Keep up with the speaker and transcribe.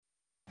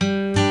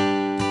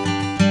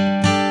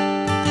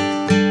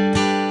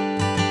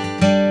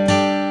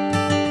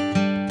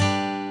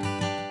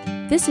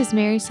This is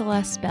Mary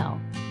Celeste Bell.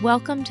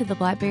 Welcome to the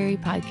Blackberry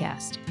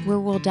podcast, where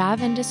we'll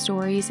dive into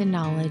stories and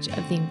knowledge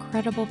of the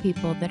incredible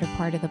people that are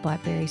part of the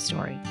Blackberry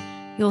story.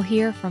 You'll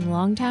hear from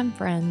longtime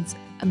friends,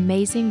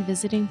 amazing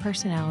visiting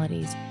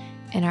personalities,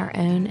 and our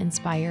own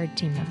inspired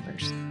team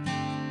members.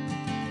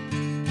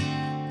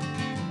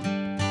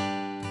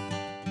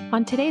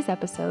 On today's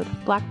episode,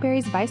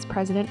 Blackberry's Vice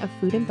President of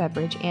Food and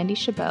Beverage, Andy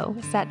Chabot,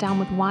 sat down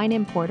with wine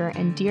importer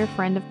and dear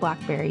friend of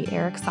Blackberry,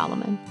 Eric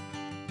Solomon.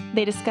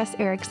 They discuss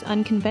Eric's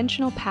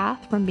unconventional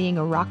path from being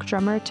a rock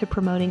drummer to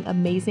promoting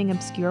amazing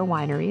obscure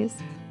wineries,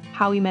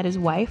 how he met his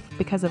wife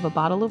because of a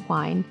bottle of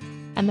wine,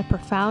 and the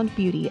profound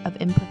beauty of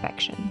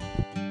imperfection.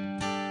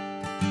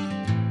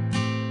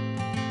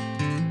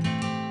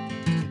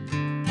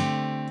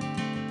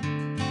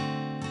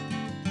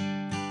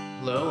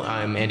 Hello,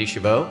 I'm Andy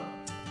Chabot,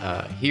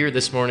 here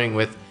this morning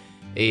with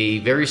a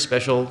very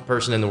special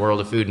person in the world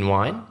of food and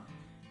wine.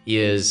 He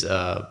is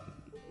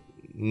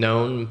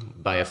known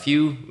by a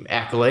few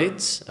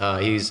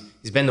accolades.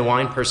 He's been the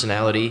Wine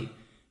Personality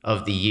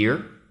of the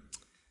Year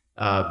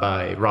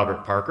by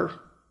Robert Parker.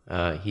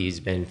 He's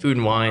been Food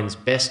and Wine's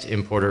Best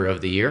Importer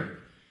of the Year.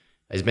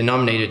 He's been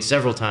nominated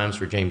several times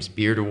for James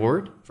Beard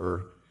Award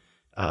for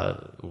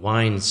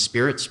Wine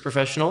Spirits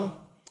Professional.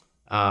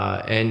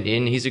 And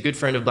he's a good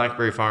friend of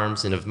Blackberry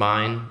Farms and of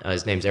mine.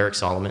 His name's Eric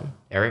Solomon.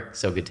 Eric,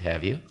 so good to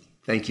have you.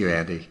 Thank you,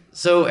 Andy.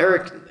 So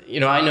Eric,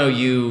 I know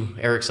you,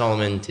 Eric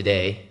Solomon,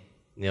 today.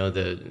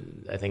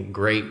 I think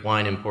great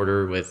wine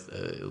importer with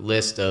a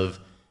list of,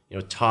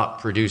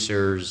 top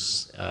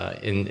producers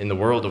in the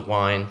world of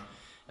wine,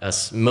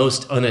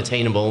 most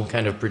unattainable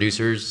kind of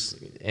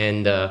producers.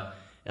 And I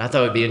thought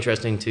it would be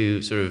interesting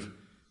to sort of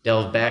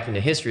delve back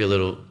into history a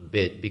little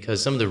bit,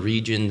 because some of the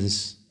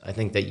regions I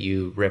think that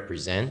you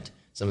represent,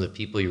 some of the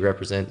people you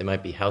represent, they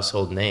might be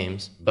household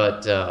names,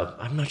 but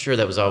I'm not sure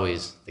that was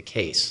always the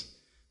case.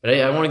 But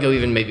I want to go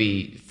even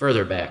maybe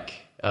further back.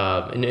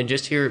 And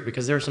just here,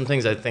 because there are some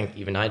things I think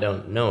even I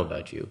don't know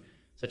about you,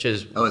 such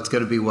as... Oh, it's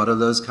going to be one of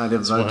those kind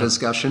of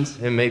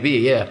discussions? It may be,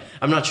 yeah.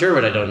 I'm not sure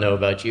what I don't know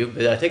about you,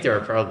 but I think there are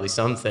probably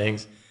some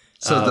things.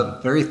 So the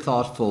very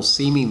thoughtful,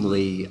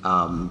 seemingly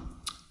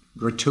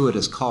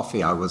gratuitous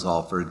coffee I was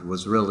offered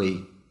was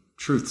really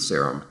truth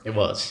serum. It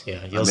was,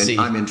 yeah.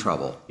 I'm in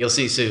trouble. You'll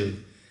see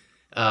soon.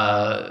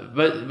 But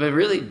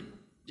really,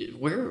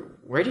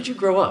 where did you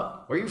grow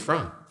up? Where are you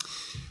from?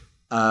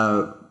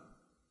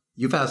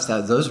 You've asked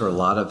that. Those are a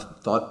lot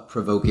of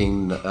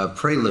thought-provoking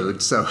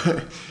preludes. So,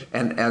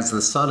 and as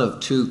the son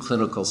of two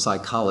clinical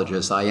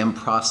psychologists, I am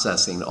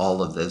processing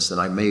all of this, and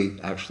I may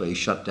actually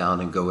shut down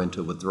and go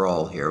into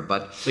withdrawal here.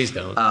 But please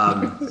don't.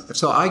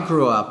 So I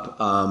grew up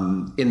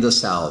in the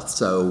South.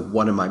 So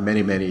one of my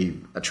many,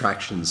 many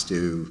attractions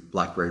to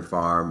Blackberry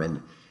Farm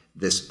and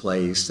this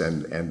place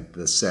and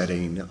the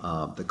setting,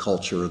 the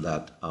culture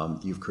that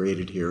you've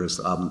created here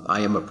is I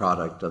am a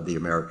product of the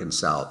American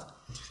South.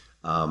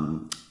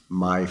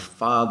 My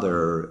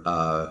father,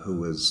 who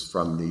was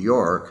from New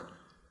York,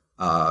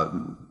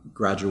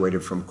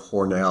 graduated from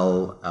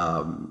Cornell,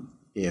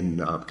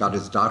 got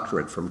his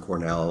doctorate from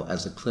Cornell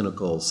as a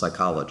clinical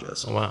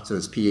psychologist. Oh, wow. So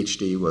his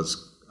PhD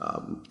was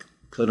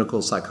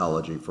clinical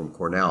psychology from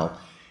Cornell.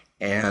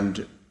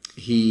 And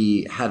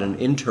he had an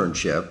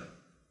internship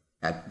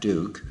at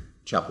Duke,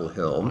 Chapel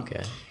Hill.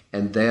 Okay.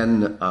 And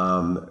then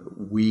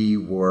we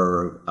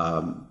were...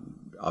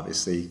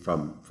 obviously,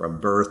 from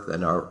birth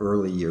and our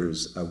early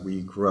years, we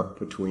grew up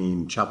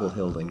between Chapel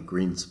Hill and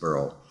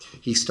Greensboro.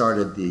 He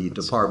started the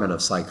Department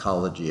of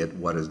Psychology at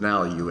what is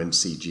now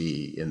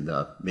UNCG in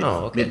the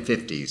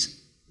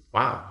mid-50s.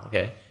 Wow,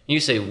 okay. You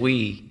say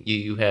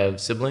you have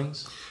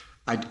siblings?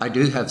 I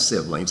do have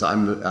siblings.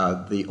 I'm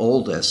the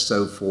oldest,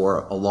 so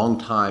for a long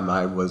time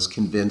I was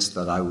convinced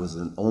that I was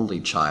an only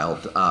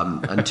child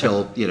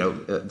until,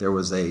 there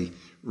was a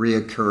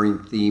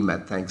reoccurring theme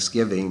at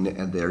Thanksgiving,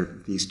 and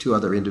these two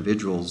other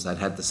individuals that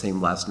had the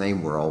same last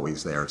name were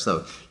always there.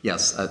 So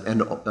yes,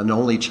 an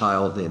only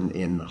child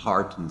in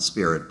heart and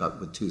spirit, but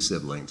with two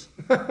siblings.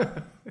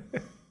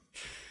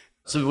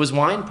 So was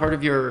wine part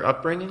of your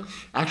upbringing?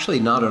 Actually,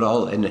 not at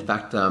all. And in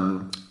fact, I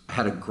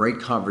had a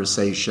great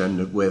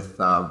conversation with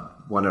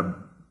one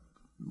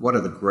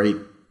of the great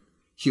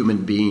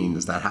human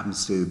beings that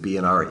happens to be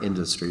in our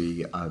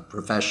industry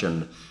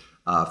profession,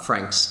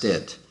 Frank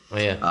Stitt. Oh,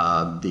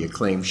 yeah. The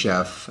acclaimed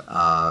chef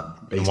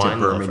based in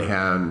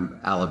Birmingham,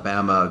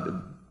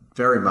 Alabama,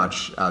 very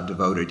much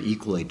devoted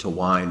equally to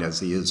wine as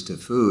he is to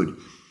food.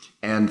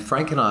 And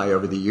Frank and I,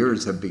 over the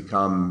years, have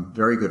become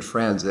very good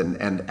friends.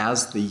 And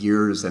as the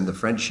years and the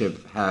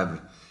friendship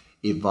have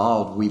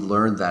evolved, we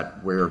learned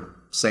that we're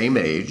same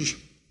age.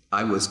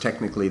 I was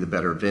technically the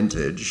better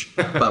vintage,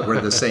 but we're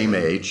the same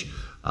age.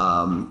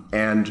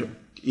 And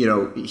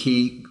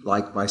he,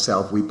 like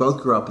myself, we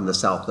both grew up in the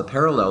South. The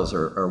parallels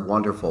are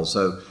wonderful.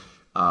 So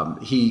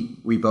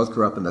we both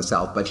grew up in the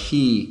South, but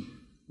he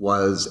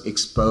was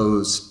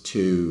exposed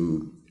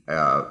to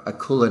a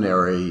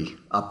culinary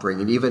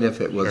upbringing, even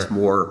if it was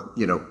more,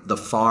 the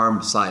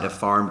farm side of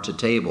farm to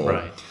table.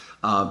 Right.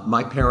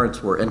 My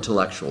parents were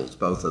intellectuals,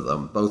 both of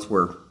them. Both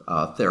were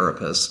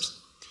therapists.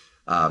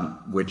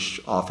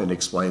 which often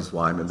explains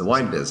why I'm in the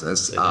wine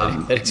business. That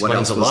What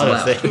explains else a was lot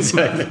left? of things,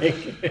 I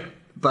think.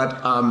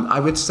 But I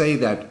would say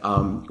that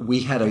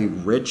we had a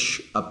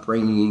rich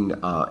upbringing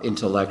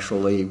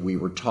intellectually. We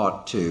were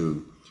taught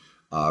to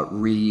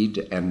read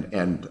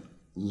and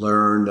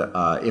learn.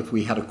 If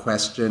we had a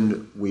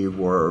question, we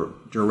were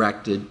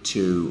directed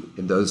to,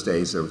 in those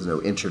days, there was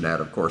no internet,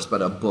 of course,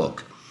 but a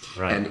book.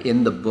 Right. And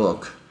in the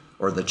book,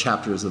 or the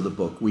chapters of the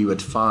book, we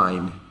would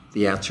find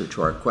the answer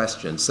to our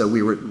question. So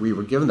we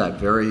were given that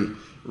very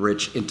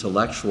rich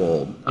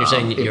intellectual You're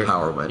saying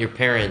empowerment. Your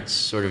parents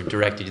sort of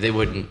directed you. They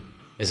wouldn't,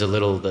 as a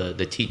little,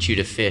 the teach you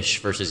to fish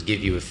versus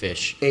give you a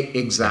fish.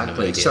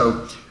 Exactly. Kind of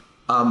So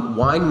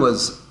wine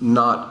was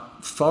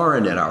not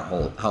foreign in our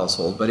whole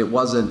household, but it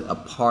wasn't a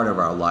part of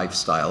our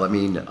lifestyle. I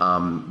mean,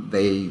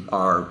 they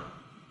are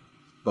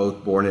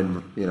both born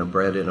and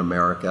bred in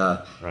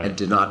America, right. and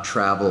did not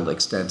travel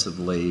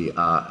extensively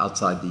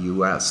outside the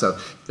U.S. So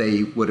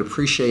they would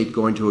appreciate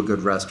going to a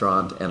good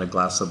restaurant and a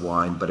glass of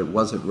wine, but it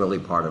wasn't really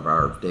part of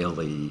our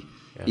daily,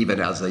 even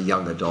as a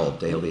young adult,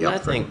 daily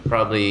upbringing. I think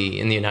probably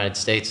in the United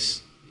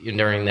States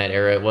during that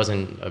era, it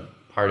wasn't a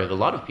part of a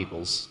lot of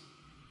people's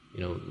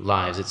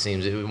lives. It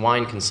seems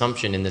wine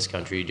consumption in this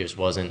country just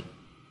wasn't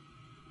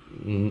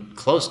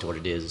close to what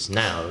it is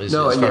now, as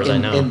far as I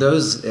know. In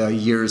those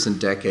years and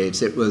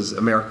decades,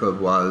 America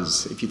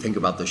was, if you think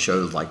about the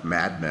shows like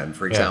Mad Men,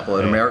 for example,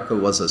 America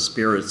was a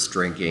spirits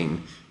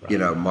drinking,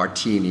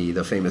 martini,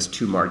 the famous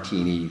 2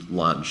 martini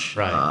lunch.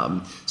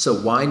 Right. So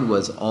wine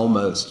was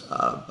almost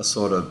a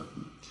sort of,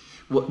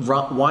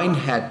 wine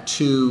had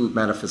 2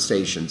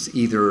 manifestations,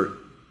 either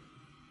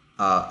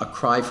a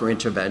cry for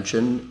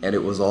intervention, and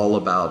it was all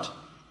about,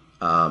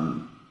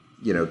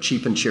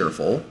 cheap and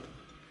cheerful,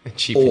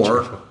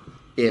 or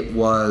it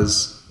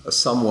was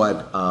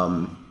somewhat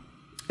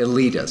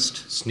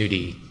elitist,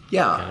 snooty,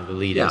 kind of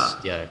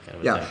elitist, kind of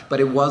thing. But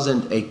it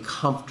wasn't a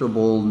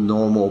comfortable,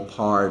 normal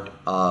part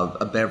of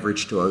a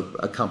beverage to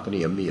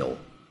accompany a meal.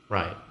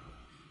 Right,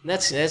 and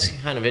that's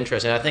kind of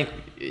interesting. I think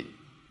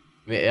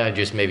I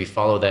just maybe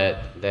follow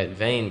that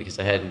vein because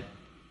I had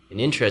an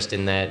interest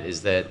in that.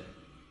 Is that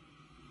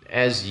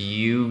as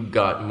you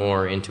got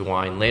more into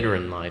wine later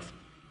in life,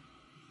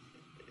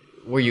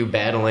 were you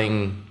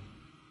battling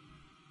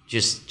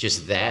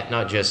just that,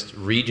 not just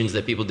regions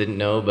that people didn't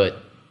know,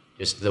 but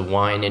just the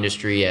wine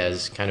industry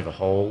as kind of a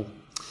whole,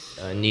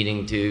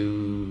 needing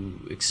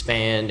to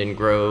expand and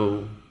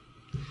grow?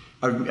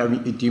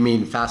 Do you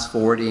mean fast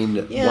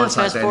forwarding once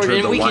I've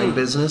entered the wine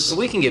business?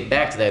 We can get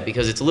back to that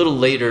because it's a little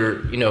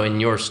later,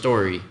 in your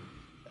story.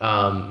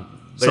 But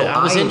so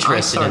I was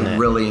interested in that. I started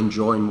really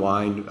enjoying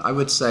wine. I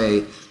would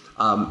say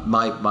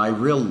my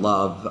real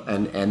love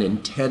and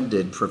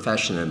intended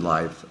profession in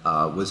life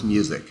was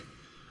music.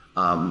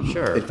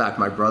 Sure. In fact,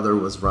 my brother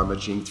was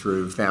rummaging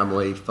through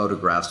family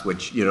photographs,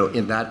 which,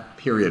 in that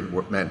period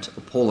meant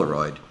a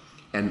Polaroid.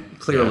 And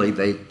clearly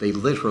they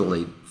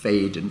literally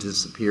fade and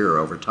disappear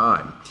over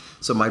time.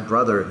 So my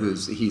brother,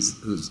 who's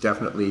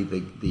definitely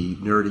the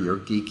nerdier,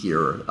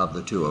 geekier of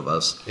the two of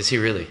us. Is he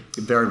really?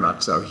 Very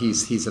much so.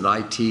 He's an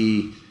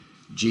IT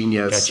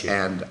genius, Gotcha.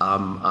 and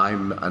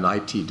I'm an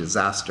IT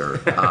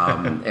disaster.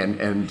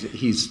 And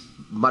he's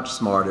much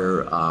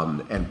smarter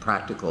and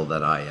practical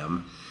than I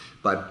am.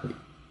 But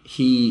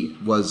he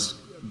was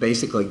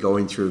basically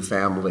going through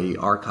family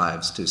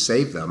archives to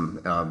save them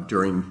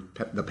during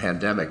the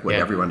pandemic when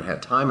everyone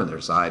had time on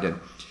their side. And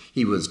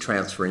he was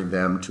transferring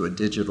them to a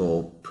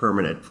digital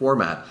permanent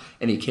format.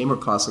 And he came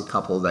across a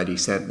couple that he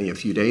sent me a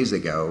few days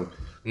ago.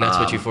 And that's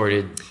what you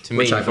forwarded to me.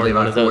 Which I believe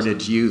I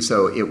forwarded to you.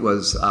 So it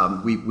was,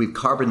 we've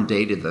carbon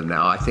dated them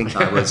now. I think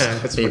I was,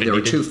 there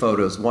were 2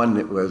 photos. One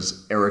that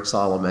was Eric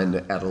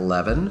Solomon at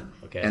 11,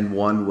 and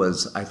one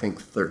was, I think,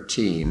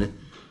 13.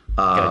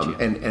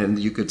 And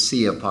you could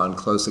see upon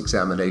close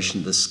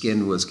examination, the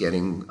skin was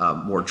getting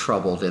more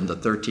troubled in the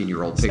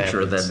 13-year-old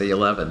picture than the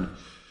 11.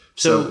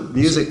 So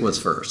music was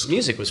first.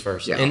 Music was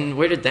first. Yeah. And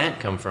where did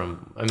that come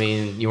from? I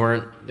mean, you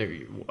weren't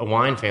a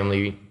wine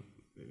family.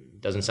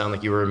 Doesn't sound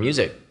like you were a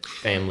music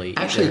family.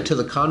 Actually, to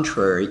the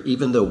contrary,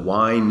 even though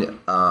wine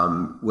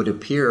would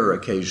appear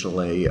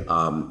occasionally,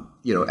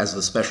 as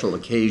a special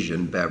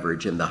occasion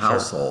beverage in the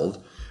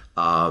household,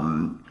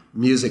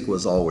 music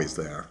was always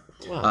there.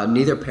 Wow.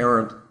 Neither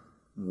parent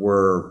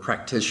were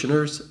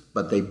practitioners,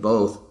 but they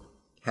both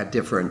had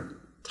different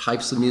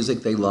types of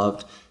music they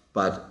loved.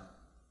 But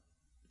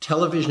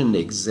television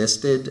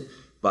existed,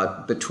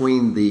 but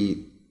between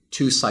the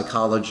 2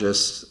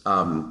 psychologists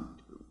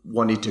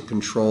wanting to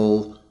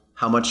control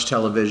how much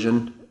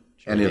television,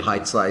 and in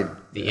hindsight,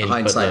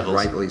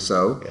 rightly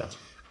so,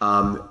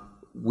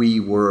 we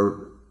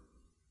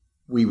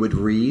would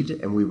read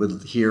and we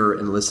would hear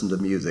and listen to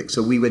music.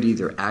 So we would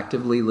either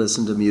actively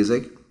listen to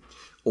music,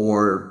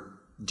 or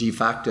de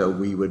facto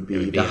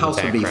the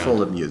house would be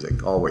full of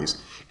music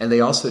always. And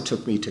they also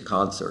took me to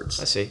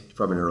concerts. I see.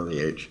 From an early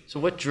age. So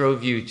what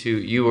drove you to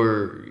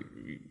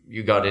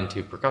you got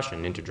into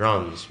percussion, into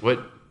drums?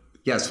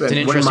 Yes,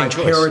 when my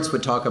parents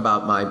would talk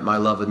about my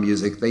love of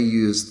music, they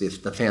used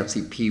the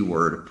fancy P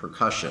word,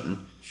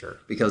 percussion. Sure.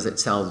 Because it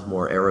sounds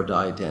more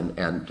erudite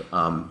and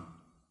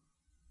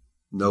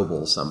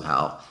noble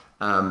somehow.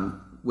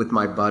 With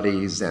my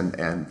buddies and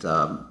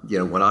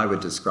when I would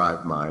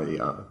describe my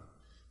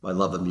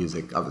love of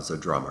music, I was a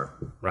drummer.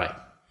 Right.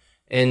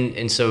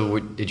 And so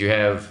did you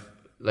have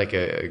like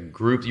a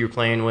group you were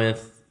playing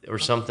with or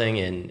something,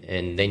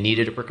 and they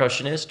needed a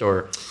percussionist,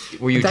 or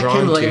were you that drawn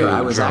came later. to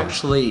I was drums?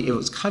 actually, it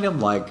was kind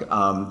of like,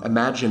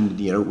 imagine,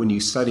 when you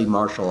study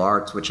martial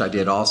arts, which I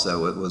did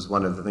also, it was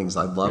one of the things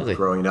I loved Really?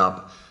 growing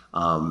up.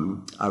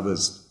 I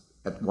was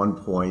at one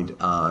point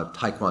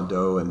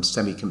Taekwondo and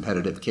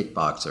semi-competitive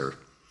kickboxer.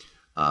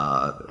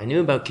 I knew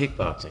about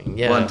kickboxing.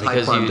 Yeah, Well,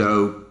 because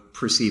Taekwondo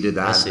preceded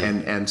I that, see.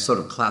 and sort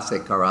of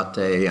classic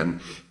karate.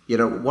 And,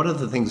 one of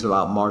the things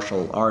about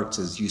martial arts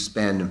is you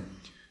spend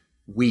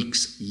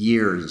weeks,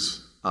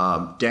 years,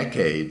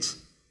 decades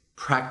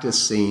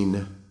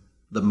practicing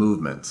the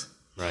movement.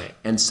 Right.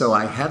 And so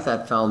I had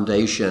that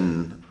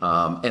foundation,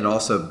 and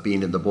also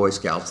being in the Boy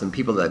Scouts, and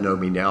people that know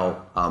me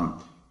now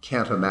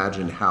can't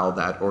imagine how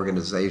that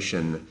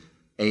organization,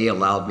 A,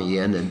 allowed me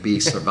in, and B,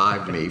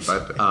 survived me.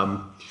 But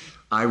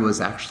I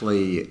was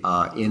actually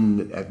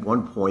in, at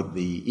one point,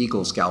 the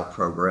Eagle Scout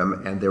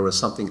program, and there was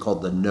something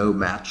called the No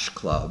Match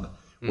Club,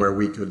 where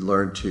we could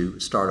learn to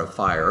start a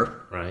fire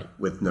Right.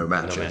 with no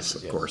matches, matches,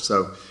 of yes. course.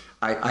 So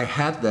I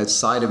had that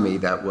side of me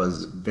that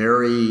was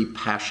very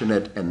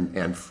passionate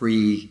and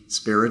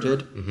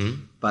free-spirited,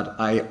 but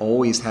I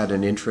always had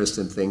an interest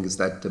in things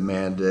that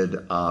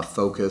demanded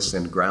focus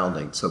and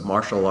grounding. So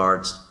martial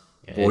arts,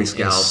 Boy and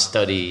Scouts,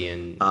 study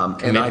and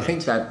and I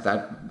think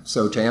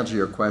so to answer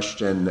your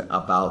question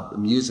about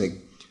music,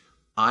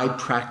 I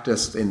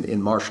practiced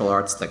in martial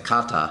arts, the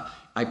kata.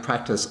 I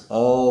practiced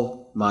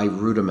all my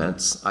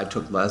rudiments. I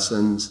took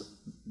lessons.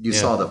 You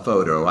saw the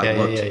photo.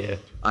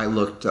 I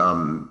looked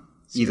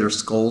either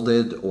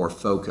scolded or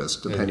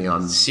focused, depending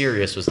on.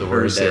 Serious was the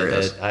Very word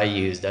serious. that I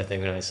used, I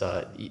think, when I saw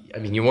it. I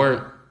mean, you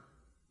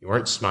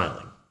weren't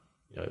smiling.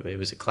 It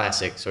was a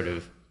classic sort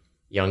of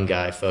young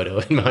guy photo,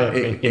 in my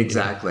opinion.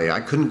 Exactly. I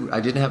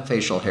didn't have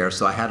facial hair,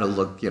 so I had to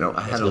look,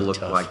 I had to look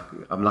tough. like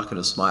I'm not going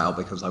to smile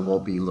because I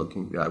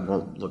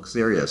won't look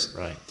serious.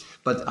 Right.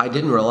 But I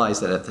didn't realize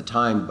that at the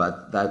time,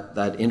 but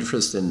that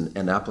interest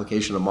in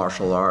application of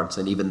martial arts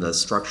and even the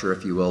structure,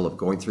 if you will, of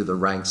going through the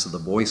ranks of the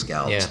Boy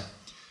Scouts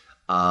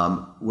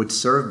would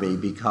serve me,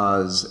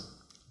 because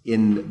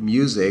in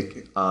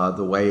music,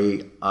 the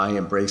way I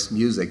embraced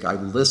music, I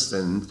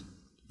listened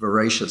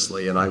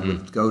voraciously, and I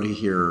would go to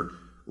hear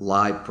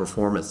live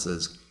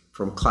performances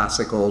from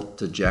classical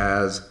to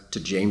jazz to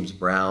James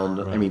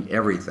Brown, I mean,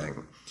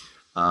 everything.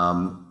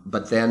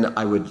 But then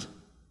I would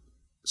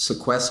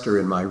sequester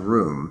in my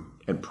room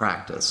and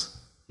practice.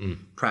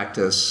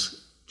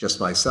 Practice just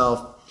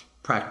myself,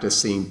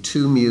 practicing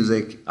to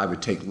music. I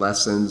would take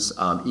lessons.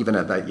 Even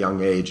at that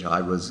young age,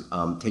 I was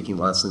taking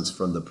lessons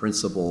from the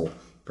principal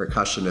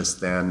percussionist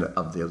then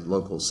of the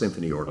local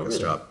symphony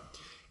orchestra.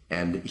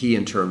 And he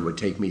in turn would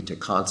take me to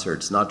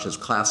concerts, not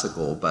just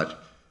classical, but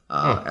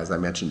as I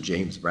mentioned,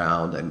 James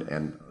Brown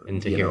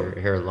And to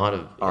hear a lot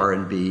of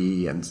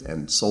R&B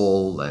and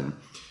soul and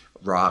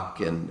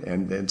rock,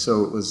 and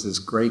so it was this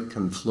great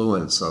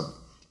confluence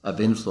of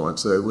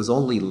influence. So it was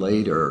only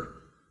later,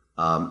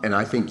 and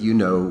I think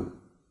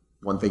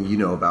one thing you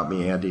know about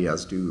me, Andy,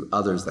 as do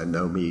others that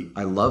know me,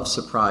 I love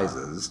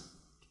surprises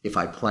if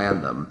I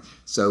plan them.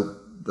 So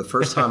the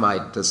first time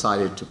I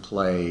decided to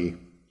play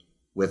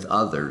with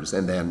others,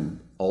 and then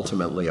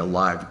ultimately a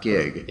live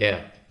gig,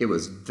 it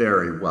was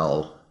very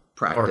well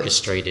practiced.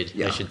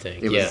 orchestrated, I should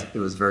think. It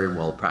was very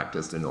well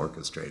practiced and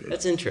orchestrated.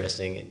 That's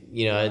interesting.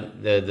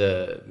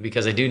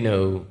 Because I do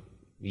know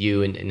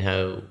you and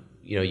how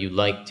you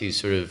like to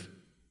sort of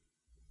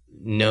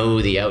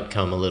know the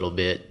outcome a little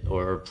bit,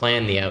 or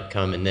plan the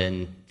outcome and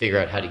then figure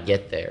out how to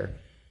get there.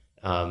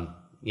 And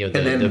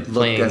then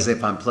look as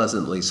if I'm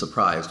pleasantly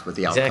surprised with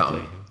the outcome.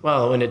 Exactly.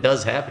 Well, when it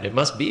does happen, it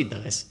must be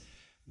nice.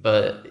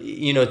 But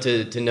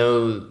to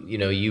know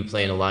you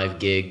playing a live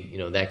gig,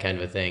 that kind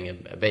of a thing.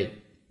 I bet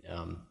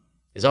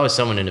there's always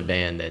someone in a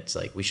band that's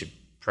like, we should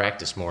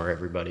practice more,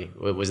 everybody.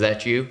 Was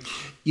that you?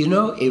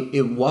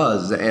 It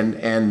was,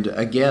 and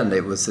again,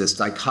 it was this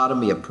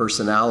dichotomy of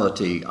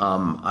personality.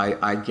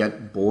 I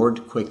get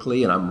bored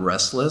quickly, and I'm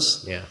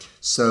restless. Yeah.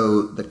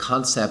 So the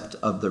concept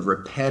of the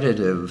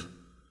repetitive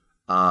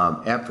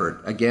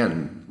effort,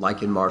 again,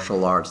 like in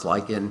martial arts,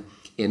 like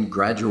in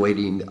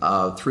graduating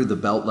through the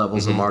belt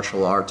levels of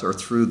martial arts, or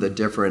through the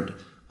different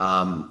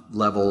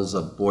levels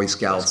of Boy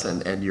Scouts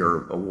and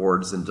your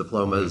awards and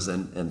diplomas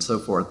and so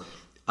forth.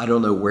 I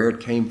don't know where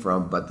it came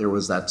from, but there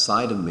was that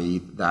side of me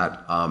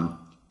that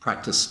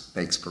practice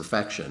makes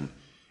perfection.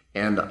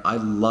 And I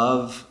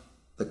love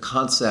the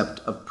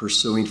concept of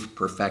pursuing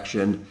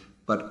perfection,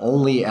 but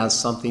only as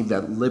something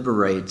that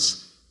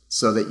liberates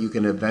so that you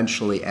can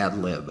eventually ad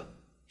lib.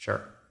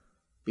 Sure.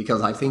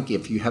 Because I think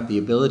if you have the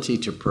ability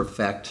to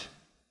perfect,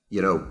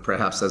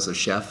 perhaps as a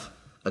chef,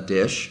 a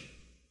dish,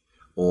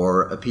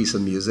 or a piece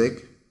of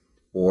music,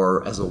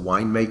 or as a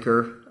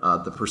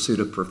winemaker, the pursuit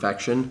of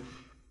perfection,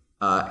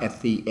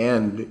 at the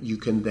end, you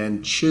can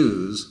then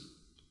choose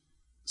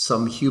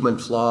some human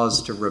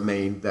flaws to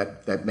remain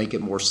that make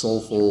it more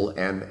soulful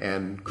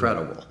and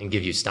credible. And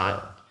give you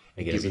style,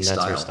 I guess. And that's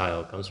style. where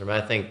style comes from. I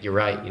think you're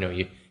right.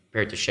 You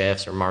compare it to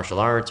chefs or martial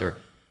arts, or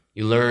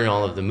you learn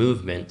all of the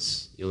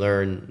movements. You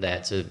learn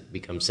that to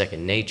become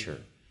second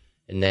nature.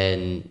 And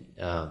then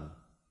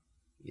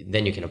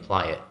you can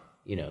apply it,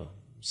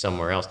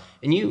 somewhere else.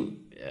 And you,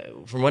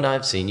 from what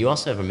I've seen, you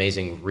also have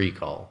amazing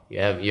recall. You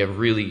have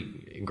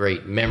really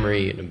great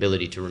memory and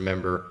ability to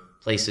remember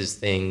places,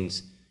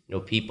 things,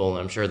 people.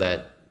 I'm sure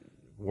that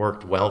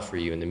worked well for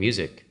you in the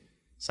music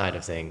side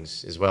of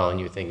things as well.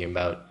 And you're thinking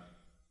about,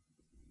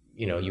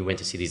 you went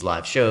to see these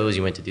live shows,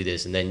 you went to do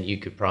this, and then you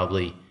could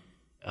probably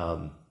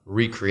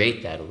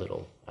recreate that a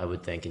little, I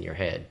would think, in your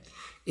head.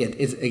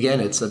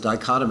 It's a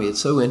dichotomy. It's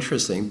so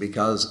interesting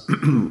because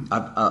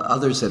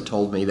others have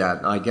told me that,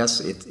 and I guess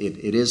it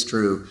is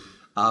true,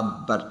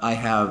 but I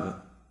have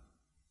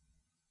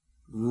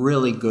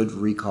really good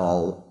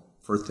recall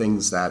for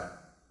things that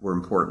were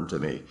important to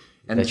me.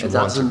 And it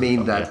doesn't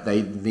mean that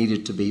they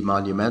needed to be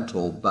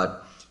monumental,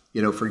 but,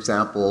 for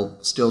example,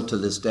 still to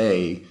this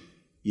day,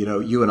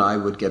 you and I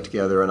would get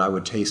together and I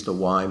would taste a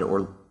wine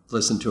or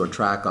listen to a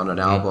track on an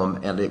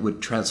album, and it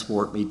would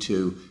transport me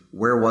to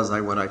where was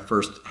I when I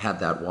first had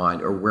that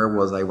wine, or where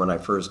was I when I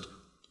first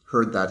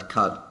heard that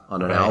cut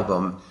on an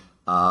album?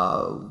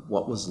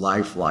 What was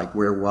life like?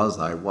 Where was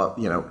I?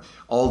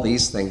 All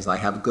these things I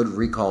have good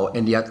recall,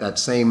 and yet that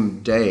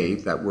same day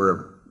that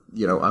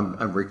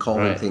I'm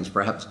recalling things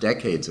perhaps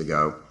decades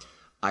ago,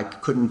 I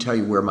couldn't tell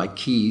you where my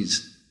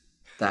keys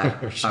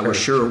that I was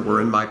sure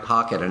were in my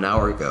pocket an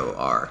hour ago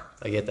are.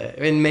 I get that.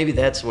 I mean, maybe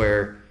that's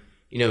where,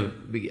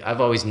 I've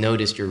always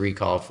noticed your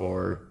recall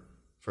for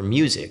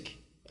music.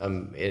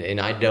 And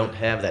I don't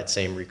have that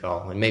same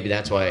recall. And maybe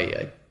that's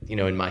why,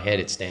 in my head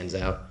it stands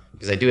out,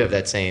 because I do have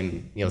that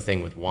same,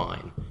 thing with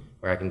wine,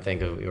 where I can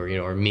think of,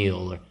 or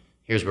meal, or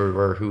here's where we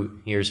were,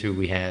 here's who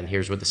we had,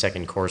 here's what the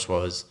second course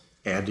was.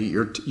 Andy,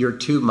 you're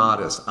too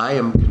modest. I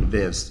am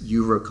convinced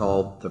you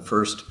recall the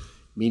first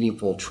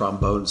meaningful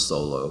trombone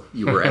solo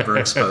you were ever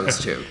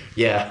exposed to.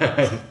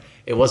 Yeah,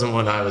 it wasn't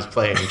one I was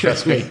playing,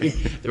 trust me.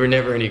 There were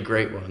never any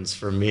great ones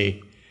for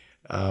me.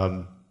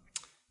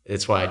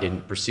 That's why I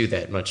didn't pursue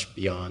that much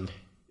beyond,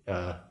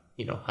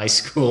 high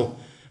school.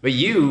 But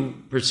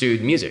you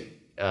pursued music.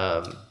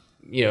 So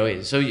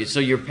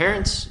your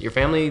parents, your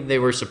family, they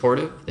were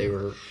supportive? They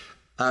were...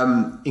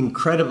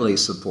 Incredibly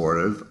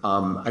supportive.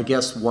 I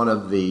guess one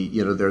of the,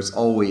 there's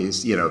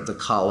always, the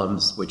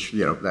columns, which,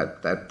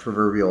 that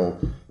proverbial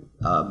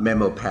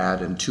memo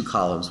pad and two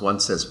columns. One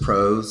says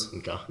pros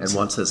and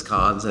one says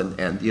cons. And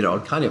I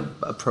kind of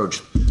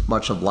approach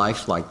much of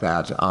life like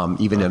that,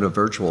 even in a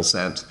virtual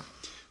sense.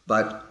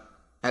 But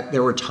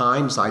there were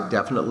times I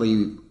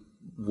definitely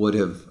would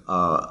have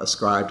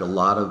ascribed a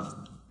lot of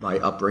my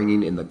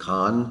upbringing in the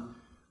con,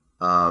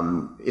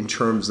 in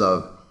terms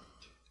of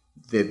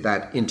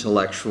that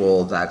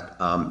intellectual,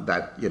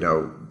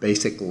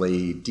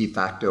 basically de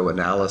facto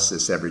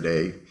analysis every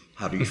day.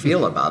 How do you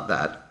feel about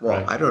that?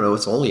 Well, I don't know.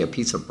 It's only a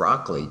piece of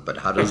broccoli, but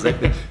how do you feel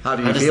about it? How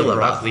does the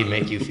broccoli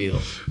make you feel?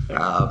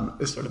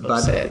 Sort of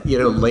upset.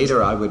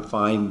 Later I would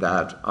find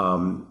that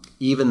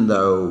even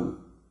though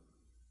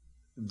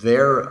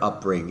their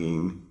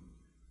upbringing,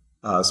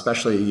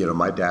 especially,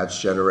 my dad's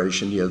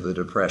generation, the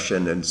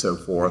Depression and so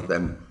forth,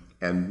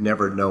 and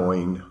never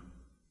knowing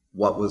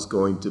what was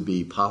going to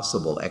be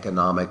possible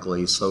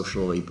economically,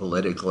 socially,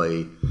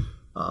 politically,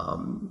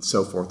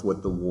 so forth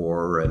with the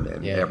war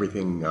and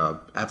everything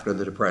after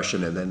the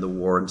Depression and then the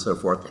war and so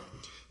forth.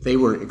 They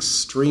were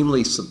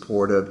extremely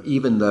supportive,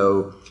 even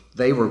though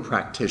they were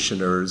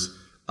practitioners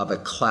of a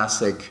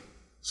classic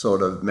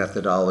sort of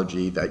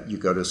methodology that you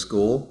go to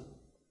school,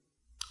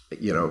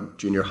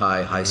 junior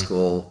high, high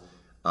school,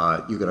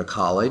 you go to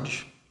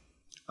college,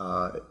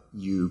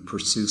 you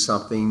pursue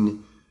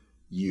something,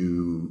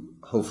 you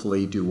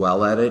hopefully do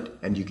well at it,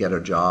 and you get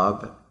a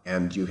job,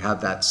 and you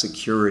have that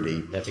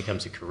security. That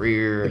becomes a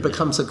career. It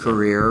becomes a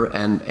career,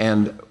 and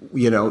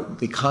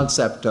the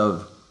concept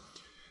of,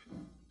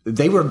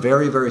 they were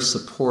very, very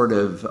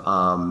supportive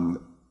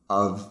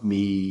of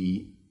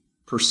me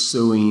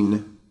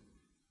pursuing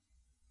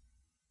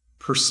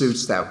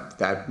pursuits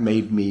that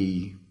made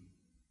me,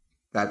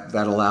 that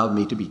allowed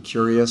me to be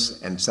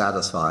curious and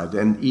satisfied.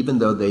 And even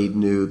though they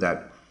knew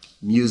that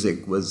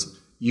music was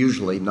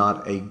usually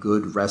not a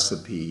good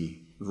recipe,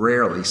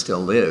 rarely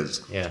still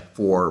is,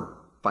 for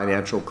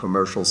financial,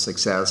 commercial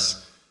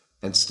success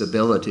and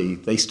stability,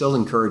 they still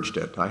encouraged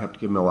it. I have to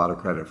give them a lot of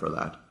credit for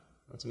that.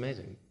 That's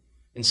amazing.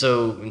 And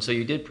so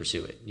you did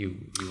pursue it. You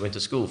went to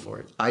school for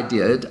it. I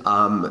did.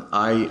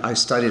 I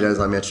studied, as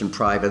I mentioned,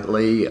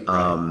 privately,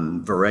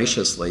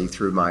 voraciously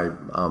through my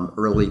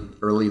early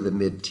to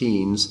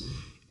mid-teens.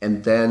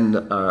 And then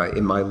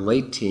in my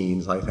late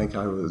teens, I think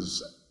I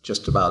was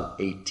just about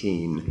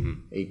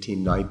 18,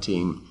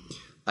 19,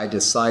 I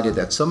decided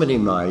that so many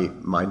of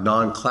my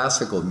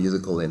non-classical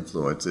musical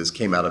influences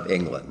came out of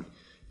England.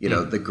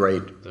 The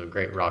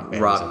great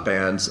rock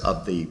bands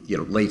of the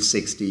late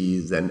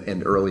 60s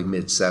and early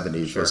mid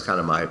 70s was kind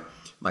of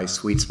my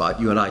sweet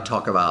spot. You and I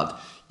talk about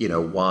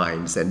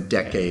wines and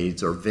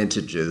decades or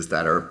vintages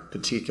that are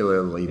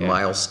particularly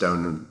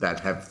milestone that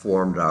have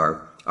formed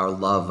our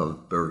love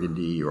of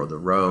Burgundy or the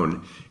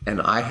Rhone.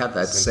 And I have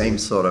that same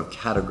sort of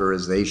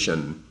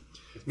categorization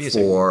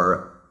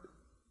for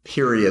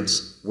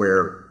periods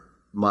where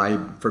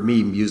for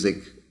me,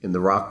 music in the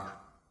rock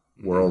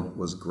world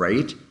was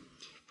great,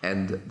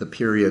 and the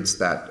periods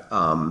that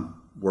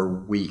were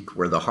weak,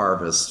 where the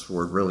harvests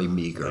were really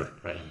meager.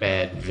 Right.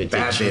 Bad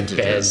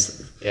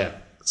vintages. Yeah.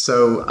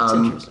 So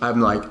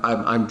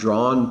I'm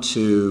drawn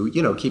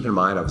to, keep in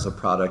mind I was a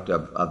product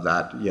of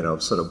that,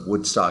 sort of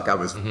Woodstock. I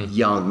was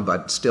young,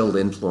 but still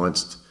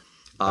influenced.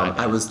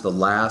 I was the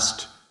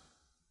last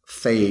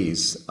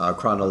phase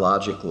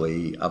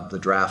chronologically of the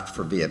draft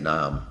for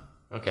Vietnam.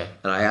 Okay.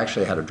 And I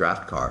actually had a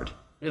draft card.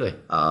 Really?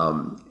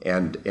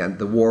 And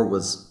the war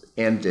was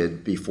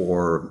ended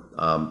before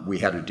we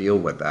had to deal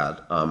with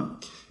that.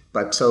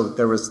 But so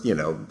there was,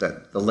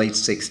 the late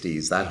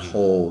 60s, that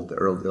whole,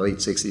 the late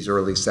 60s,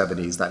 early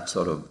 70s, that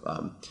sort of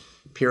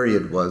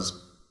period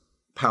was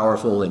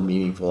powerful and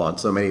meaningful on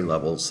so many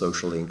levels,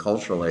 socially and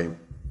culturally.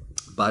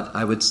 But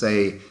I would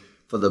say,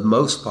 for the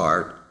most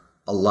part,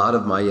 a lot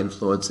of my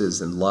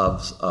influences and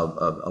loves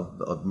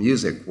of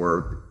music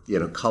were,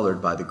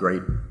 colored by the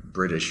great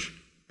British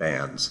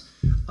bands.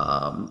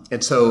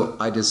 And so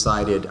I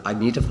decided I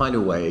need to find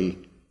a way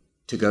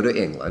to go to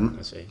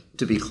England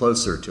to be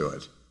closer to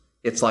it.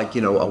 It's like,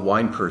 a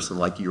wine person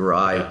like you or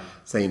I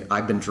saying,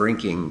 I've been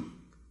drinking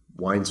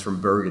wines from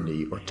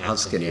Burgundy or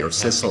Tuscany or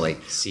Sicily.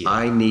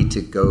 I need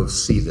to go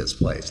see this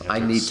place. I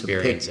need to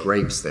pick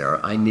grapes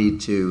there. I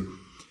need to,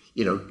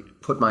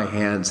 put my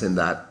hands in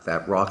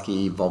that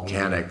rocky,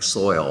 volcanic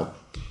soil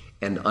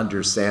and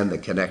understand the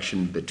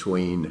connection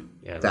between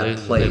that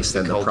place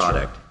and the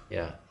product.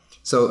 Yeah.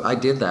 So I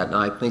did that, and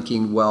I'm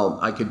thinking, well,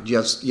 I could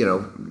just,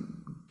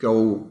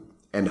 go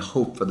and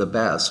hope for the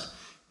best.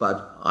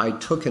 But I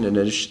took an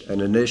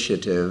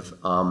initiative,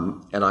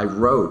 and I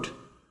wrote,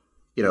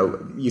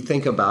 you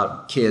think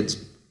about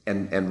kids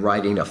and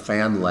writing a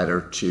fan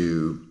letter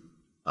to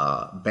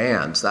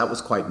bands. That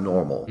was quite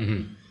normal.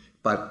 Mm-hmm.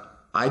 But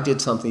I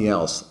did something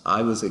else.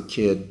 I was a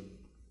kid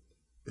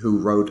who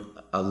wrote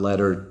a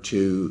letter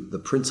to the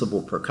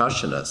principal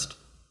percussionist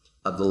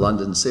of the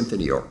London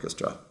Symphony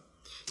Orchestra.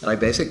 And I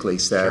basically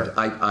said,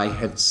 I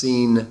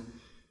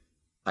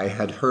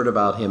had heard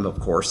about him, of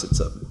course, it's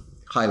a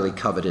highly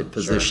coveted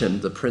position,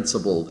 the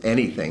principal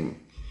anything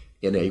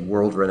in a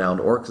world-renowned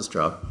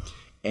orchestra.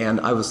 And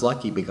I was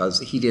lucky because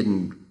he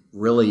didn't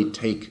really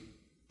take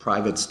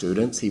private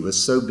students. He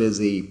was so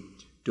busy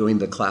doing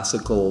the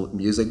classical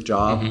music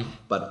job,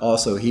 but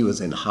also he was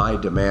in high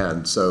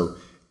demand. So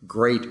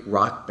great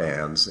rock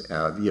bands,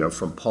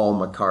 from Paul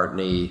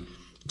McCartney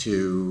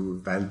to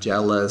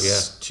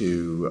Vangelis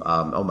to,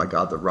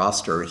 the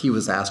roster. He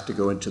was asked to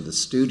go into the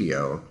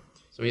studio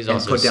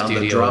and put down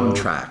the drum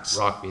tracks.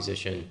 Rock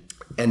musician.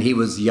 And he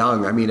was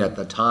young. I mean, at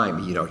the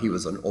time, he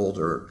was an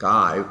older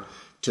guy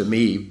to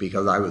me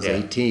because I was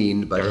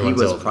 18, but he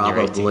was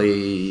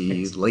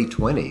probably late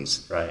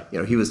 20s. Right.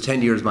 He was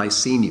 10 years my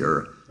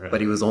senior, but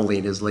he was only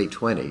in his late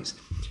 20s.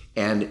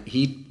 And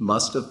he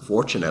must have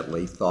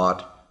fortunately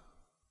thought,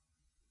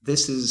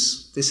 this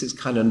is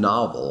kind of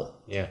novel.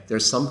 Yeah.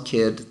 There's some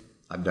kid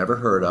I've never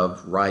heard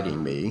of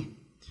writing me,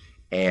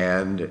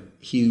 and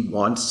he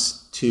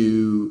wants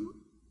to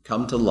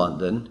come to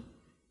London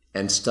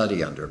and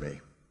study under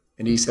me.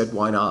 And he said,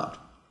 why not?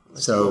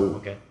 That's cool.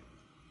 Okay.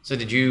 So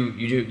did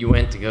you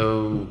went to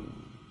go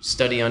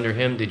study under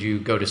him? Did you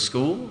go to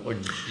school, or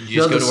did you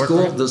just go to work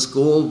for him? The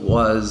school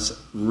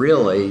was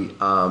really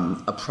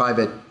a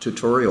private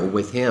tutorial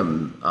with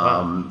him,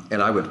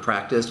 and I would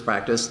practice.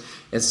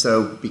 And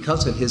so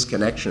because of his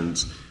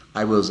connections,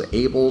 I was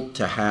able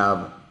to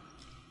have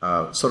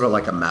sort of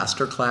like a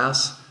master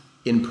class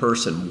in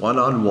person,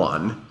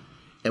 one-on-one,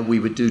 and we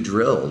would do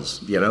drills,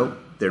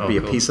 There'd be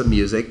a piece of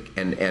music,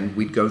 and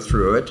we'd go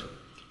through it,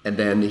 and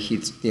then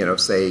he'd,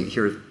 say,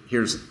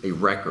 here's a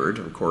record.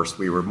 Of course,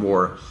 we were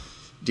more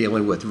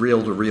dealing with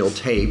reel-to-reel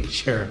tape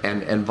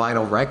and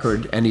vinyl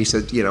record, and he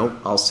said,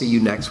 I'll see you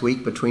next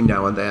week. Between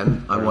now and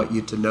then, I want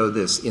you to know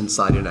this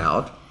inside and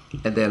out.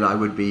 And then I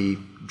would be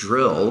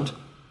drilled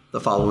the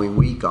following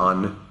week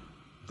on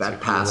that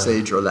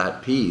passage or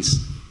that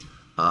piece,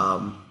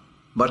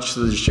 much to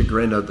the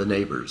chagrin of the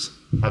neighbors.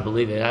 I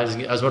believe it. I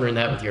was wondering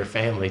that with your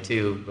family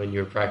too, when you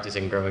were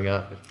practicing growing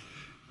up. If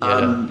you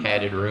had a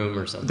padded room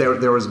or something.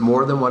 There was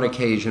more than one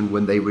occasion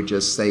when they would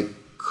just say,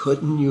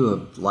 couldn't you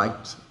have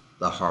liked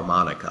the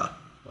harmonica?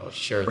 Oh,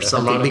 sure. Or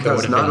something,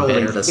 because not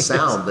only the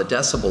sound, the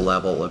decibel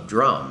level of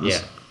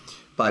drums,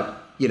 but,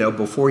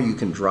 before you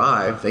can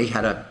drive, they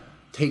had to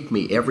take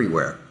me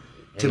everywhere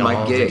to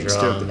my gigs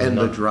and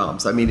the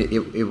drums. I mean,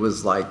 it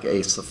was like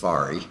a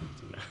safari.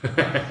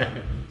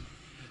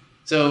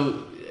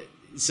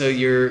 So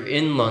you're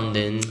in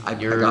London. I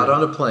got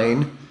on a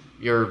plane.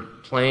 You're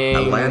playing.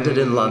 I landed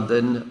in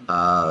London,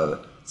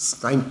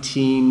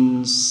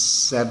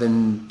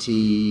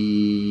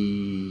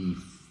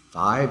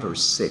 1975 or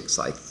 6,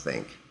 I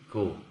think.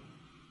 Cool.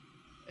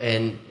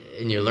 And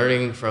and you're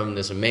learning from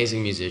this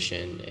amazing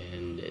musician,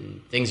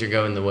 and things are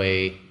going the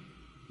way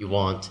you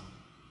want,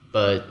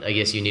 but I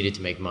guess you needed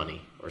to make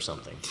money or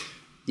something.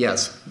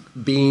 Yes,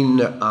 being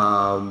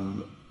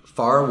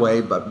far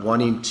away, but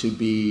wanting to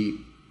be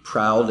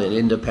proud and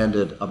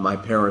independent of my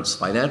parents'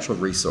 financial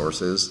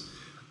resources,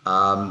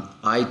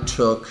 I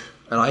took,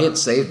 and I had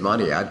saved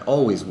money. I'd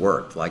always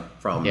worked, like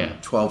from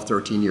 12,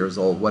 13 years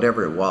old,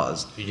 whatever it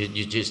was.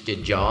 You just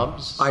did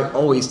jobs? I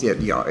always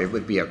did. Yeah, it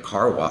would be a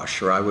car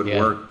wash, or I would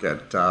work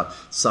at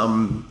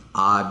some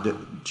odd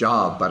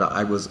job, but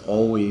I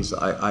always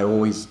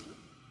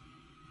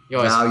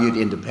valued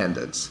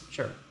independence.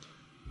 Sure.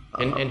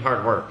 And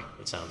hard work,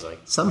 it sounds like.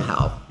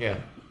 Somehow. Yeah.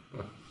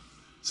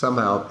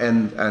 Somehow.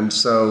 And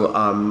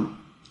so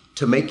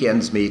to make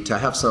ends meet, to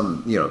have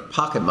some,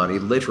 pocket money,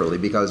 literally,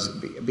 because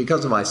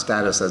of my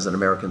status as an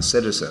American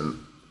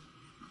citizen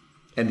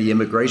and the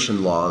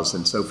immigration laws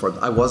and so forth,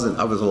 I was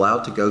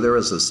allowed to go there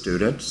as a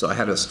student, so I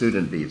had a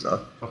student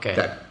visa. Okay.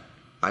 That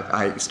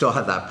I still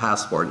had that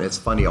passport, and it's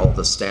funny, all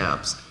the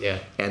stamps. Yeah.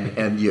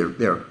 And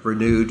they're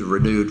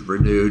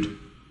renewed,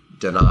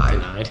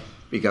 denied.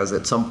 Because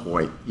at some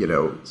point,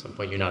 At some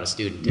point, you're not a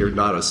student. You're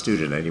not a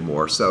student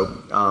anymore. So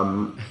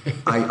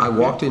I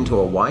walked into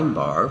a wine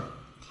bar,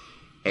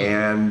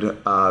 and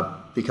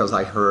because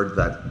I heard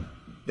that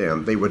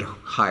they would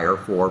hire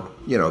for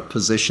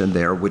position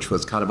there, which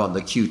was kind of on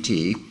the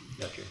QT.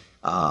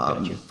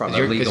 Gotcha. From a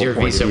legal because your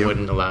point visa of view.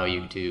 wouldn't allow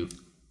you to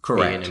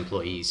be an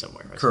employee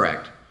somewhere.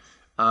 Correct.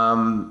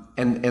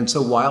 And so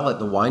while at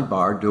the wine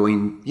bar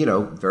doing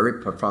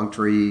very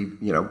perfunctory,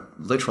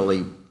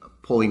 literally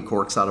pulling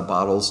corks out of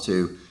bottles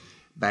to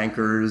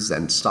bankers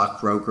and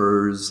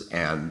stockbrokers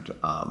and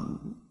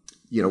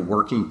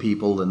working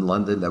people in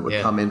London that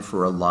would come in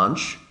for a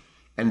lunch.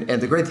 And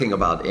the great thing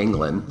about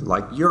England,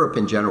 like Europe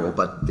in general,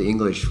 but the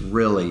English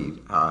really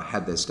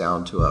had this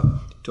down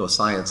to a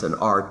science and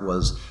art,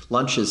 was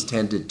lunches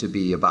tended to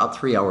be about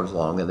 3 hours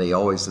long, and they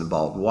always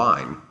involved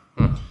wine.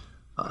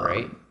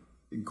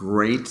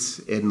 Great,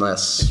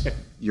 unless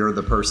you're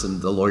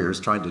the lawyer's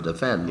trying to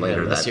defend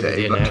later that day. Unless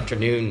you're an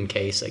afternoon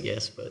case, I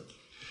guess. But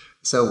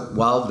so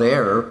while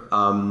there,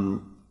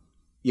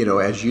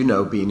 as you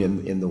know, being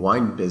in the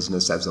wine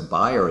business as a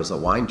buyer, as a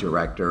wine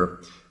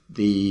director,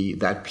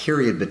 that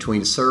period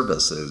between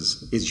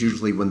services is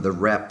usually when the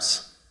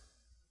reps,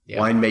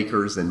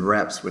 winemakers and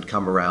reps, would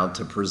come around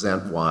to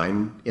present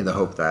wine in the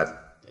hope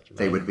that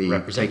they would be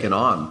taken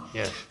on.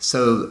 Yeah.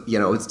 So,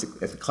 it's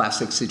a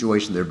classic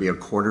situation. There'd be a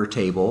corner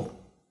table,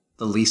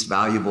 the least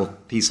valuable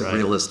piece of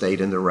real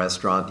estate in the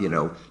restaurant,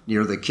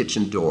 near the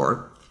kitchen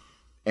door.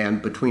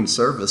 And between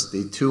service,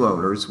 the two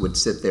owners would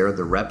sit there.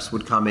 The reps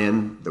would come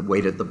in,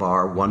 wait at the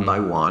bar one by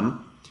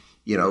one.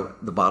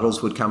 The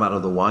bottles would come out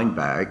of the wine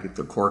bag,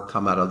 the cork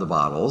come out of the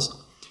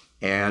bottles,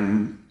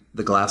 and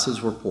the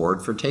glasses were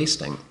poured for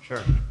tasting.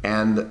 Sure.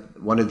 And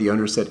one of the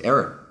owners said,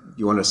 "Eric,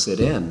 you want to sit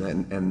in?"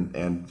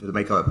 And to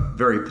make a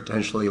very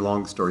potentially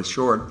long story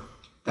short,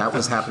 that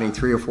was happening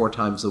 3 or 4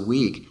 times a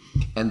week.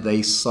 And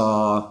they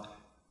saw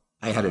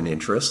I had an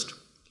interest.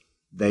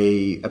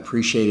 They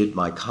appreciated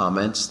my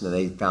comments, and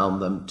they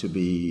found them to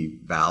be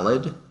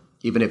valid.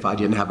 Even if I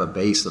didn't have a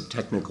base of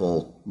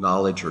technical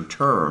knowledge or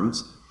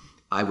terms,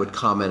 I would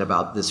comment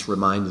about, this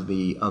reminds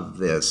me of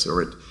this,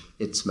 or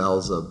it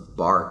smells of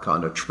bark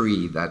on a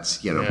tree that's,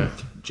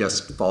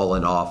 just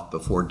fallen off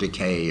before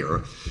decay, or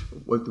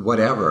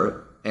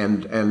whatever.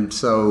 And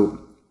so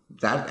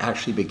that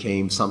actually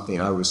became something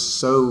I was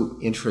so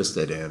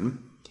interested in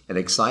and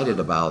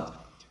excited about.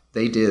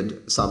 They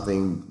did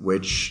something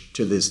which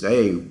to this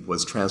day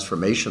was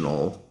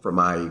transformational for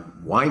my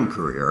wine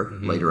career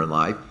later in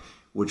life,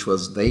 which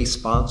was they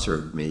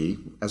sponsored me,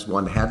 as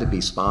one had to be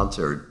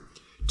sponsored,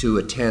 to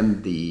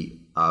attend the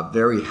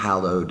very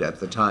hallowed, at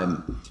the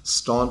time,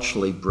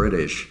 staunchly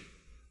British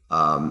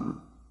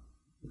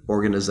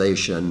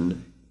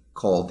organization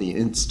called the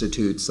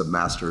Institutes of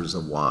Masters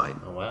of Wine.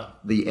 Oh, wow.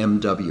 The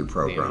MW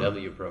program. The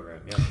MW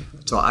program, yeah.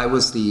 So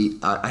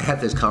I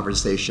had this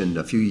conversation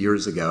a few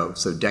years ago,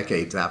 so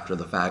decades after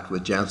the fact,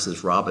 with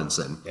Jancis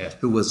Robinson,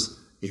 who is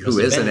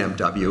an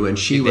MW, and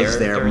she was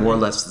there more or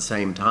less the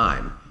same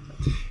time.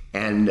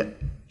 And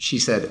she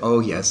said, "Oh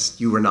yes,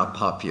 you were not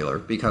popular,"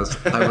 because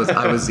I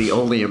was the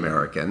only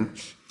American.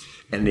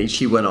 And then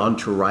she went on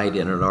to write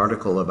in an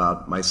article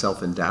about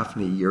myself and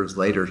Daphne years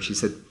later. She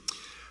said,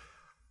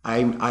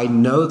 I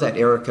know that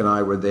Eric and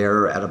I were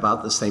there at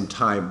about the same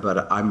time,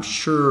 but I'm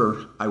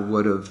sure I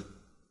would have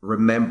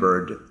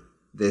remembered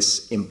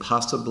this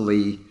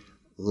impossibly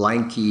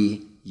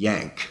lanky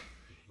yank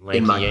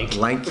in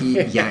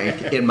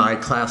my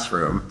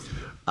classroom.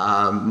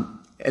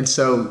 And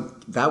so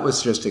that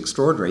was just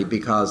extraordinary,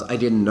 because I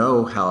didn't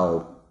know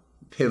how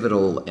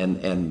pivotal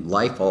and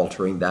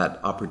life-altering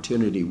that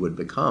opportunity would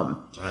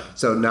become. Right.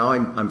 So now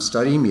I'm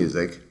studying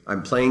music.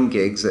 I'm playing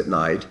gigs at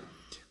night.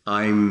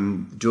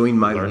 I'm doing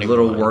my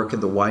little work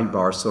at the wine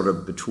bar, sort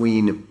of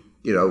between,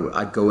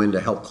 I'd go in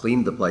to help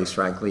clean the place,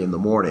 frankly, in the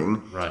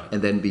morning,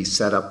 and then be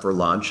set up for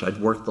lunch.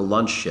 I'd work the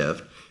lunch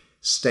shift,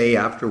 stay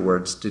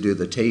afterwards to do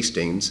the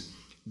tastings,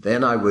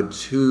 Then I would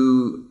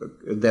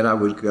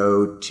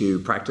go to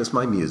practice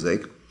my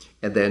music,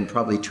 and then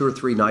probably 2 or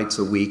 3 nights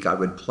a week I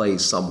would play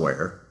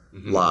somewhere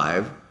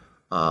live,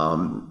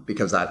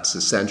 because that's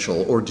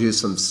essential, or do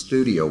some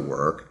studio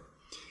work.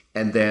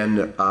 And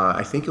then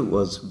I think it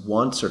was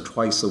once or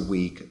twice a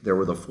week there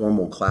were the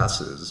formal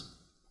classes.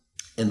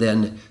 And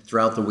then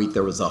throughout the week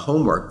there was the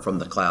homework from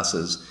the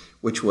classes,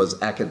 which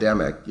was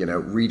academic,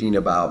 reading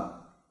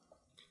about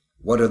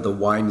what are the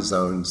wine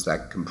zones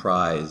that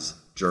comprise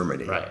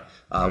Germany. Right.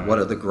 What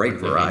are the great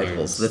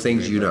varietals, the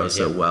things you know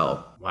so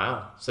well.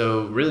 Wow.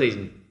 So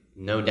really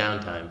no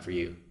downtime for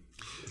you.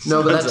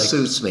 No, but that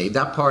suits me.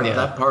 That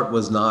part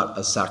was not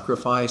a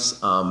sacrifice.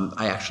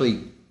 I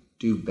actually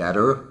do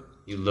better.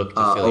 You look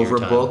to fill your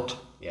overbooked. Time.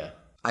 Yeah.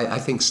 I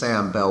think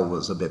Sam Bell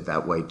was a bit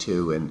that way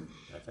too, and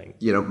I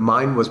think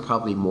mine was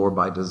probably more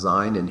by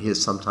design, and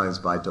his sometimes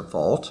by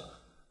default.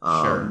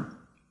 Sure.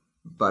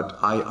 But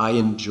I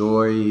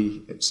enjoy,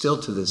 still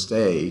to this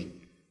day,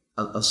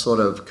 a sort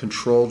of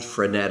controlled,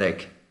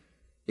 frenetic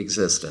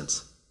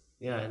existence.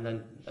 Yeah, and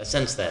then I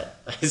sense that.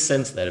 I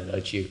sense that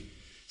about you.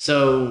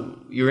 So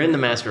you're in the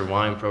Master of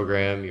Wine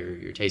program.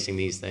 You're tasting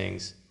these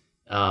things.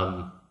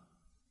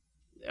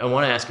 I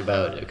want to ask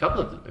about a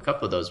couple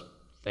of those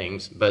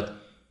things, but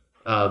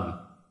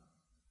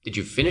did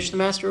you finish the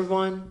Master of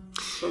Wine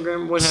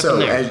program? What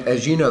happened there? So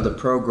as you know, the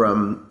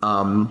program,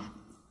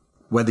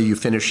 whether you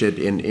finish it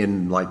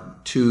in like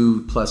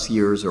 2+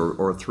 years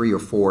or 3 or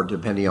 4,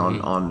 depending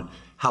on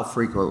how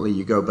frequently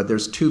you go, but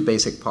there's 2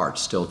 basic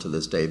parts still to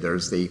this day.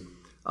 There's the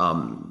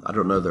I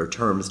don't know their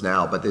terms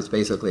now, but it's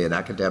basically an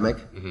academic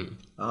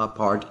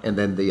part, and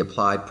then the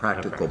applied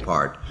practical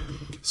part.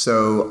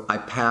 So I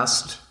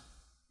passed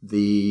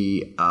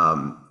the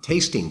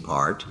tasting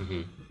part,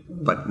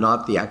 but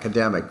not the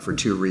academic, for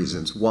 2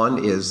 reasons.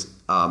 One is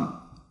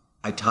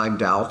I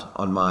timed out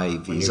on my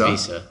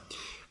visa.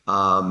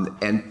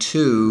 And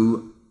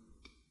 2,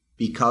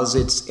 because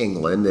it's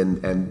England,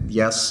 and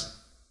yes,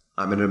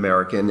 I'm an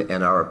American,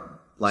 and our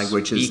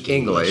language is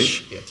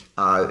English. Yeah.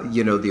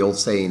 The old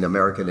saying,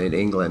 American and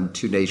England,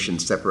 2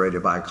 nations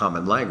separated by a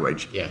common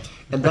language. Yeah.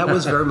 And that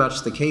was very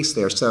much the case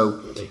there.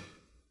 So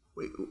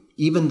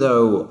even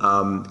though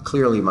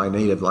clearly my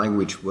native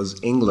language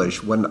was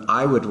English, when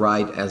I would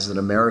write as an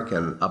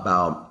American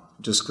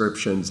about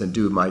descriptions and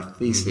do my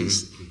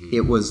thesis,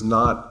 it was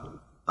not...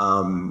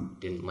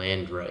 didn't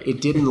land right.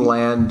 It didn't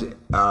land...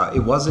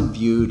 it wasn't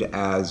viewed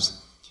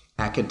as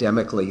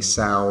academically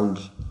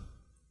sound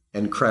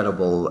and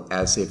credible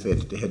as if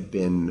it had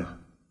been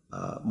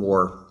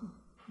more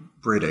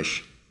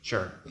British.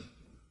 Sure.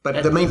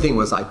 But the main thing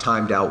was I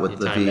timed out with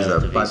the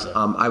visa. But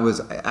I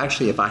was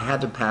actually, if I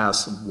had to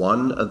pass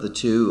one of the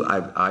 2,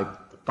 I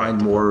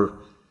find more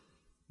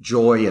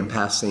joy in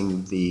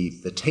passing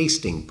the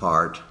tasting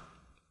part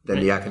than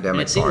the academic part.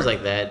 And it seems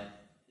like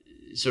that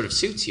sort of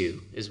suits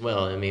you as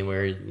well. I mean,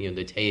 where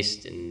the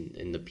taste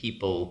and the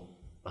people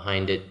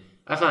behind it.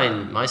 I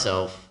find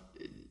myself,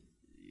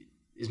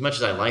 as much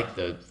as I like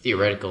the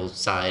theoretical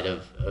side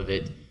of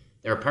it,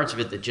 there are parts of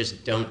it that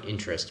just don't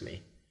interest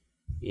me,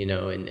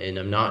 and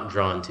I'm not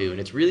drawn to. And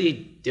it's really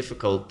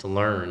difficult to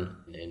learn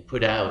and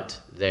put out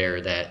there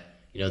that,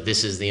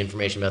 this is the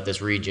information about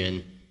this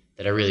region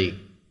that I really,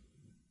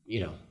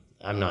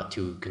 I'm not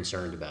too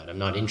concerned about. I'm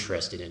not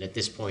interested in at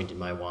this point in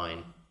my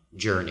wine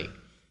journey.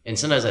 And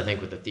sometimes I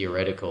think with the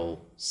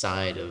theoretical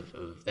side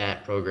of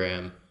that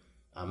program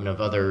and of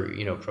other,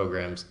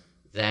 programs,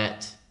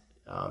 that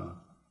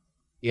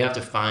you have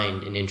to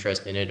find an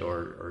interest in it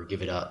or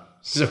give it up.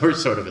 Sort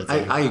of a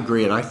thing. I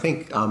agree, and I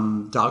think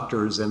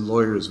doctors and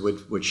lawyers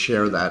would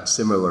share that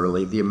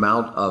similarly. The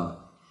amount of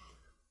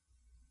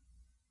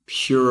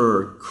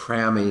pure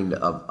cramming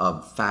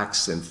of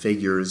facts and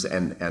figures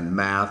and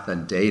math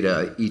and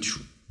data each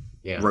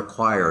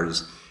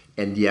requires,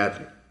 and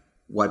yet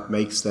what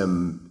makes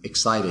them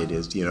excited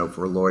is,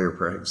 for a lawyer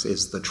perhaps,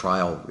 is the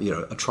trial,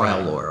 a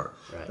trial lawyer,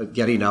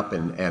 getting up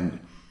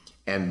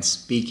and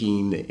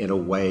speaking in a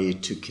way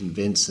to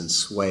convince and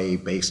sway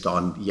based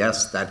on,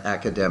 yes, that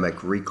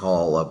academic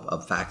recall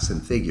of facts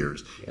and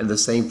figures. And the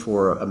same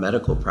for a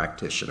medical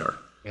practitioner.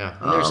 Yeah,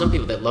 and there are some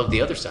people that love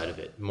the other side of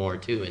it more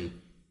too, and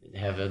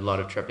have a lot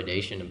of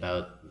trepidation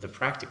about the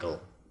practical,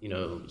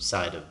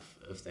 side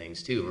of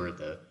things too, or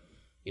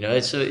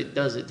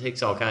it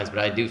takes all kinds. But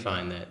I do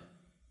find that,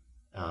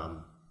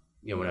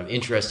 when I'm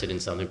interested in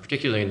something,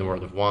 particularly in the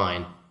world of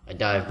wine, I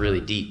dive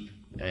really deep,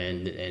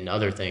 and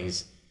other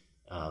things.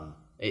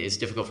 It's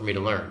difficult for me to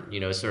learn.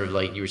 It's sort of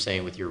like you were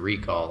saying with your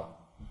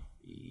recall.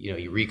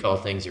 You recall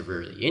things you're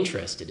really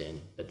interested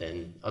in, but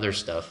then other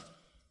stuff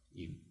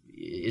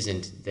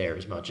isn't there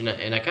as much.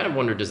 And I kind of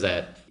wonder, does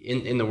that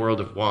in the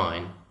world of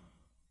wine,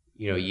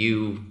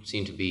 you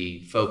seem to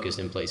be focused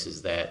in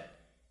places that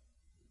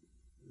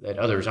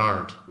others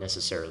aren't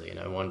necessarily. And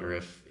I wonder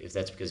if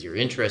that's because you're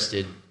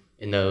interested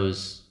in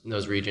those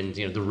regions.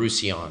 The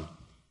Roussillon,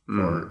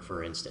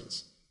 for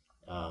instance.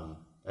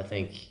 I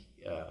think.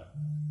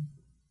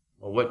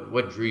 Well,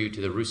 what drew you to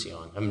the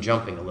Roussillon? I'm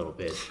jumping a little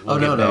bit.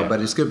 No,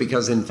 but it's good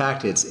because, in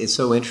fact, it's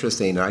so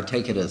interesting. I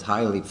take it as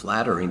highly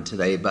flattering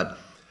today, but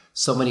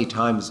so many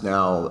times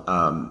now,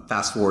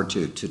 fast forward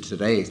to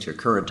today, to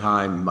current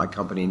time, my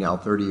company now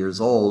 30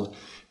 years old,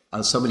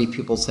 so many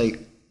people say,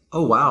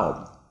 oh,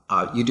 wow,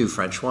 you do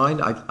French wine?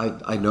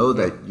 I know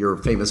that you're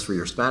famous for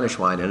your Spanish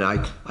wine. And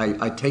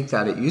I take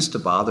that, it used to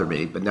bother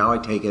me, but now I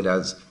take it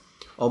as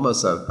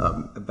almost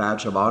a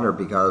badge of honor,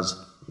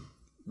 because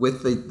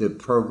with the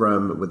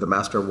program, with the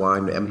Master of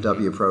Wine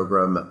MW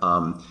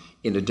program,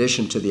 in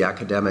addition to the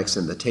academics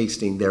and the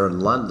tasting there in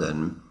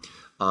London,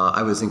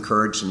 I was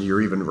encouraged, and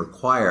you're even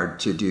required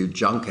to do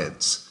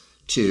junkets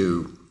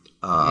to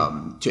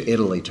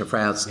Italy, to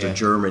France, to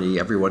Germany.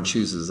 Everyone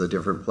chooses a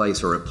different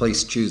place, or a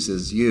place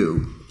chooses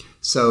you.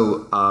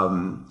 So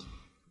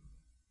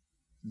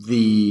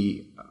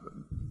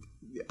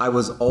I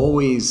was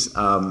always,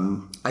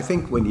 I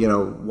think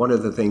when, one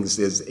of the things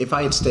is, if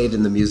I had stayed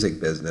in the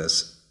music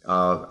business,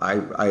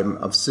 I'm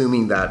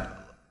assuming that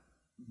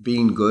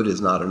being good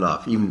is not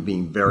enough. Even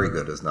being very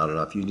good is not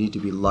enough. You need to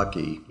be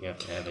lucky. You have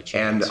to have a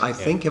chance. And I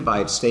think if I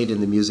had stayed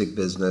in the music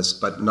business,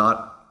 but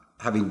not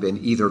having been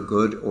either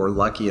good or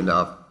lucky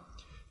enough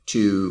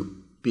to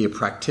be a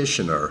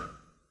practitioner,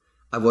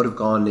 I would have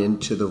gone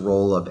into the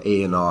role of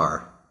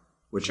A&R,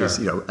 which is,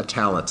 a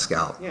talent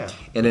scout. Yeah.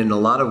 And in a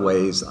lot of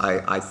ways,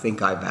 I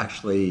think I've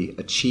actually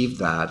achieved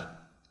that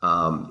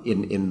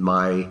in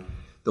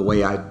the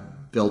way I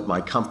built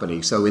my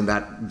company. So in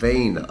that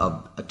vein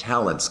of a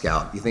talent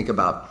scout, you think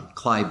about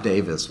Clive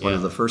Davis, one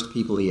of the first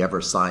people he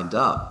ever signed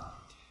up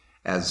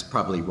as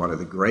probably one of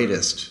the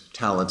greatest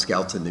talent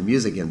scouts in the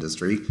music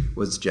industry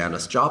was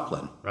Janis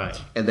Joplin. Right.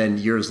 And then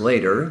years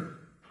later,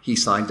 he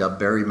signed up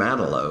Barry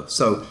Manilow.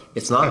 So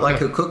it's not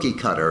like a cookie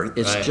cutter.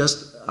 It's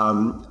just,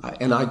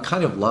 and I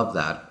kind of love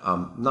that.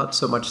 Not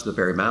so much the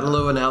Barry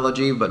Manilow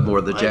analogy, but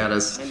more the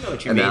Janis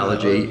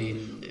analogy.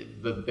 Mean,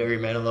 but Barry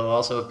Manilow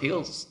also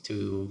appeals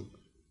to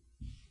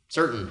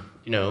certain,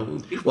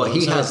 people. Well,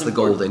 he has the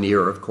golden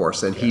ear, of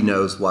course, and he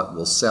knows what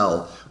will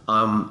sell.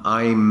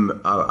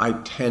 I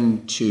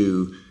tend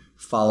to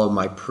follow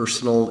my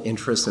personal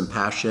interest and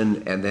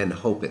passion, and then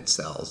hope it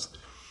sells.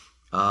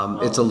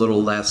 It's a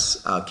little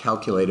less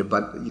calculated.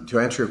 But to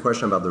answer your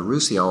question about the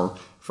Roussillon,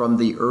 from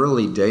the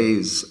early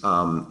days,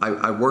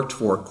 I worked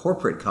for a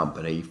corporate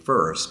company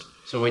first.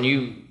 So when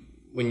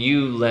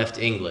you left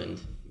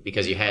England,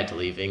 because you had to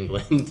leave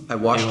England. I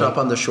washed up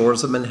on the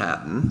shores of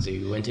Manhattan. So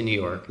you went to New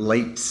York.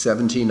 Late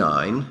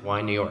 79.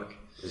 Why New York?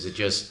 Is it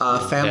just...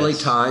 family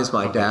ties.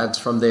 My dad's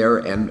from there,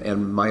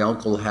 and my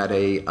uncle had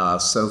a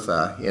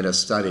sofa in a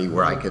study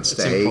where I could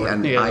stay.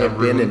 And I had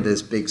been in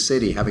this big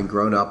city, having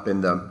grown up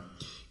in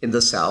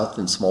the South,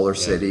 in smaller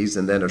cities,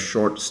 and then a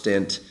short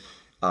stint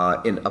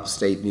in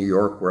upstate New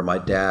York, where my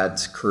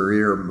dad's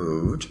career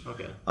moved.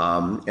 Okay.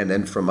 And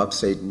then from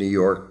upstate New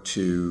York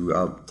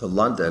to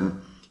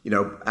London.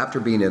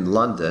 After being in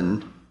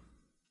London,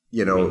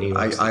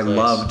 I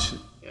loved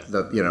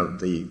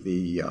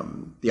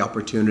the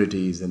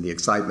opportunities and the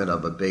excitement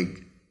of a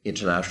big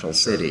international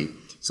city.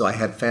 So I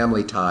had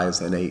family ties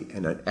and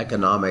an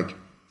economic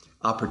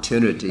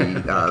opportunity,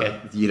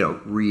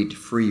 read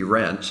free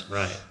rent,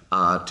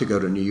 to go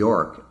to New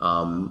York.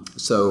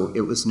 So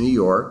it was New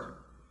York,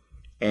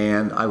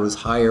 and I was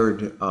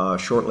hired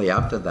shortly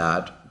after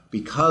that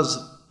because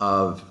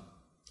of.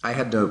 I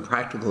had no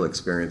practical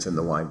experience in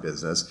the wine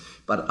business,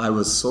 but I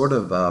was sort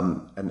of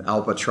an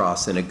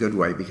albatross in a good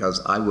way, because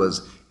I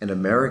was an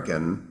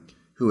American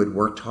who had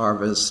worked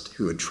harvest,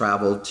 who had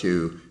traveled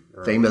to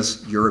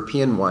famous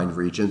European wine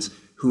regions,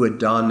 who had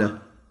done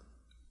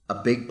a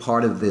big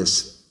part of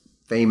this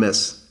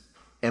famous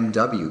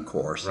MW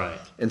course. Right.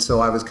 And so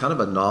I was kind of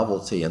a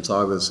novelty, and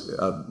so I was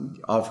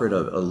offered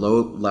a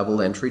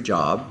low-level entry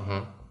job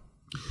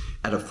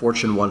at a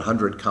Fortune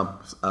 100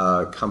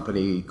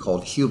 company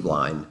called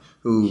Hubline.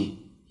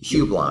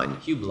 Hubline.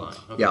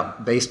 Okay. Yeah,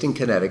 based in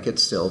Connecticut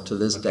still to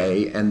this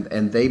day,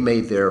 and they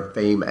made their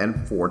fame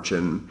and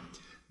fortune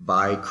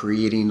by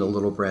creating a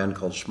little brand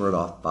called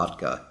Smirnoff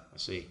Vodka. I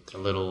see. A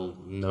little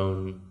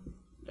known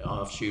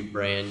offshoot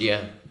brand,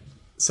 yeah.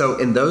 So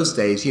in those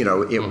days,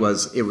 it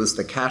was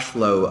the cash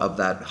flow of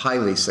that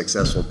highly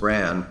successful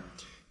brand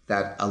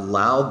that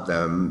allowed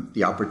them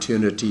the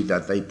opportunity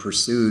that they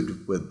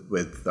pursued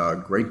with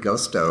great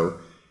gusto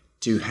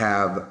to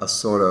have a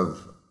sort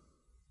of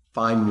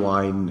fine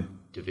wine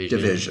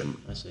division.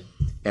 I see.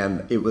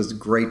 And it was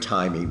great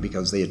timing,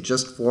 because they had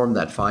just formed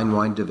that fine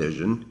wine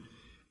division,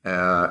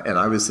 and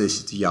I was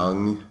this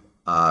young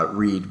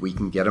read, we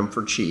can get them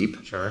for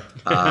cheap. Sure.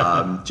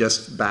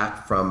 Just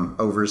back from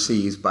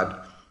overseas,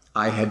 but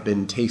I had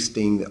been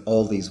tasting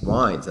all these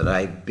wines, and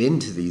I had been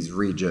to these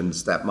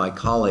regions that my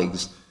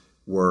colleagues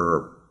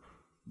were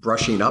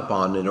brushing up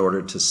on in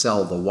order to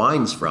sell the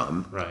wines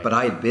from. Right. But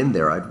I had been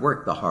there. I'd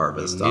worked the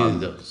harvest. I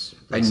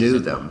knew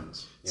them.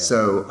 Yeah.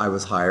 So I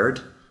was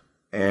hired,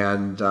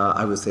 and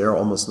I was there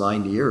almost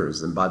 9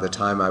 years. And by the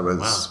time I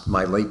was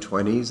my late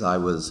 20s, I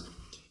was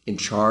in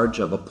charge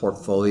of a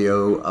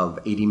portfolio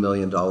of $80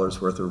 million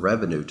worth of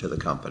revenue to the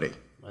company.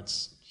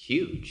 That's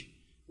huge.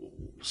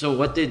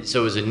 So it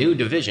was a new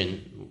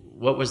division.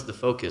 What was the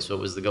focus? What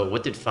was the goal?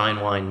 What did fine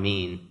wine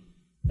mean?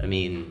 I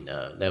mean,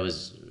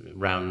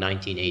 around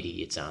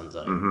 1980, it sounds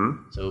like.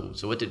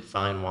 So what did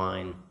fine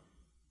wine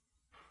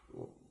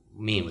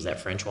mean? Was that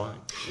French wine?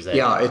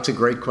 Yeah, it's a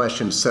great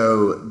question.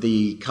 So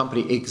the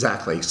company,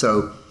 exactly.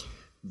 So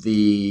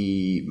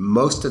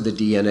most of the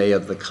DNA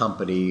of the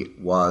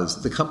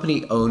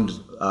company owned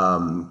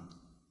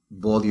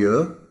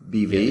Beaulieu,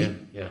 BV,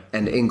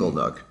 and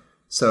Inglenook.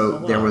 So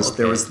there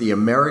was the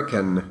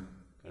American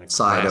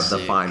side of the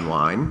fine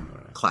wine,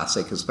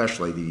 classic,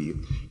 especially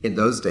in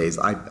those days.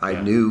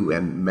 I knew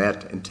and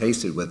met and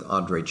tasted with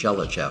Andrei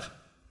Chelichev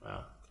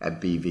at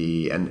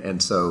BV,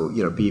 and so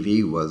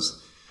BV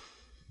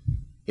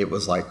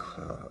was like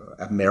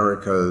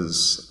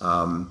America's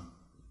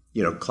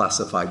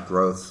classified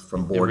growth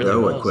from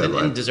Bordeaux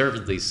equivalent, and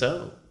deservedly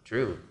so.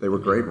 True. They were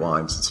great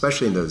wines,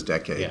 especially in those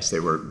decades. They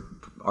were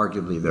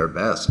arguably their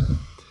best.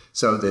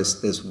 So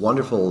this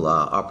wonderful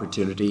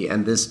opportunity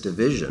and this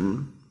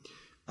division,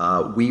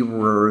 we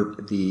were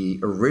the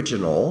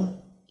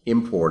original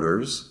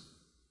importers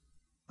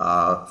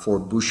for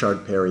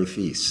Bouchard Perry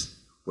Fils,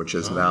 which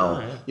is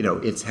now,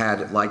 it's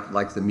had,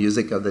 like the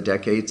music of the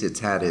decades, it's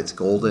had its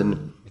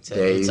golden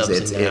days,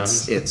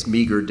 its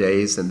meager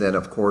days, and then,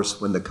 of course,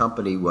 when the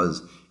company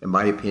was, in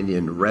my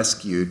opinion,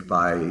 rescued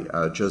by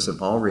Joseph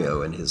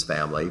Henriot and his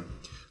family,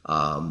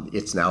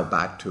 it's now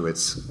back to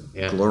its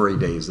glory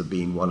days of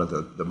being one of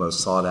the most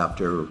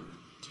sought-after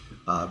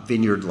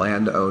vineyard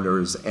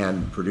landowners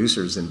and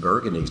producers in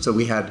Burgundy. So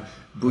we had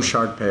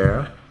Bouchard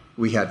Perry,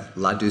 we had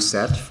La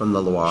Doucette from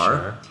the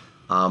Loire.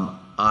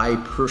 I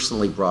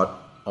personally brought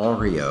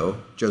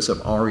Joseph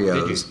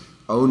Henriot's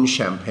own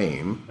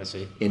champagne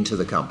into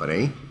the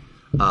company.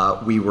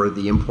 We were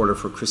the importer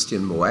for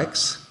Christian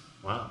Moex.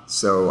 Wow.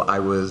 So I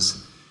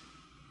was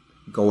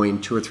going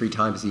 2 or 3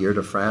 times a year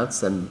to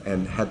France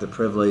and had the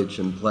privilege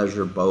and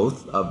pleasure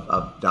both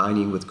of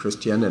dining with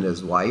Christian and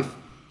his wife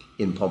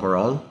in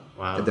Pomerol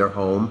at their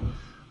home.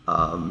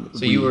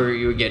 So you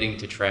were getting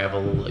to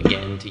travel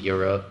again to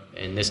Europe,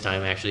 and this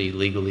time actually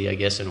legally, I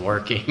guess, and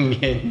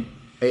working.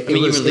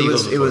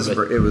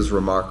 It was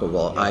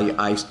remarkable. Yeah.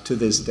 I to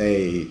this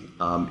day,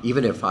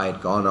 even if I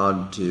had gone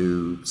on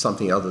to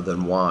something other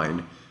than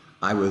wine,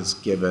 I was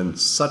given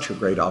such a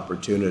great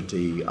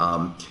opportunity,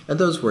 and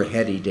those were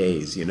heady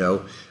days.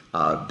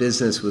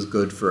 Business was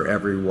good for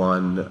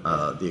everyone.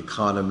 The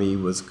economy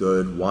was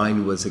good.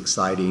 Wine was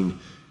exciting.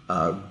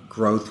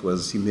 Growth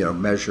was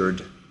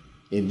measured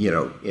in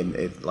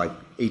like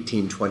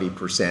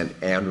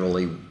 18-20%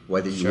 annually,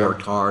 whether you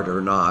worked hard or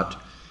not.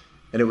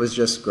 And it was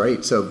just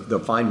great. So the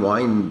fine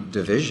wine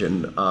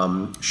division,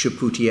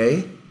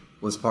 Chapoutier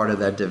was part of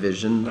that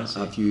division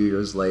a few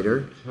years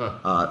later.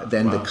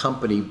 Then the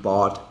company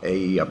bought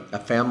a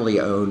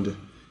family-owned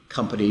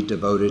company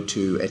devoted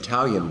to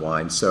Italian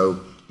wine. So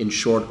in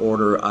short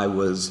order, I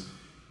was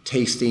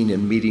tasting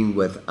and meeting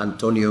with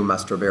Antonio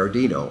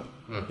Mastroverdino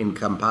in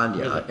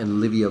Campania and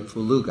Livia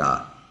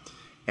Fuluga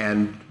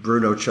and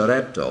Bruno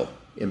Cioretto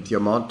in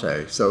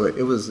Piemonte. So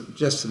it was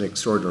just an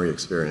extraordinary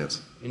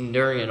experience. And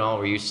during it all,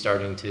 were you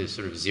starting to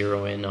sort of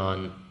zero in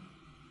on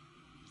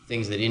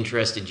things that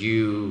interested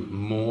you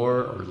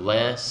more or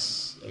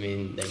less? I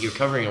mean, you're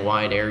covering a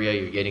wide area.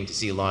 You're getting to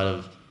see a lot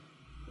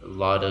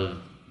of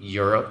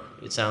Europe,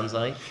 it sounds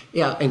like.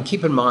 Yeah, and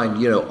keep in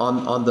mind,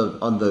 on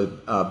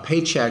the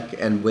paycheck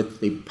and with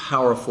the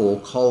powerful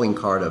calling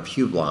card of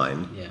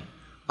Hubline,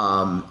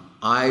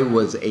 I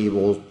was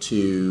able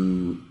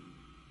to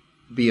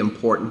be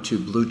important to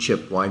blue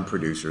chip wine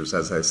producers,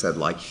 as I said,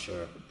 like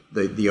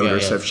the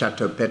owners of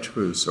Chateau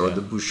Petrus or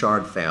the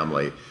Bouchard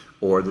family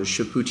or the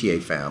Chapoutier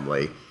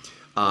family.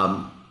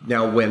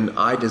 Now, when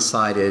I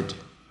decided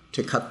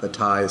to cut the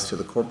ties to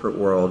the corporate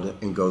world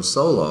and go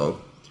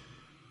solo,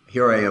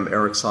 here I am,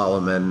 Eric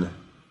Solomon,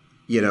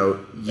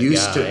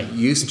 used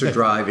to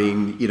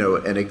driving,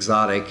 an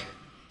exotic,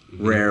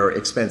 rare,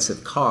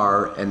 expensive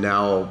car, and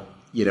now,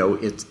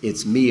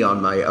 it's me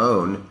on my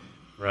own.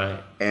 Right.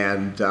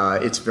 And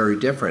it's very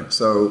different.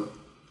 So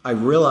I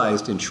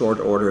realized in short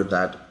order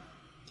that,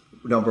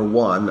 number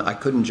one, I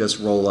couldn't just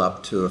roll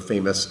up to a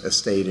famous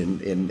estate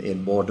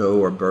in Bordeaux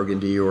or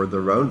Burgundy or the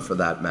Rhone for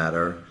that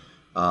matter,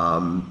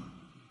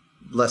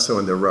 less so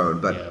in the Rhone,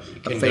 but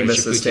a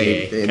famous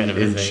estate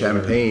in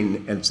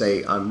Champagne and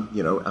say,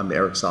 I'm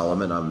Eric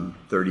Solomon, I'm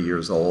 30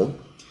 years old,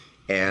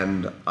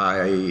 and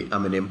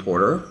I'm an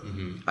importer.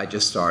 I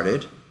just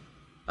started.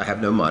 I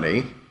have no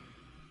money.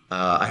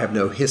 I have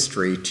no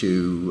history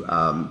to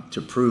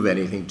prove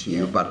anything to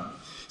you, but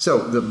so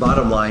the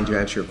bottom line, to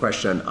answer your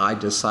question, I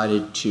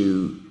decided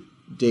to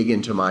dig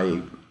into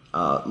my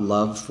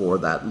love for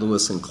that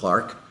Lewis and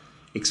Clark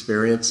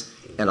experience,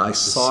 and I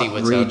sought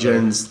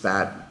regions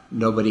that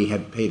nobody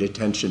had paid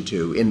attention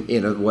to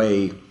in a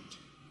way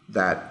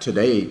that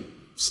today,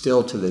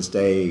 still to this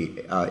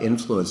day,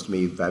 influenced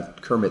me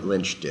that Kermit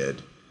Lynch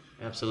did.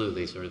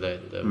 Absolutely, sort of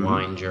the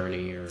wine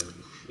journey or...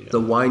 The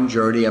wine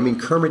journey. I mean,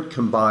 Kermit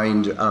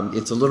combined,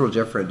 it's a little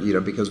different,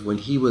 because when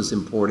he was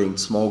importing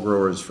small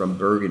growers from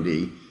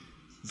Burgundy,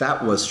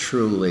 that was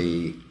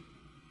truly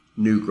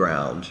new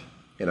ground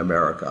in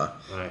America.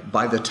 Right.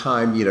 By the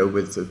time,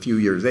 with a few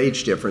years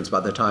age difference,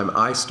 by the time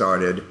I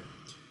started,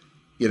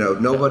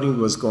 nobody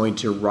was going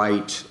to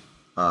write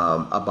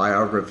a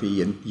biography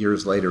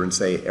years later and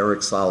say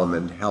Eric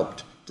Solomon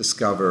helped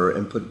discover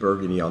and put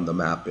Burgundy on the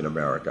map in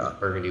America.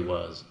 Burgundy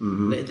was.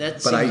 Mm-hmm.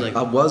 But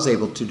I was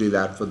able to do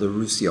that for the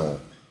Roussillon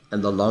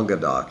and the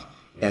Languedoc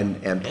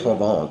and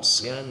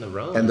Provence. Yeah, and the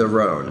Rhone. And the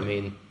Rhone. I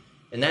mean,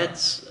 and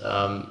that's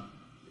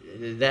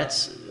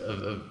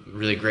of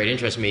really great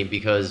interest to me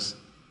because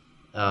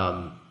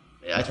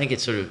I think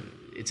it's a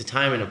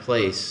time and a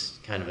place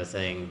kind of a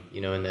thing,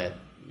 in that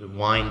the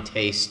wine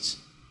tastes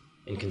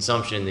and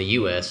consumption in the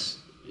U.S.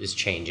 is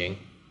changing,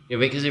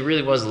 because it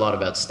really was a lot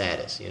about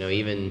status.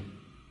 Even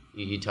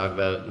you talk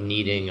about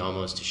needing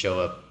almost to show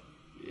up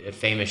at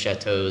famous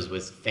chateaus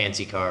with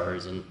fancy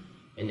cars, and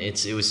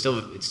it's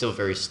still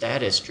very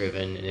status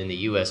driven, and in the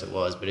U.S. it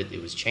was, but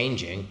it was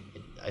changing,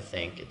 I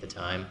think, at the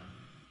time.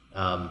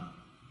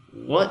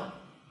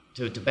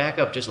 To back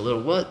up just a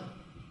little, what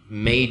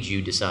made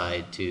you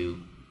decide to,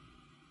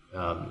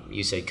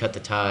 you say, cut the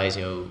ties,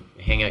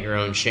 hang out your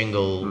own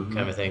shingle, mm-hmm.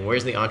 kind of thing?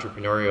 Where's the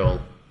entrepreneurial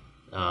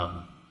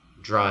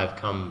drive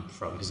come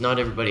from? Because not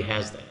everybody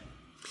has that.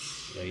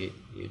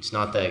 It's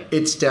not that.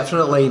 It's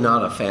definitely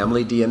not a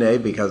family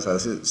DNA because,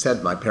 as I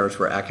said, my parents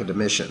were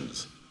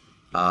academicians,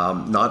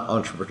 not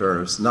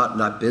entrepreneurs,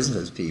 not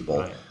business people.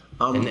 Right.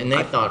 And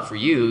they thought for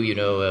you,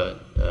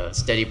 a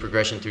steady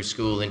progression through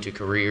school into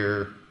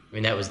career. I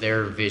mean, that was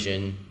their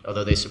vision,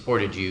 although they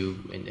supported you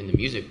in the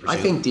music pursuit.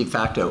 I think de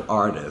facto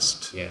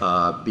artists,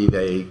 be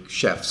they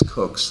chefs,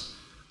 cooks,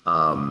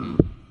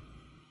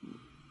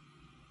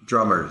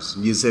 drummers,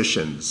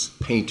 musicians,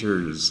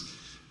 painters,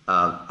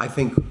 I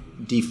think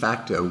de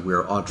facto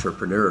we're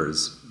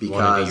entrepreneurs because you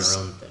want to do your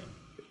own thing.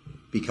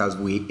 Because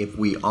if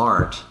we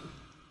aren't,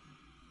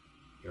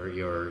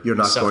 you're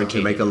not going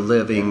to make a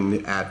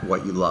living at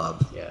what you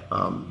love. Yeah.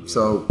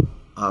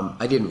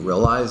 I didn't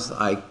realize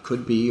I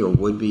could be or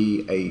would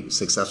be a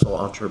successful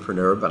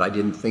entrepreneur, but I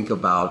didn't think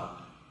about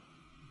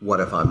what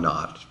if I'm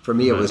not. For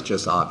me, it was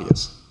just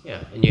obvious.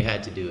 Yeah, and you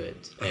had to do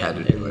it. I had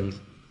to do it.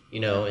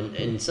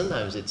 And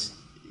sometimes it's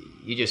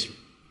you just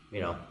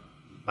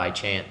by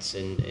chance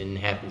and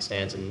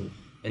happenstance, and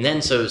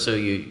then so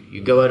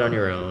you go out on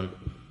your own,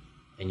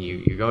 and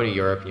you're going to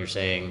Europe, and you're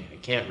saying, I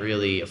can't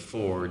really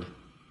afford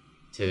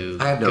to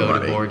go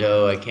to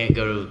Bordeaux. I can't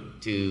go to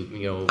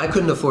I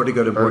couldn't afford to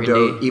go to Burgundy.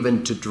 Bordeaux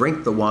even to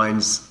drink the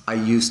wines I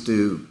used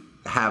to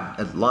have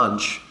at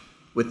lunch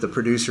with the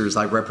producers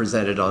I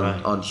represented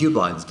on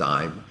Hublein's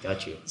dime.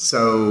 Got you.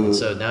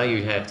 So now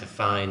you have to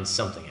find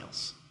something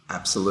else.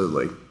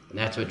 Absolutely. And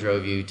that's what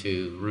drove you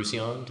to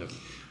Roussillon?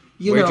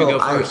 Where'd you go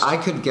first? I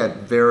could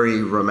get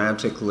very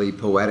romantically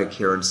poetic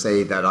here and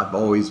say that I've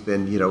always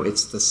been,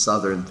 it's the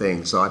southern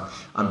thing. So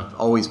I've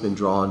always been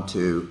drawn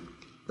to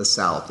the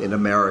South, in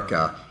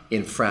America,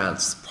 in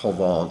France,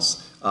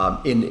 Provence,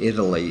 in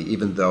Italy,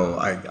 even though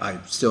I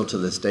still to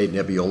this day,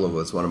 Nebbiolo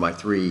was one of my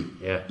three,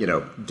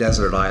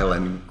 desert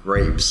island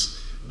grapes.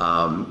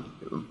 The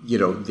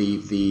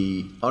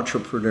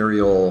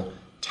entrepreneurial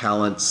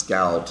talent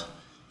scout,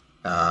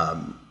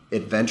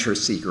 adventure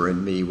seeker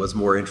in me was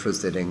more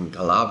interested in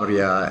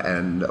Calabria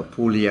and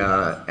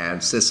Apulia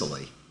and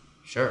Sicily.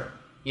 Sure.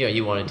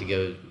 You wanted to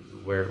go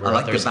where I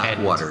like others the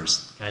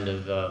backwaters. Kind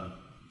of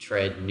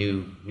tread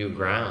new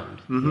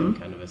ground, mm-hmm.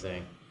 Kind of a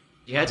thing.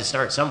 You had to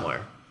start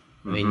somewhere.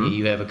 I mean,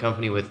 you have a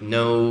company with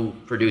no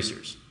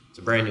producers. It's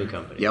a brand new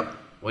company. Yep.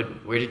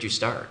 Where did you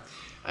start?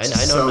 I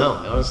don't know.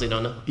 I honestly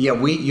don't know. Yeah,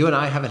 you and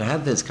I haven't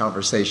had this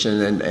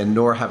conversation, and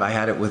nor have I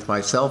had it with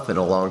myself in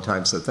a long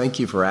time. So thank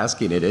you for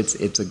asking it.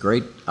 It's a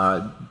great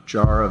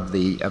jar of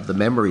the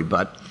memory.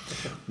 But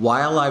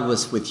while I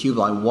was with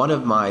Hubline, one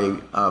of my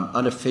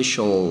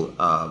unofficial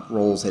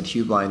roles at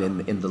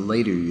Hubline in the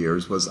later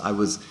years was I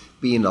was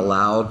being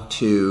allowed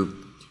to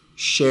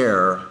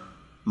share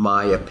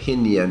my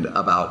opinion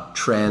about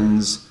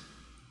trends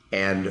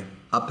and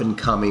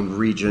up-and-coming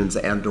regions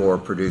and/or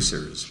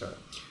producers. Sure.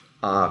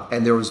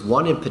 And there was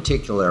one in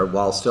particular,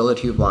 while still at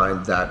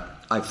Hubline, that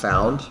I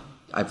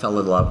fell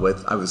in love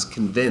with, I was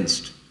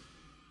convinced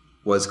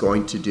was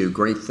going to do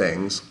great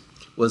things,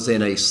 was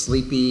in a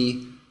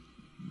sleepy,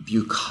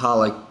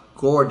 bucolic,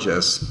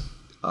 gorgeous,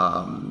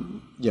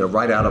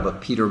 right out of a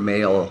Peter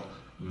Mayle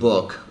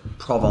book,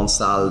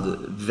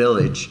 Provençal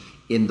village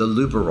in the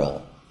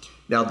Luberon.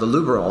 Now, the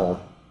Luberon,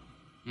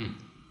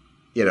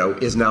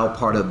 is now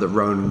part of the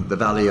Rhone, the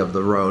Valley of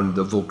the Rhone,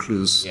 the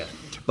Vaucluse. Yeah.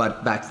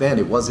 But back then,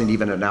 it wasn't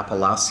even an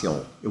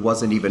appellation. It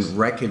wasn't even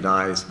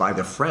recognized by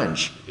the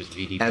French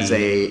as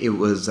it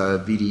was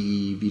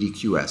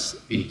VDQS.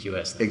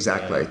 VDQS.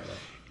 Exactly. Yeah.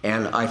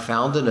 And I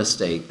found an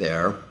estate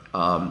there.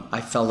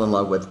 I fell in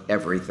love with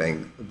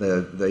everything.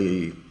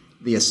 The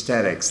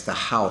aesthetics, the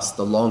house,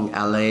 the long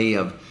allée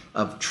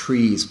of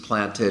trees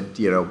planted,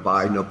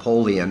 by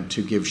Napoleon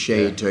to give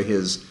shade to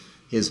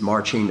his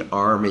marching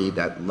army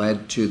that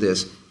led to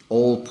this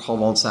old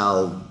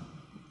Provençal,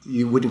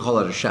 you wouldn't call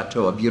it a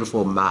chateau, a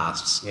beautiful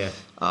mass. Yeah.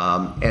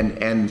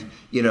 And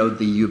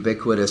the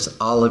ubiquitous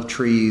olive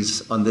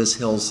trees on this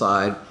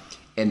hillside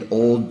and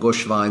old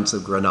bush vines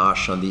of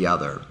Grenache on the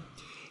other.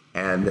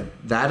 And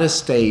that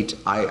estate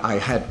I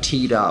had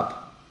teed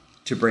up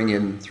to bring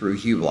in through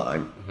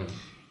Uline.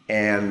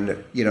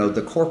 And, you know,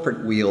 the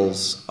corporate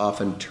wheels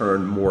often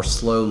turn more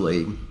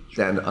slowly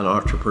than an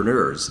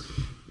entrepreneur's.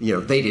 You know,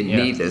 they didn't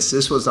need this.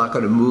 This was not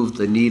going to move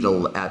the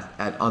needle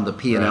on the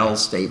P&L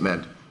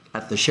statement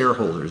at the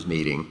shareholders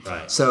meeting.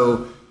 Right.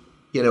 So,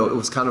 you know, it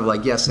was kind of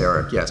like, yes,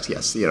 Eric,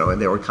 yes, you know,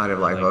 and they were kind of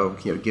like, oh,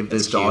 you know, give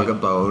this dog a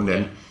bone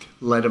and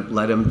let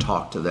him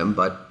talk to them.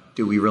 But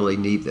do we really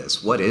need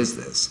this? What is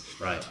this?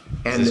 Right.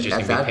 And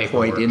at that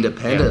point,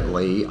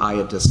 independently, I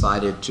had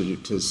decided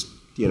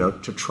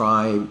to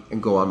try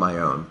and go on my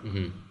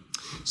own.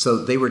 So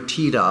they were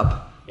teed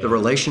up. The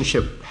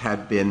relationship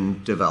had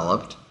been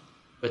developed.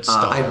 But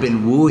I'd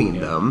been wooing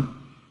them.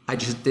 I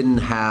just didn't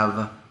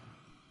have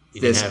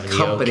this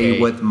company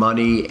with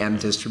money and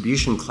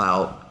distribution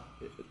clout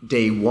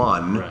day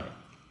one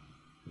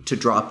to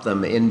drop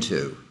them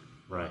into.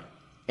 Right.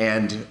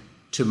 And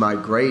to my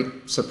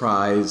great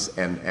surprise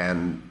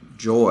and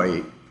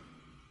joy,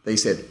 they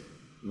said,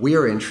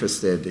 we're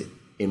interested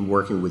in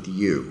working with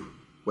you,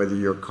 whether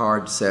your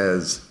card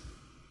says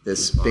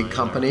this big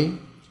company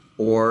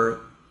or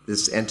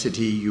this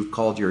entity you've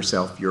called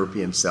yourself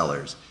European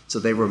Cellars. So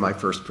they were my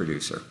first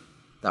producer.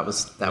 That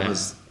was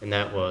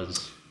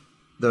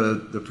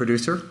the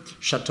producer,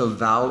 Chateau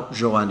Val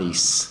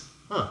Joannis.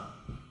 Huh.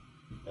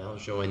 Val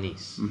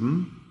Joannis.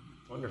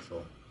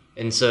 Wonderful.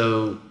 And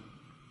so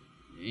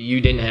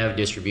you didn't have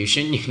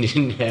distribution. You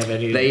didn't have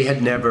any. They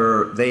had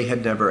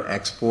never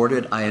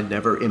exported. I had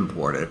never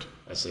imported.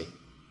 I see.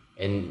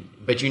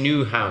 But you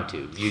knew how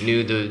to. You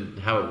knew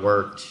how it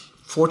worked.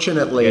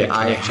 Fortunately,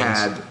 I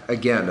had,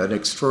 again, an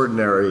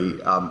extraordinary,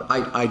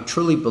 I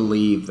truly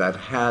believe that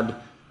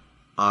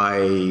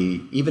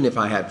even if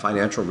I had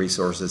financial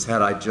resources,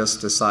 had I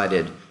just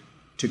decided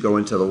to go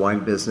into the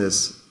wine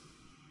business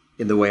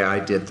in the way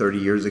I did 30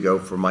 years ago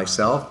for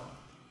myself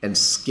and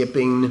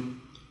skipping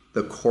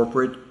the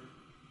corporate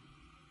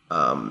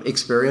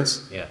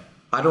experience,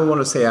 I don't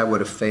want to say I would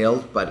have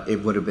failed, but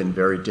it would have been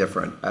very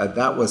different.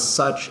 That was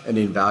such an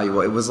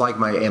invaluable, it was like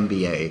my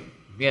MBA.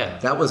 Yeah.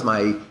 That was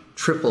my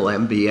triple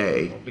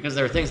MBA. Well, because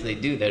there are things they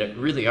do that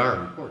really are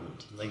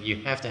important. Like you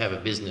have to have a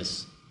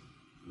business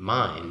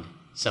mind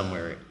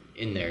somewhere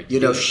in there. You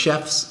know,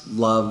 chefs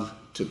love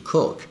to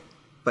cook,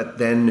 but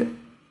then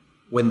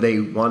when they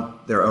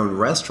want their own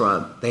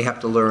restaurant, they have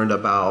to learn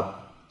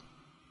about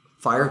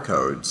fire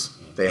codes.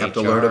 They have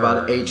to learn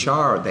about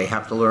HR. They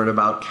have to learn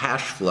about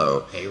cash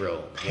flow.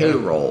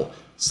 Payroll. Yeah.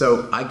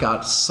 So I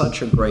got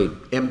such a great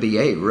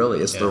MBA,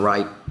 really is the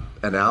right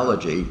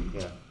analogy,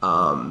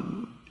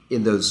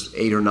 in those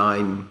 8 or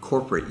 9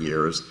 corporate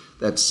years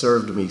that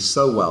served me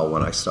so well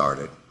when I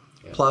started.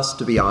 Yeah. Plus,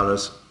 to be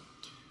honest,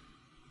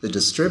 the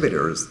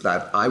distributors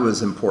that I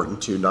was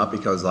important to, not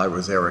because I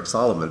was Eric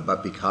Solomon,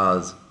 but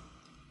because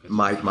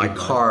my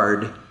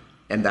card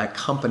and that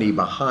company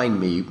behind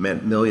me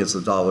meant millions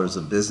of dollars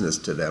of business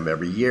to them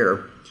every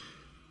year.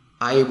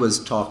 I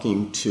was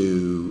talking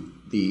to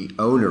the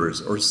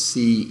owners or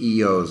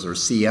CEOs or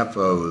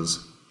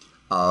CFOs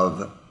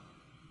of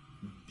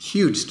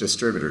huge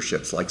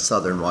distributorships like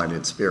Southern Wine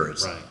and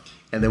Spirits. Right.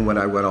 And then when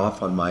I went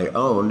off on my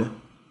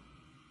own,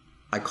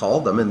 I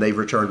called them and they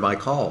returned my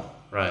call.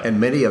 Right.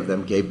 And many of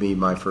them gave me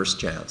my first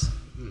chance.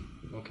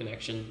 Well,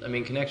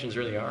 connections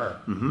really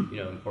are,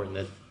 important.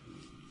 That,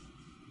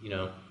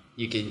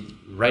 you could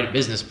write a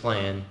business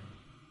plan,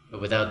 but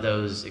without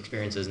those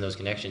experiences and those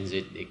connections,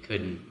 it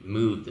couldn't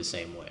move the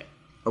same way.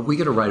 Are we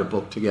going to write a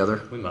book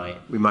together? We might.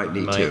 We might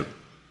need to.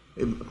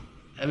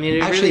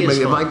 Actually,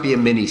 it might be a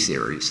mini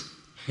series.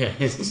 Yeah,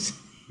 it's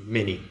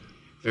very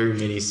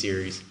mini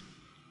series.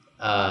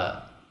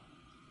 A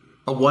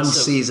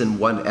season,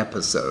 1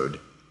 episode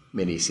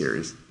mini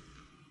series.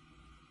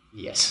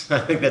 Yes, I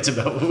think that's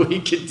about what we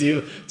could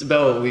do. It's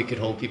about what we could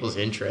hold people's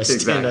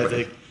interest in, I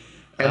think.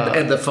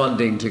 And the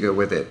funding to go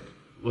with it.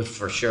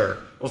 For sure.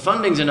 Well,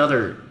 funding's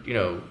another,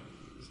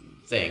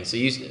 thing. So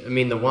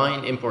the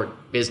wine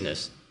import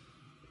business,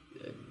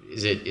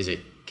 is it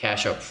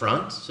cash up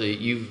front? So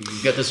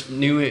you've got this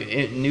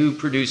new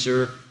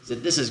producer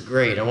said, this is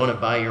great, I want to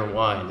buy your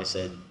wine. They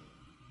said,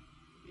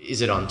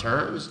 is it on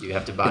terms? Do you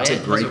have to buy it?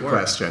 It's a great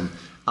question.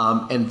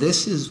 And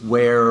this is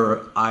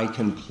where I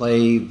can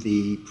play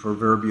the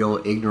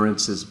proverbial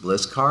ignorance is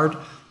bliss card.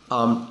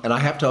 And I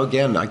have to,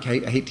 again, I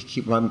hate to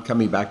keep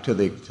coming back to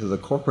the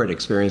corporate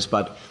experience,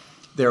 but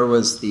there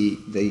was the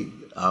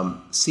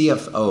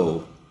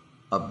CFO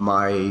of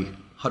my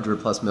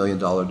 $100+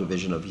 million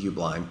division of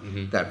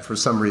Uline that for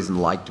some reason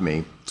liked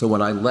me. So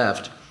when I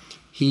left,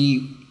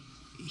 he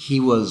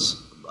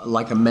was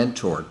like a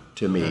mentor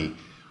to me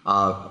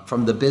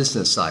from the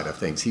business side of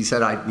things. He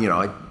said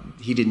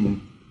he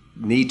didn't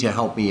need to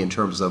help me in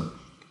terms of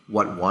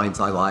what wines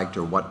I liked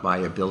or what my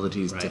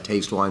abilities to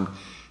taste wine.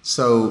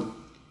 So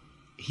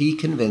he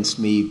convinced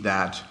me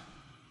that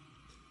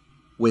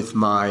with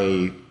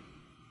my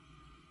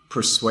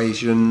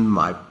persuasion,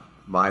 my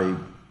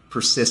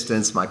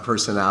persistence, my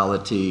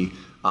personality,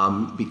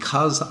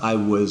 because I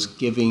was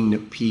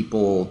giving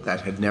people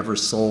that had never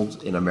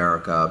sold in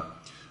America,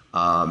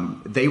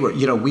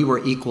 we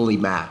were equally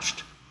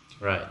matched.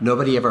 Right.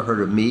 Nobody ever heard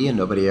of me, and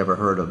nobody ever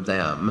heard of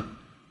them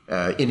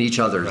in each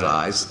other's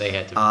eyes. So they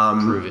had to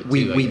prove it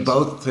too, we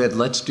both said,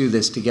 let's do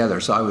this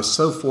together. So I was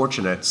so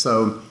fortunate.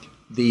 So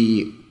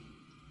the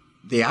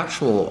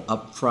actual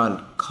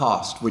upfront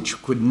cost,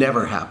 which could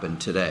never happen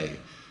today,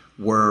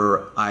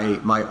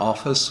 my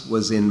office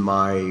was in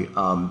my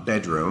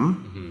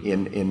bedroom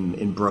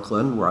in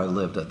Brooklyn, where I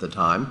lived at the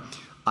time.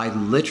 I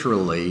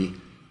literally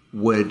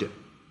would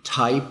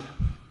type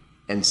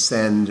and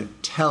send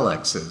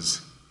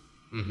telexes.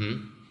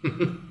 And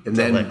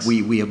then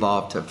we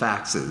evolved to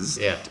faxes,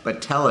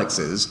 but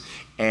telexes.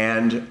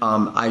 And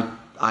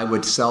I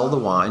would sell the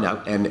wine,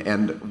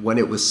 and when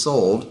it was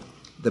sold,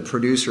 the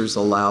producers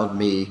allowed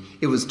me,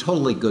 it was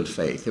totally good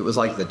faith. It was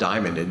like the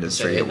diamond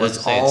industry. It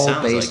was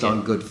all based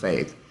on good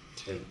faith.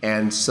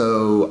 And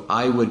so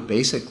I would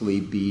basically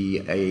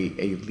be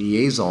a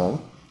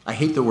liaison. I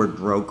hate the word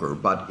broker,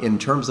 but in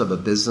terms of a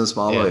business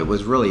model, it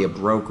was really a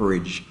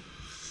brokerage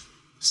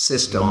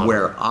system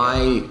where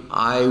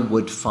I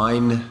would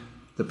find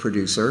the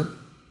producer.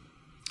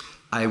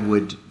 I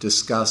would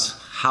discuss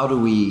how do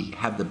we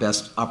have the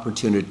best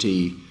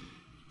opportunity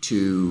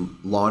to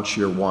launch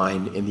your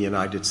wine in the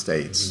United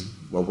States.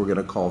 What we're going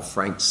to call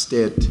Frank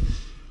Stitt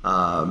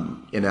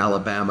in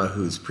Alabama,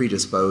 who's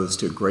predisposed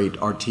to great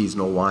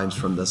artisanal wines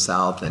from the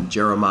South, and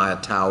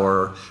Jeremiah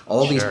Tower,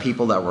 all these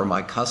people that were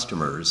my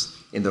customers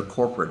in the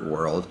corporate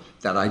world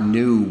that I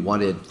knew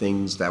wanted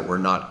things that were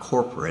not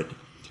corporate.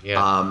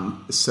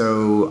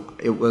 So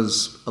it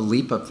was a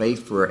leap of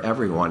faith for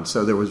everyone.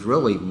 So there was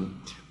really,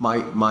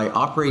 my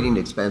operating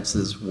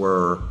expenses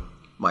were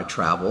my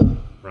travel.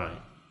 Right.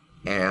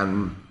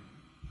 And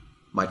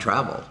my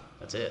travel.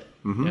 That's it.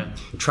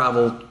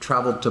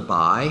 Travel to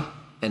buy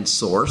and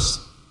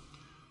source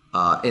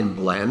and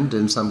blend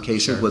in some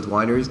cases with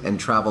wineries, and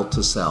travel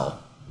to sell.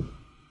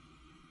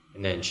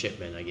 And then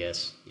shipment, I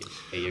guess. You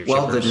pay your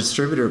well, shippers. The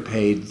distributor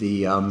paid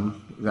the,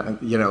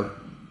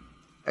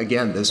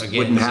 again, this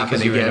wouldn't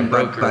happen again,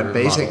 but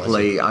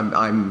basically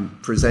I'm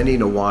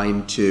presenting a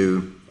wine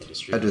to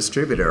a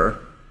distributor,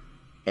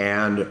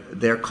 and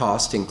their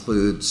cost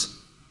includes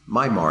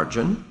my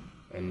margin.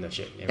 And the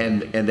ship,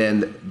 and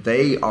then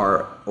they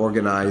are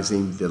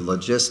organizing the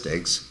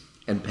logistics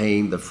and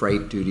paying the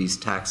freight, duties,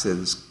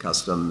 taxes,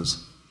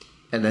 customs,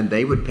 and then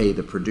they would pay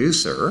the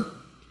producer.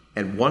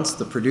 And once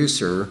the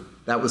producer,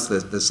 that was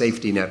the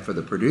safety net for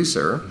the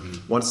producer.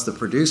 Once the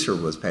producer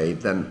was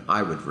paid, then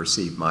I would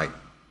receive my.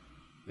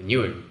 Then you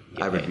would.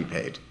 I would be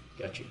paid.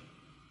 Got you.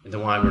 And the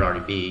wine would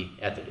already be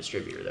at the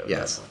distributor, though.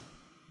 Yes. At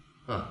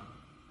that point.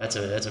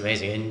 Huh. That's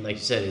amazing. And like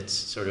you said, it's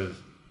sort of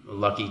a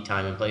lucky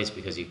time and place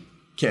because you.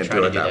 Can't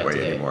do it that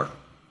way anymore.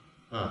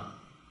 Huh.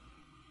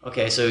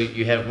 Okay, so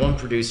you have one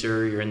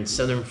producer, you're in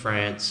southern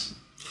France.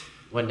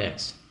 What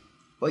next?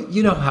 Well,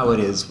 you know how it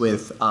is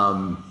with,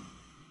 I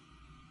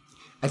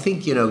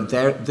think,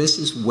 this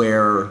is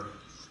where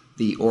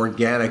the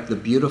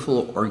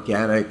beautiful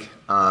organic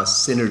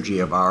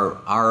synergy of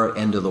our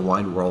end of the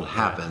wine world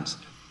happens.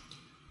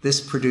 This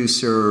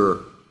producer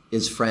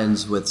is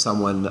friends with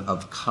someone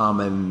of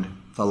common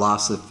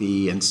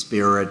philosophy and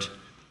spirit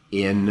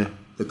in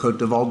the Côte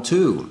d'Ivoire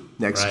too,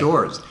 next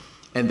doors,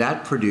 and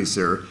that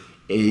producer,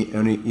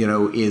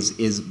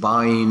 is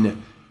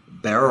buying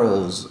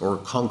barrels or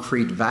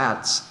concrete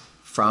vats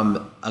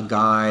from a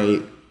guy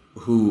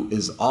who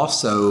is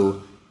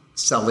also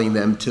selling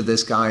them to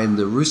this guy in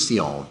the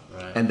Roussillon,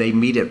 and they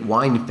meet at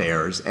wine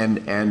fairs,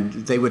 and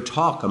they would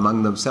talk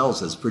among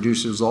themselves as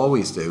producers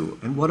always do.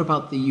 And what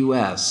about the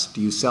U.S.?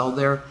 Do you sell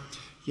there?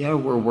 Yeah,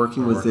 we're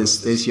working with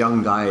this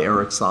young guy,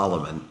 Eric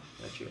Solomon.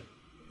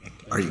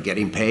 Are you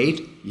getting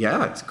paid?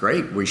 Yeah, it's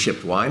great. We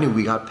shipped wine and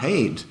we got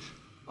paid.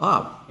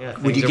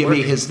 Would you give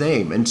me his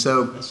name? And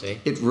so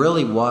it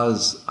really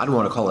was, I don't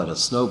want to call it a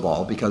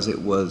snowball because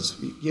it was,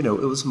 it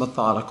was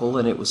methodical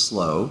and it was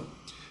slow,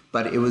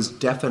 but it was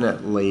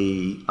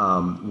definitely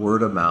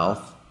word of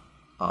mouth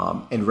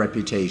and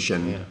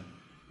reputation. Yeah.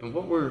 And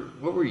what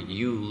were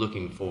you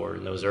looking for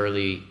in those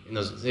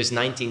this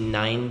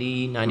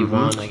 1990,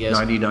 91, I guess?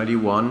 90,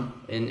 91.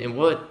 And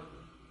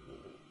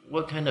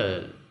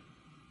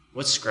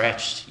what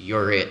scratched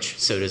your itch,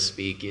 so to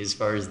speak, as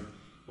far as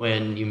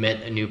when you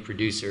met a new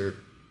producer?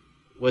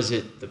 Was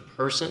it the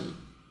person?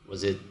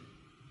 Was it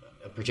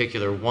a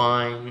particular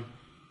wine?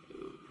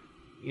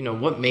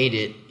 What made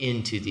it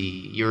into the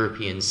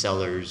European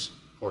seller's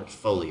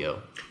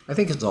portfolio? I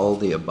think it's all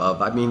the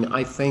above. I mean,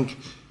 I think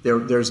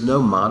there's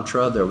no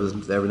mantra.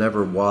 There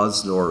never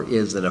was nor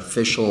is an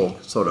official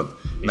sort of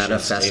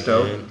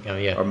manifesto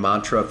or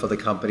mantra for the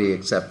company,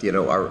 except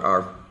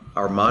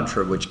our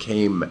mantra, which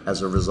came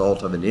as a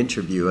result of an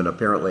interview, and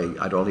apparently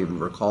I don't even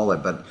recall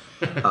it, but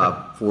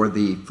for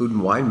the Food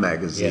and Wine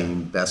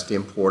magazine, Best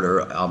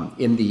Importer,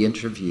 in the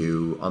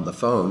interview on the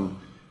phone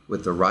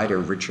with the writer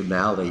Richard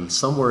Nally,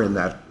 somewhere in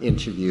that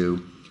interview,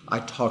 I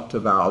talked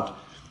about,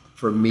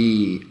 for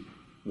me,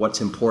 what's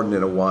important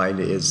in a wine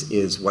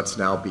is what's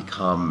now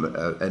become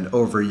an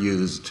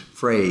overused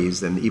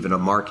phrase and even a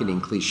marketing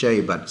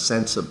cliche, but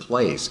sense of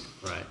place.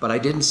 Right. But I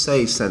didn't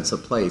say sense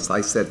of place.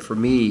 I said, for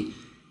me,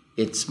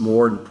 it's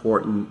more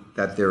important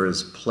that there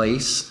is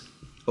place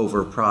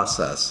over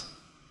process.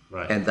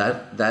 Right. And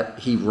that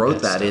he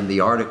wrote that in the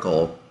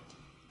article,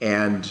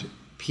 and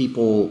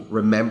people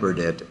remembered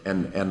it,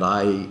 and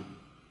I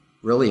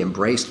really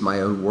embraced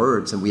my own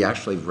words, and we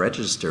actually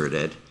registered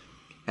it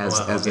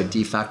as a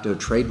de facto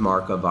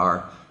trademark of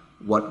our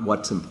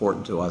what's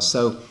important to us.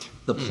 So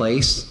the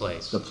place,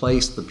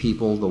 the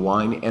people, the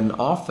wine, and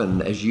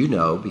often, as you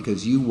know,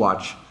 because you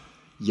watch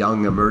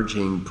young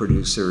emerging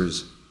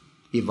producers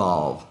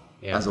evolve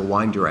as a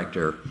wine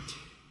director.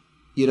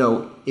 You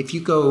know, if you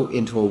go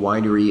into a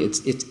winery,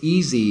 it's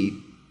easy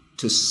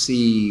to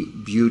see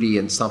beauty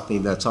in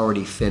something that's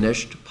already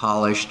finished,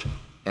 polished,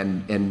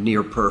 and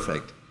near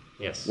perfect.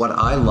 Yes. What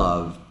I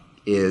love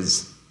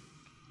is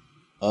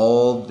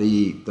all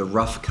the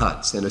rough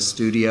cuts in a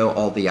studio,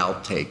 all the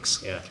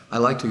outtakes. Yeah. I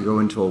like to go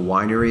into a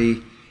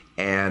winery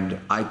and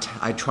I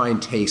try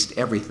and taste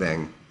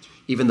everything.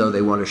 Even though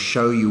they want to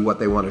show you what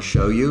they want to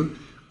show you,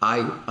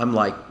 I'm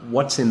like,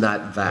 what's in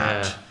that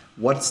vat? Yeah.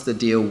 What's the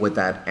deal with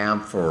that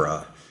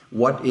amphora?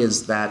 What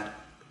is that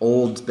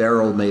old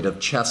barrel made of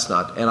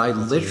chestnut? And I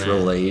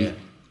literally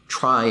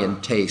try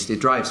and taste. It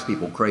drives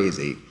people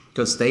crazy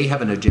because they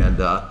have an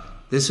agenda.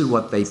 This is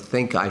what they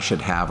think I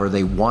should have, or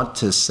they want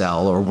to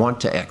sell or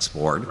want to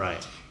export.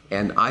 Right.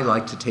 And I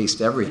like to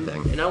taste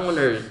everything. And I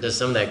wonder, does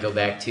some of that go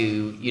back to,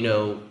 you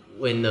know,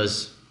 when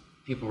those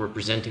people were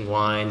presenting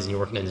wines and you're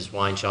working in this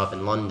wine shop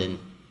in London,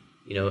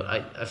 you know,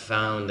 I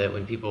found that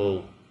when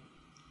people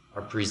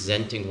are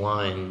presenting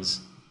wines,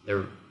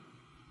 they're,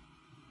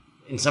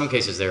 in some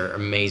cases they're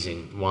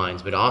amazing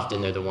wines, but often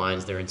they're the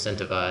wines they're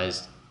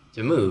incentivized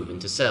to move and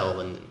to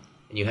sell, and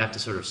you have to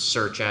sort of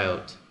search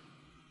out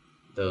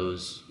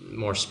those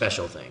more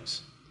special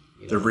things.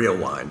 You know? The real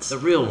wines. The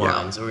real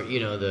wines, or, you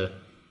know,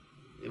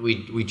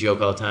 we joke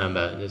all the time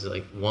about there's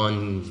like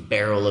one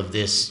barrel of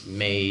this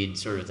made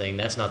sort of thing.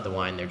 That's not the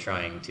wine they're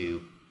trying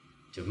to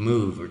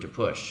move or to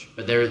push,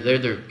 but they're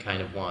the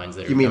kind of wines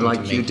that are. You mean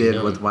like you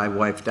did with my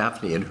wife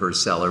Daphne in her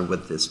cellar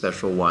with the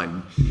special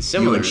wine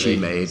you and she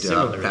made,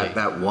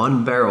 that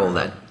one barrel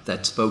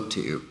that spoke to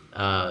you.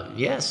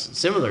 Yes,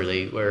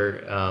 similarly,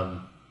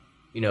 where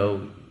you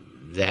know,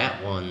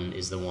 that one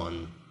is the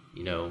one,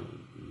 you know,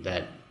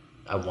 that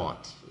I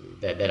want,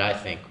 that I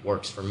think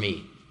works for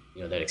me,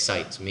 you know, that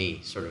excites me,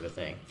 sort of a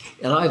thing.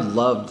 And I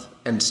loved,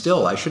 and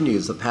still, I shouldn't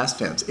use the past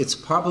tense, it's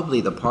probably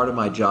the part of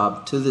my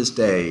job to this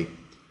day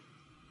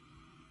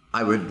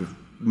I would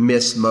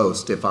miss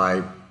most if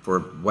I, for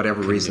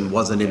whatever reason,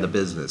 wasn't in the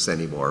business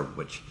anymore,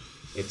 which...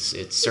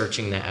 It's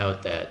searching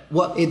out that...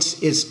 Well,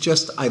 it's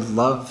just, I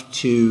love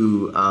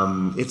to,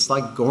 it's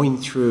like going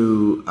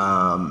through,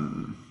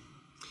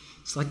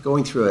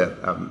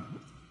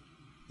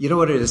 you know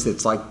what it is?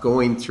 It's like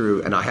going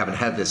through, and I haven't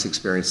had this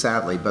experience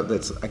sadly, but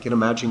I can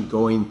imagine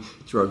going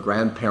through a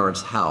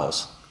grandparent's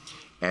house,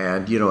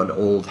 and you know, an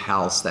old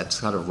house that's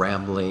kind of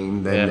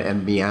rambling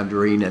and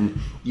meandering, and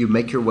you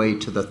make your way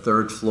to the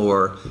third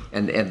floor,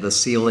 and the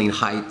ceiling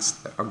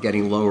heights are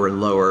getting lower and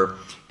lower,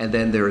 and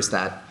then there's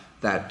that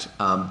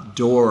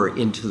door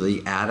into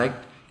the attic,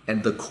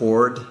 and the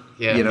cord,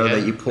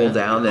 that you pull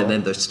down, and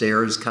then the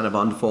stairs kind of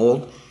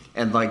unfold,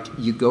 and like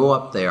you go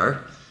up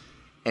there,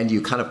 and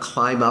you kind of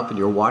climb up, and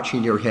you're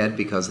watching your head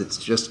because it's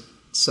just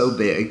so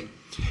big,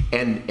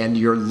 and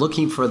you're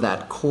looking for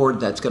that cord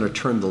that's going to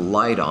turn the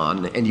light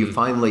on, and you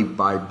finally,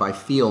 by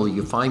feel,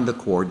 you find the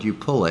cord, you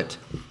pull it,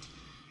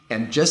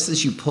 and just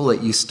as you pull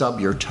it, you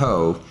stub your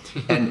toe,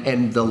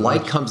 and the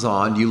light comes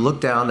on, you look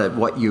down at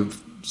what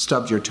you've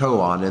stubbed your toe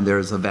on, and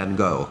there's a Van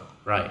Gogh.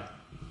 Right.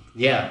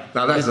 Yeah.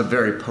 Now that's a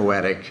very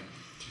poetic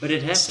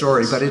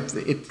story, but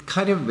it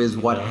kind of is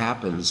what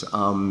happens.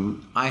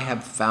 I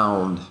have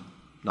found,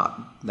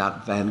 not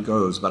Van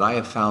Goghs, but I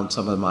have found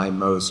some of my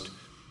most,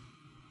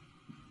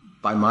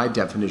 by my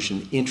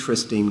definition,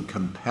 interesting,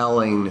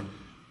 compelling,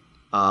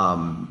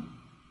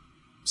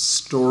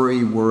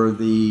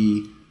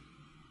 story-worthy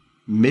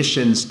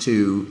missions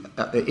to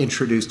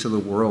introduce to the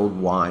world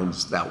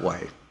wines that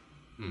way.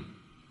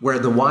 Where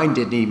the wine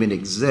didn't even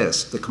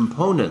exist, the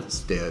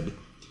components did,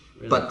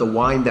 really? But the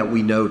wine that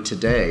we know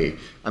today,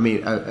 I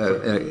mean,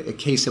 a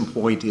case in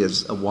point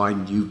is a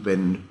wine you've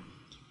been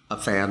a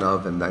fan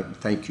of, and I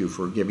thank you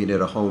for giving it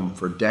a home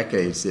for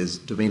decades, is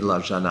Domaine La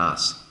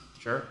Janasse.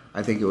 Sure.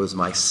 I think it was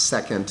my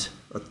second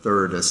or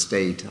third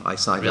estate I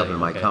signed up in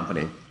my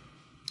company.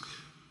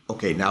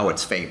 Okay, now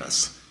it's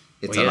famous.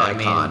 It's an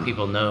icon. I mean,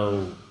 people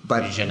know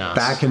Janasse.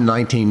 Back in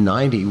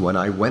 1990, when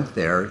I went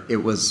there, it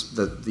was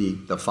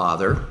the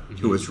father,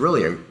 who was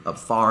really a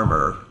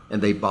farmer,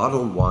 and they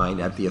bottled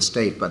wine at the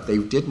estate, but they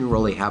didn't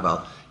really have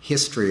a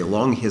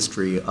long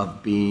history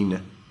of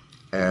being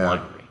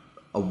a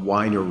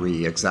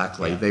winery,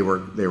 exactly. Yeah. They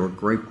were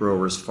grape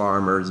growers,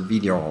 farmers,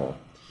 vignerons.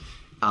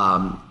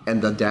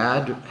 And the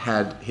dad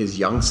had his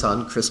young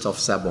son, Christophe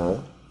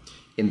Chabot,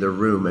 in the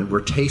room, and we're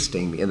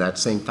tasting in that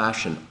same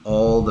fashion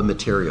all the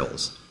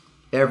materials.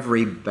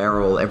 Every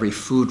barrel, every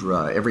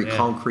foudre, every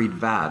concrete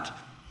vat.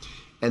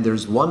 And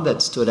there's one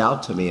that stood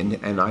out to me,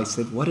 and I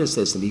said, what is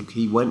this? And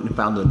he went and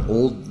found an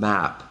old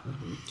map,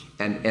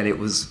 and it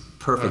was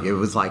perfect. It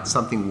was like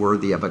something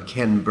worthy of a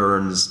Ken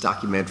Burns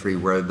documentary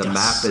where the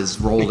map is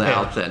rolled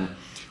out, and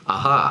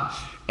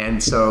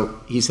And so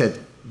he said,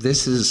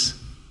 this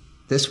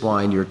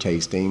wine you're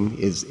tasting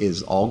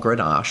is all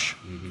Grenache.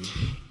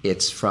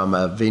 It's from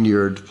a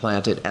vineyard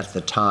planted at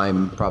the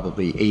time,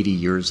 probably 80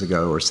 years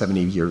ago or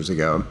 70 years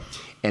ago,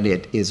 and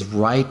it is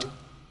right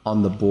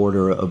on the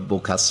border of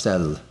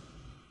Beaucastel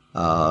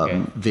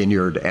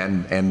vineyard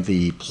and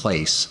the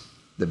place,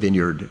 the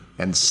vineyard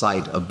and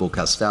site of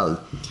Beaucastel.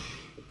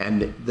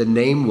 And the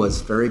name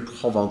was very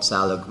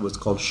Provençal. It was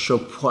called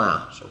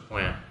Chopin.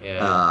 Chopin,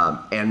 yeah.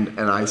 And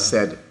I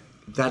said,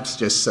 that's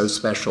just so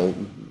special.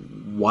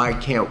 Why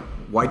can't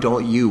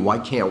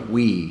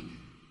we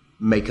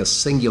make a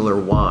singular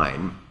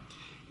wine?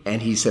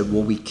 And he said,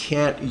 well, we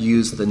can't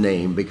use the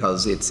name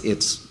because it's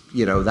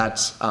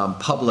that's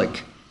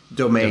public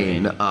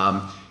domain.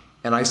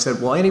 And I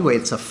said, well, anyway,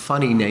 it's a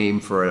funny name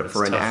for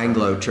an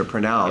Anglo to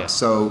pronounce. Yeah.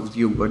 So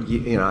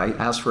I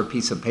asked for a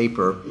piece of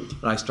paper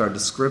and I started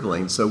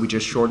scribbling. So we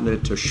just shortened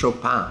it to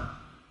Chopin.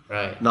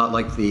 Right. Not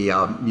like the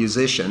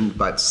musician,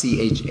 but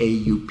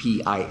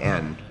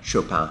Chaupin,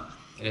 Chopin.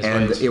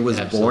 And it was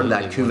born,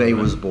 that cuvée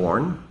was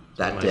born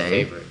that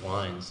day. My favorite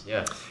wines,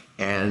 yeah.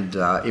 And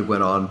it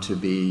went on to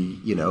be,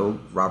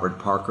 Robert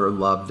Parker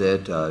loved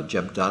it,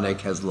 Jeb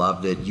Dunnick has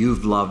loved it,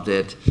 you've loved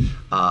it,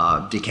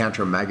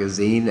 Decanter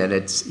Magazine, and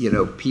it's,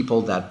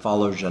 people that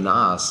follow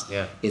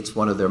Genasse, it's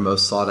one of their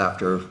most sought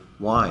after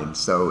wines.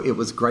 So it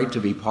was great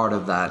to be part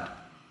of that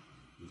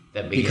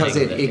because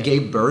it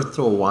gave birth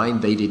to a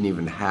wine they didn't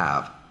even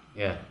have.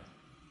 Yeah,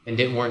 and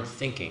they weren't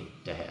thinking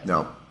to have.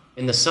 No.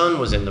 And the son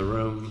was in the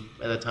room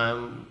at the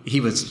time? He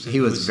was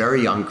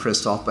very young,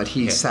 Christophe, but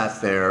he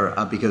sat there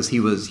because he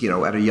was,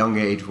 at a young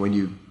age when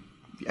you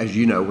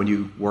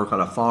work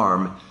on a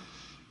farm,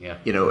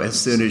 as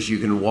soon as you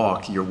can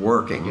walk, you're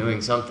working. You're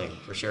doing something,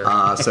 for sure.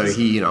 So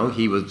he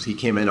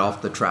came in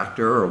off the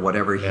tractor or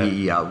whatever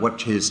what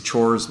his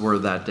chores were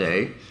that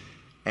day.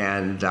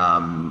 And,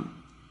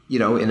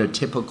 in a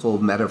typical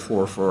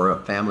metaphor for a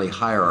family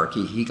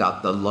hierarchy, he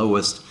got the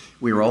lowest.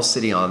 We were all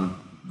sitting on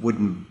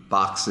wooden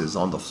boxes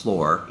on the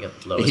floor.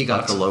 He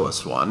got the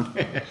lowest one.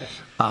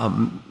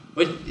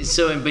 But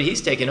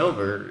he's taken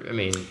over. I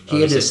mean,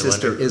 he and his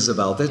sister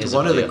Isabel. That's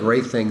one of the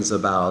great things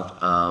about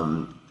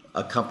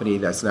a company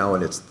that's now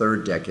in its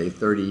third decade,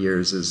 30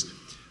 years, is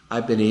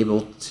I've been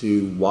able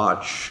to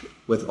watch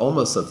with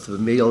almost a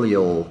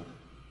familial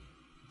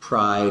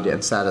pride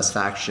and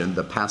satisfaction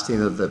the passing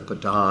of the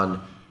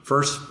baton.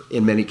 First,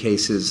 in many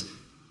cases,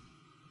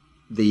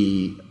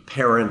 the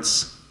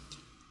parents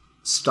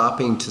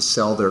stopping to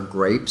sell their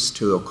grapes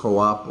to a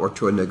co-op or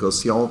to a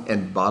négociant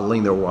and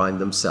bottling their wine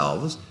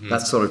themselves.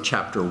 That's sort of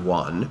chapter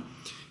 1.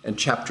 And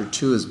chapter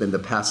 2 has been the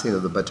passing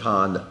of the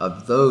baton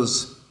of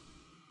those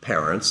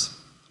parents,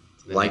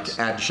 like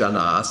at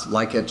Genasse,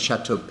 like at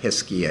Chateau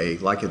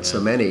Pesquier, like at so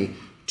many,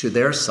 to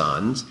their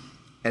sons.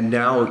 And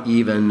now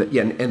even,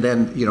 and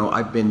then,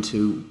 I've been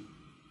to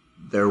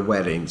their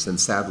weddings and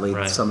sadly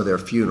some of their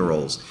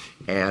funerals.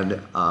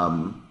 And,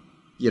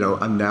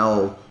 I'm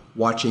now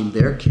watching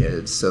their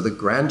kids, so the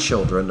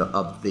grandchildren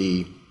of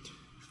the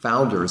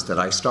founders that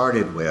I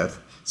started with.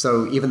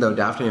 So even though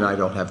Daphne and I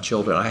don't have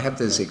children, I have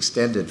this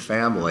extended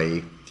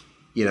family,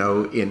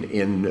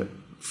 in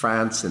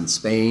France and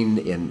Spain,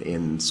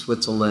 in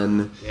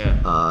Switzerland,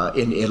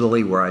 in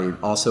Italy, where I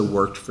also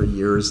worked for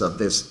years, of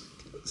this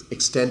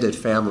extended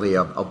family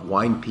of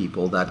wine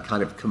people that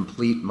kind of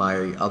complete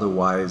my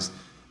otherwise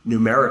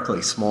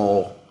numerically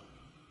small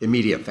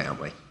immediate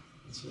family.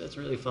 That's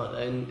really fun.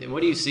 And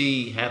what do you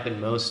see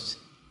happen most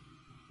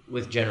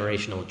with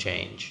generational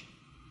change?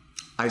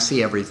 I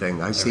see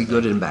everything. I see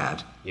good and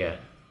bad. Yeah.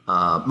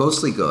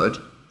 Mostly good,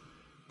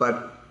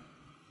 but...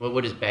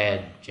 What is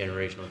bad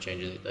generational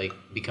change? Is it like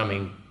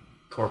becoming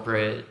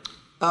corporate?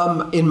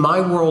 In my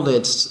world,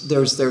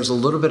 there's a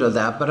little bit of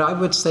that, but I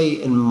would say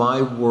in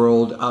my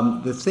world,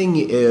 the thing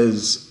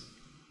is,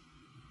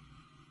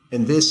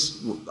 and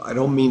this, I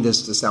don't mean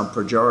this to sound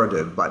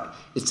pejorative, but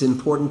it's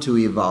important to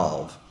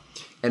evolve.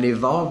 And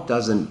evolve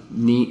doesn't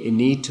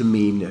need to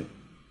mean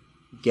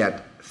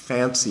get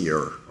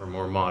fancier. Or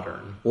more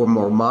modern. Or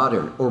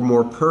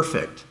more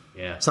perfect.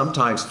 Yeah.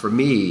 Sometimes for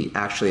me,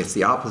 actually, it's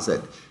the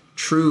opposite.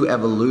 True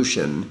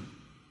evolution,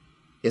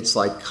 it's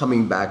like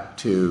coming back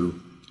to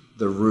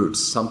the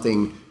roots,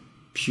 something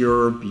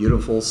pure,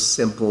 beautiful,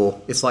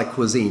 simple. It's like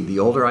cuisine. The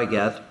older I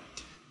get,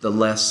 the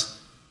less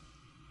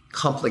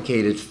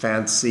complicated,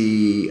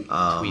 fancy,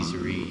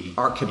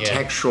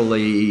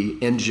 architecturally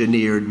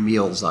engineered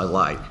meals I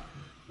like.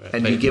 Right.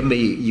 And you give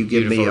me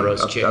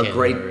a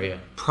great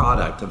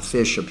product, a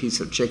fish, a piece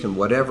of chicken,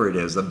 whatever it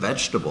is, a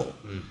vegetable,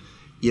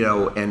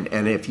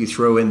 and if you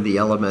throw in the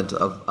element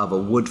of a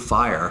wood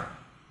fire,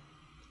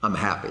 I'm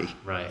happy.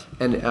 Right.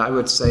 And I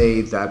would say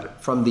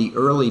that from the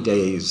early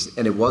days,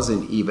 and it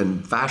wasn't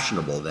even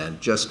fashionable then,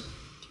 just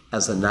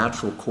as a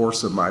natural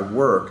course of my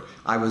work,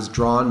 I was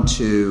drawn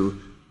to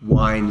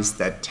wines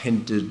that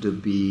tended to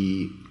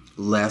be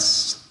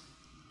less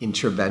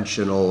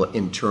interventional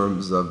in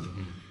terms of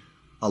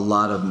a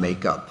lot of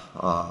makeup,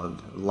 a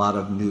lot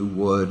of new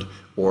wood,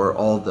 or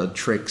all the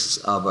tricks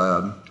of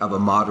a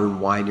modern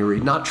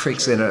winery. Not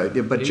tricks in a,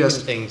 but maybe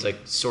just things like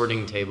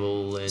sorting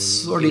table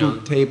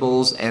and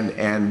tables and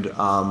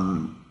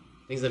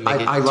things that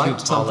make it I too like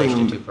polished something,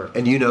 and too perfect.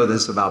 and you know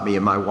this about me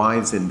and my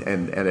wines, and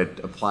it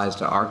applies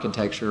to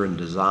architecture and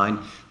design.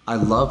 I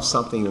love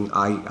something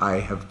I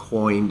have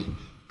coined,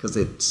 because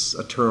it's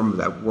a term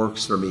that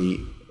works for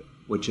me,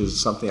 which is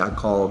something I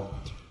call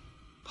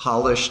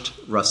polished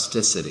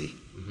rusticity.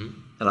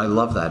 And I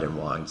love that in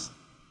wines.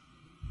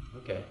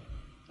 Okay.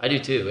 I do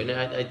too. And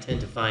I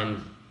tend to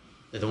find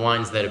that the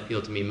wines that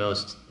appeal to me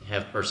most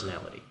have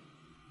personality.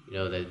 You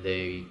know, that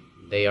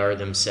they are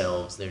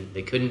themselves.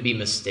 They couldn't be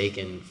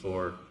mistaken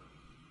for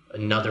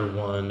another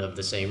one of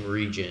the same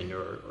region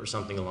or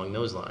something along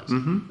those lines.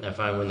 And I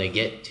find when they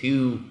get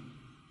too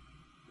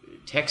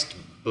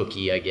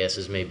textbooky, I guess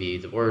is maybe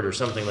the word, or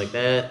something like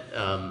that.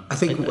 I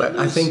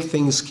think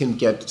things can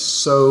get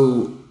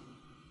so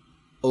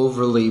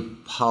overly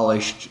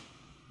polished.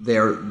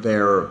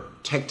 They're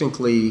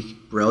technically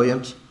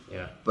brilliant,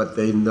 but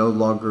they no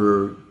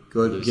longer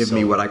give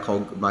me what I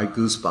call my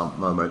goosebump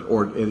moment,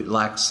 or it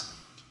lacks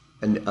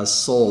a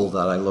soul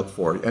that I look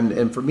for.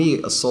 And for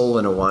me, a soul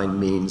in a wine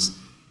means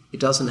it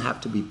doesn't have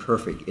to be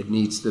perfect. It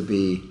needs to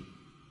be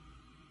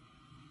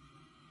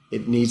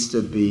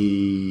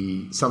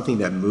something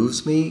that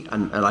moves me,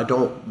 and I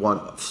don't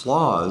want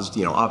flaws,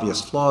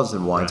 obvious flaws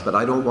in wines, but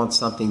I don't want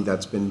something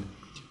that's been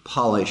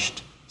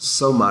polished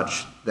so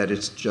much that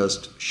it's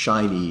just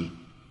shiny,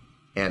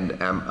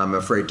 and I'm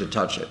afraid to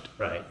touch it.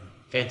 Right.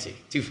 Fancy.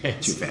 Too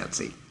fancy. Too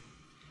fancy.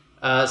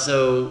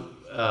 So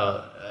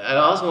I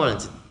also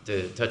wanted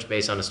to touch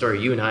base on a story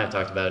you and I have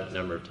talked about a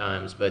number of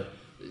times, but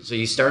so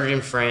you started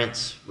in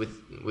France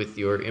with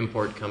your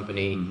import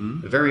company.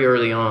 Very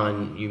early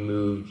on, you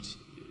moved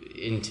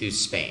into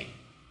Spain,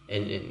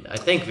 and I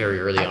think very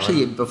early on.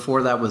 Actually,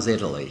 before that was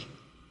Italy.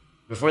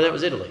 Before that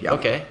was Italy. Yep.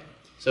 Okay.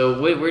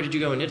 So where did you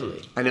go in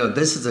Italy? I know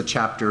this is a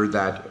chapter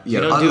that you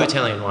don't do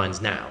Italian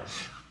wines now.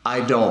 I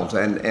don't,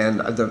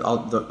 and I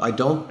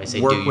don't. I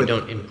say work do. You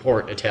don't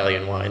import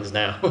Italian wines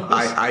now.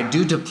 I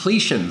do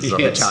depletions of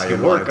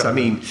Italian wines. I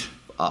mean,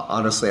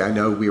 honestly, I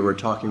know we were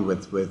talking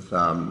with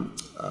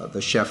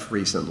the chef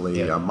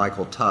recently,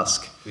 Michael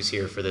Tusk, who's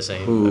here for the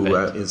same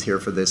event. Is here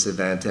for this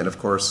event, and of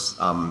course,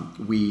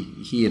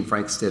 he and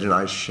Frank Stitt and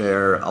I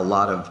share a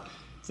lot of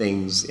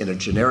things in a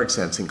generic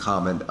sense in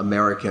common.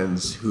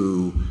 Americans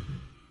who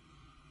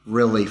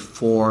really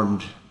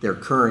formed their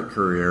current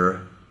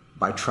career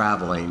by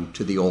traveling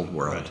to the old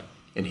world. Right.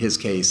 In his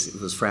case, it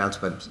was France,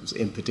 but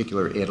in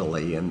particular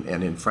Italy, and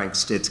in Frank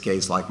Stitt's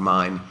case, like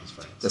mine,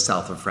 the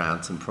south of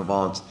France and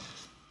Provence.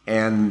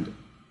 And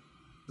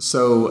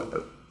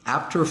so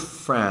after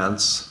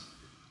France,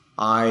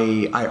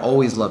 I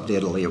always loved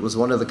Italy. It was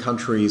one of the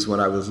countries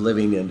when I was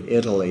living in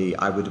Italy,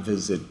 I would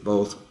visit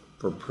both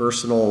for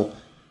personal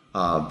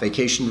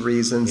vacation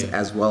reasons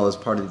as well as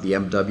part of the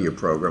MW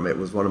program. It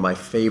was one of my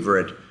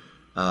favorite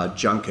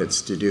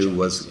junkets to do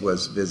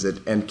was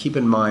visit. And keep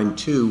in mind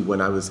too,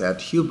 when I was at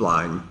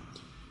Hubline,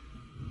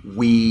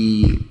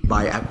 we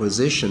by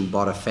acquisition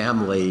bought a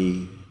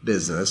family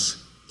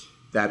business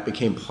that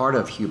became part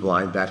of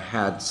Hubline that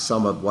had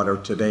some of what are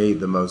today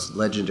the most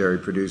legendary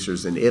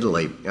producers in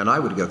Italy, and I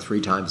would go 3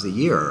 times a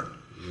year.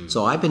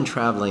 So I've been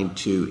traveling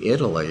to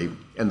Italy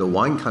and the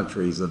wine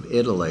countries of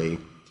Italy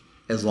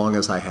as long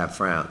as I have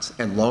France,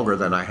 and longer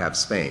than I have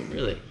Spain.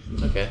 Really?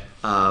 Okay.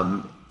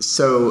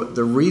 So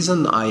the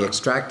reason I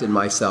extracted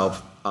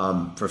myself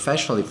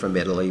professionally from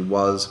Italy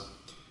was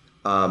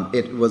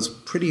it was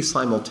pretty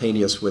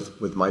simultaneous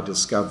with my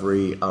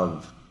discovery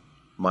of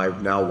my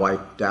now wife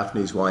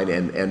Daphne's wine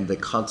and the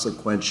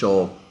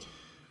consequential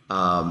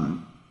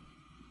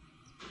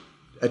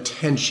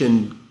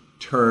attention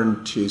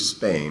turned to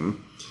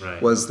Spain. Right.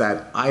 Was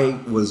that I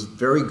was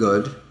very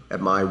good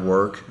at my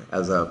work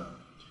as a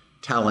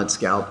talent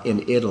scout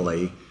in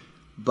Italy,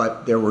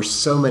 but there were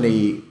so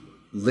many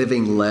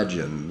living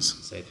legends.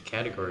 Say the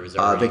category was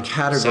the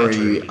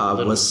category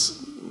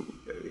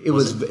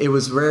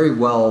was very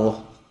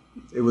well.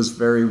 It was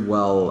very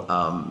well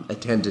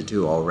attended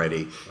to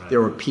already. Right. There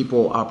were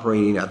people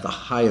operating at the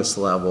highest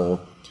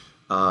level.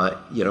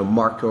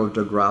 Marco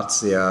de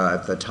Grazia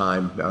at the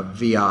time,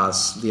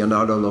 Vias,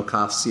 Leonardo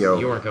Locasio.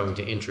 You weren't going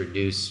to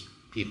introduce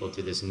people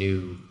to this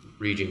new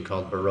region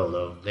called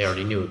Barolo. They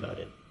already knew about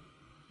it.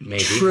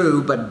 Maybe.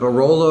 True, but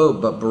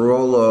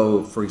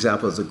Barolo, for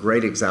example, is a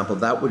great example.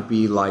 That would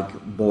be like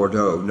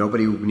Bordeaux.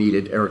 Nobody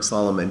needed Eric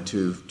Solomon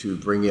to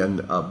bring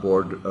in a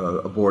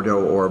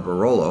Bordeaux or a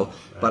Barolo. Right.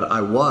 But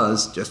I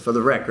was, just for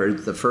the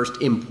record, the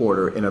first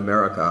importer in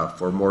America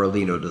for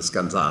Morellino di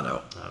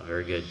Scanzano. Oh,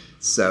 very good.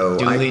 So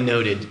Duly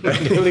noted.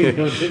 Duly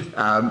noted.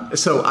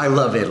 So I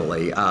love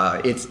Italy.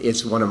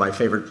 It's one of my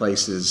favorite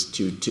places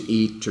to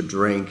eat, to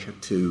drink,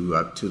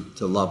 to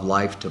love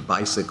life, to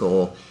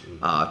bicycle,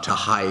 to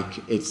hike.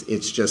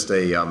 It's just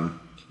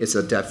it's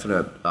a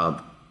definite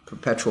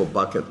perpetual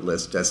bucket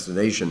list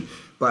destination.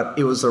 But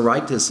it was the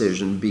right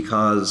decision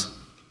because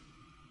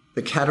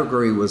the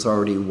category was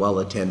already well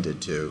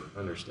attended to.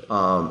 Understood.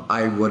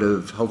 I would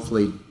have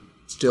hopefully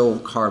still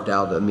carved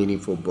out a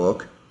meaningful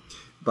book,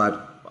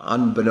 but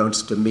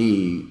unbeknownst to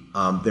me,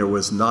 there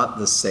was not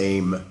the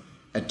same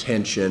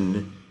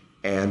attention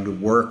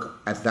and work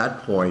at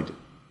that point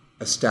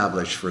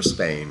established for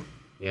Spain.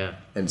 Yeah.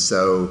 And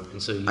so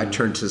I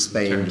turned to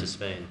Spain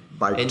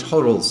by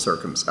total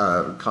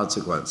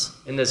consequence.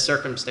 And the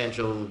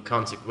circumstantial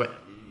consequence,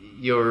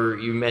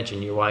 you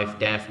mentioned your wife,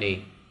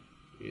 Daphne,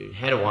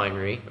 had a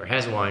winery, or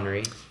has a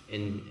winery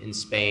in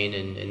Spain,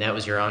 and that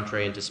was your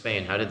entree into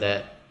Spain. How did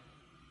that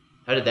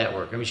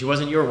work? I mean, she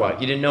wasn't your wife.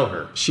 You didn't know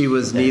her. She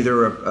was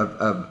neither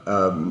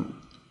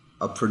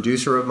a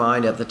producer of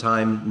mine at the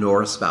time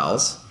nor a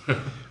spouse.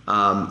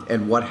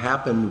 And what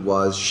happened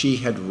was she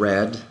had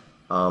read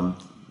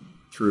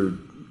through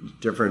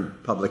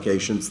different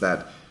publications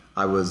that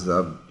I was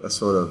a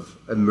sort of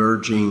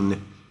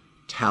emerging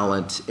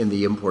talent in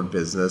the import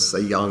business,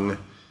 a young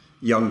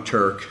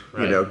Turk,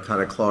 right.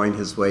 kind of clawing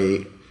his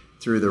way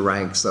through the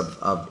ranks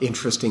of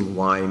interesting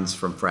wines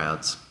from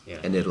France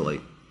and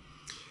Italy.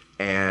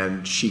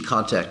 And she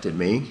contacted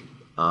me,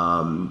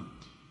 and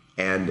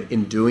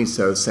in doing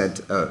so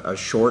sent a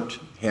short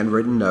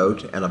handwritten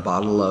note and a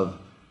bottle of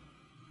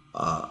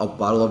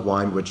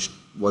wine, which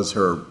was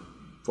her,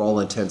 for all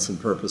intents and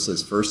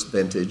purposes, first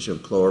vintage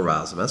of Clos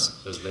Erasmus.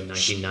 So it was the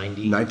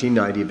 1990?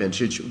 1990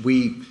 vintage.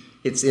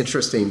 It's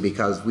interesting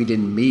because we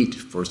didn't meet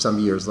for some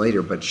years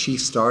later, but she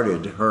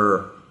started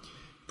her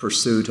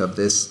pursuit of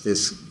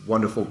this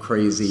wonderful,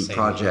 crazy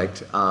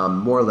project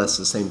more or less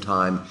the same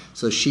time.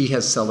 So she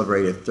has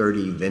celebrated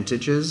 30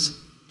 vintages,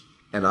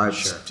 and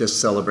I've just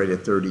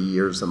celebrated 30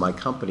 years of my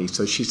company.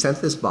 So she sent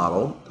this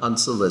bottle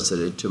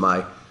unsolicited to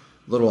my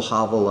little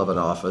hovel of an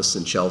office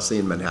in Chelsea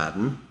and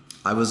Manhattan.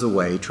 I was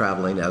away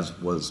traveling, as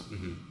was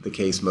the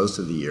case most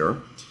of the year.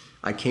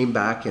 I came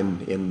back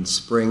in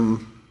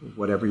spring,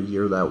 whatever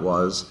year that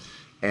was,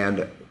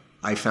 and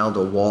I found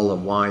a wall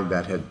of wine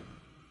that had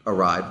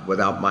arrived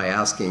without my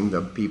asking,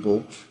 the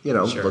people,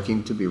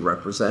 looking to be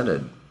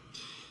represented.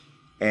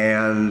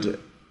 And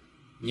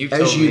you've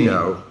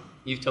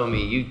told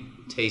me you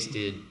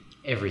tasted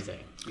everything.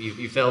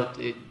 You felt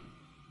it,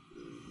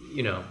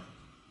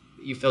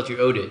 you felt you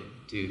owed it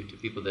to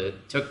people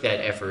that took that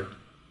effort,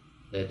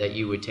 that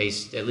you would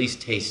at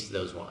least taste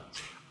those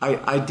wines.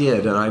 I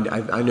did, and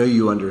I know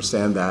you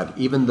understand that.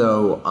 Even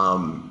though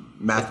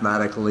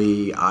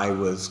mathematically I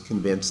was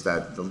convinced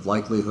that the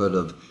likelihood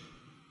of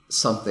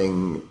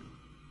something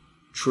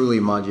truly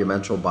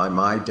monumental by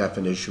my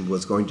definition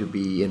was going to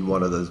be in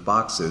one of those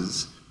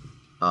boxes,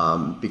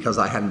 because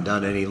I hadn't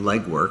done any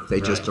legwork.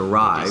 They just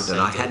arrived, and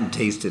I hadn't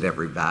tasted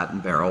every vat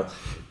and barrel.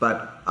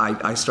 But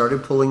I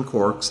started pulling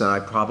corks, and I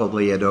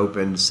probably had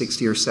opened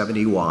 60 or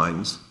 70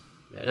 wines.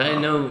 And I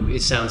know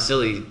it sounds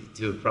silly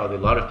to probably a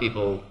lot of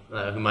people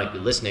who might be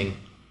listening,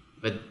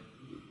 but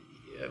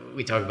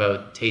we talk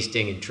about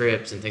tasting and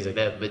trips and things like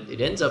that, but it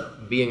ends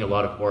up being a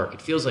lot of work.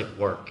 It feels like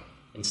work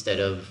instead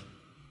of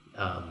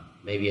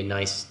maybe a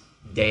nice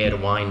day at a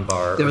wine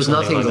bar. There was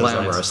nothing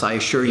glamorous, I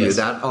assure you.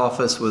 That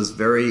office was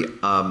very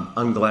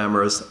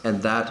unglamorous,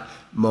 and that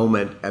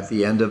moment at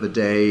the end of a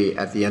day,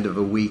 at the end of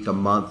a week, a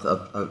month,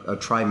 a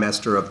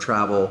trimester of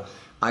travel,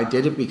 I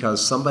did it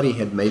because somebody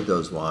had made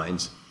those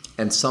wines,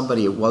 and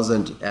somebody, it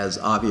wasn't as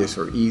obvious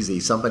or easy,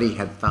 somebody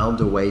had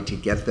found a way to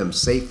get them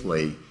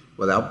safely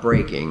without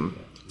breaking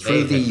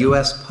through the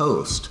U.S.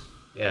 Post.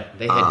 Yeah,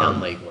 they had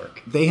done legwork.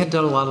 They had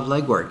done a lot of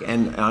legwork,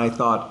 and I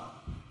thought,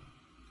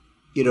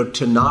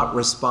 to not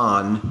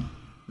respond,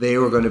 they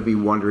were going to be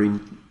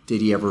wondering,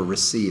 did he ever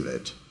receive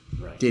it?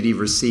 Right. Did he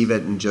receive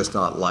it and just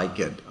not like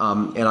it?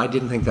 And I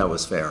didn't think that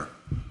was fair.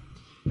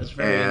 That's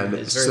very,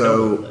 and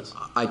so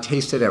I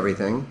tasted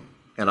everything,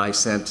 and I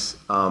sent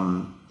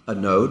a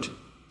note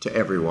to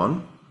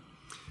everyone.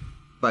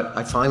 But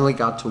I finally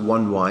got to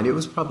one wine. It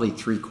was probably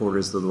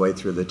 3/4 of the way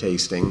through the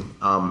tasting.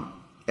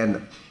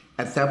 And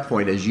at that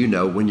point, as you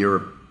know, when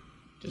you're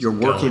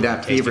working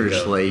that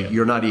feverishly,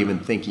 you're not even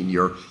thinking.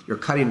 You're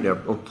cutting or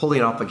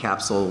pulling off a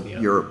capsule. Yeah.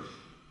 You're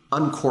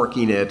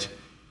uncorking it.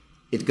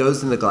 It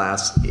goes in the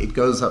glass. It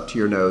goes up to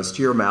your nose,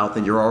 to your mouth,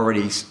 and you're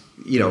already,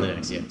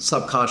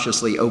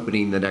 subconsciously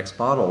opening the next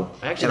bottle.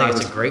 I actually think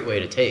it's a great way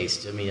to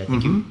taste. I mean, I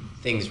think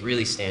things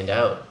really stand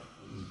out,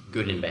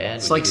 good and bad.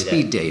 It's like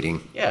speed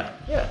dating. Yeah.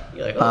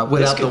 You're like,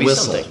 without the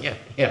whistle.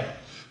 Yeah.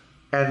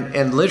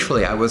 And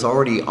literally, I was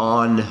already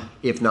on,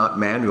 if not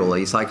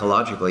manually,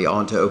 psychologically,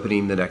 on to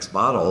opening the next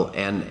bottle,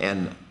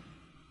 and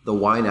the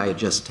wine I had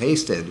just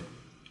tasted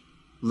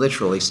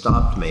literally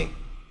stopped me.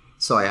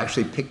 So I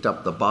actually picked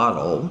up the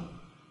bottle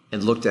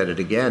and looked at it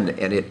again,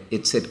 and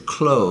it said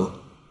Clos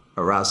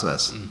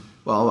Erasmus.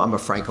 Well, I'm a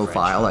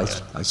Francophile.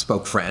 I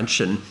spoke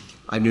French, and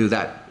I knew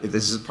that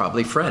this is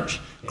probably French.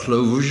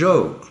 Clos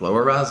Vougeot, Clos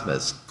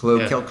Erasmus,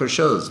 Clos quelque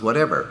chose,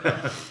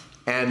 whatever.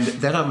 And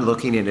then I'm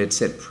looking, and it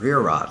said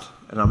Priorat.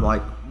 And I'm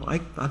like,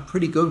 I'm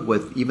pretty good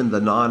with even the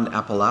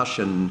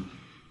non-Appalachian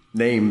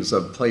names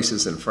of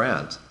places in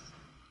France.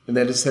 And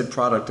then it said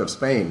product of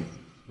Spain.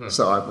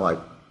 So I'm like,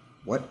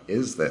 what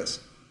is this?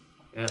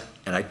 Yeah.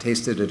 And I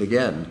tasted it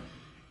again,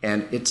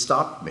 and it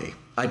stopped me.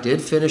 I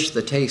did finish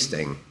the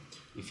tasting.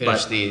 You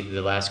finished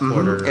the last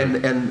quarter.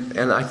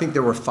 And I think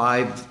there were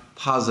 5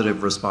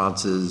 positive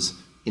responses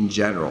in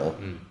general,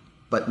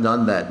 but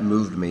none that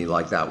moved me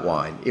like that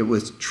wine. It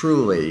was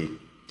truly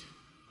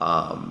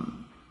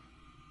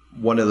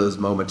one of those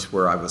moments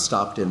where I was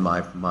stopped in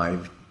my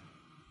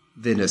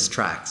Venice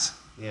tracks.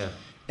 Yeah.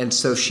 And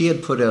so she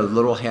had put a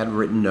little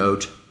handwritten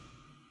note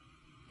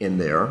in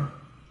there,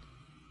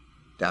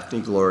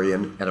 Daphne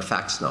Glorian, and a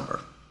fax number.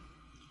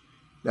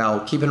 Now,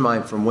 keep in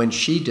mind, from when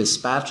she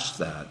dispatched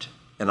that,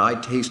 and I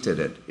tasted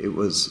it,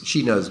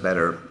 she knows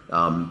better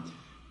and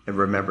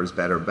remembers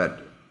better,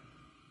 but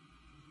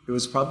it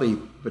was probably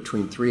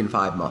between 3 and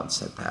 5 months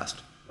had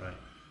passed. Right.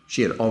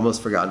 She had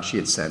almost forgotten she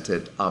had sent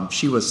it.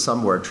 She was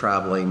somewhere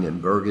traveling in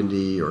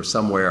Burgundy or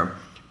somewhere,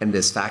 and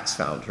this fax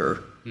found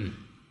her.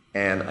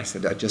 And I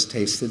said, I just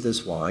tasted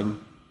this wine.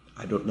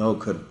 I don't know,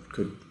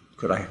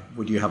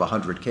 would you have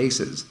 100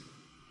 cases?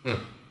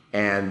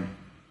 And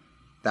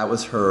that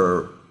was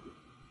her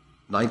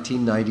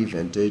 1990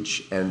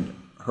 vintage, and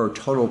her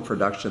total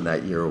production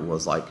that year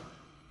was like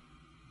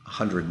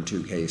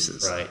 102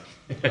 cases. Right.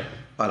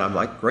 But I'm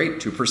like, great,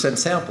 2%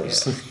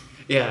 samples.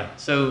 Yeah.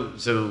 So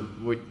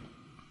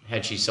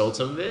had she sold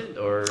some of it,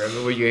 or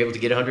were you able to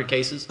get 100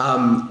 cases?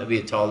 That'd be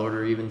a tall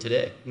order even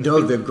today.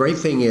 No, the great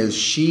thing is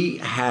she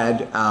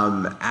had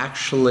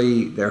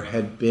actually, there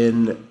had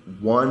been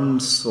one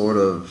sort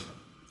of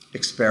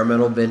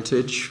experimental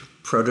vintage,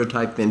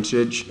 prototype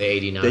vintage, the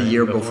 89 the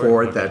year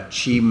before okay. that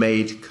she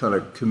made kind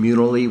of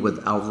communally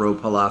with Alvaro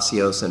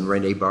Palacios and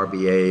René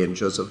Barbier and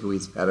Joseph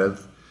Louis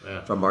Perez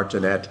from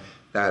Martinet,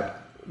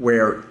 that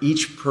where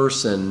each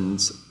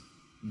person's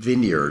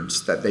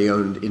vineyards that they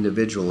owned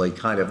individually,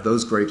 kind of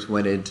those grapes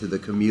went into the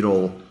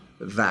communal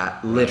vat,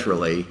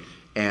 literally.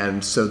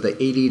 And so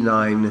the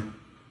 89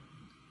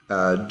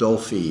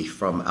 Dolphy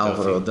from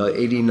Alvaro, the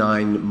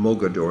 89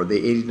 Mogador, the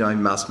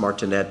 89 Mas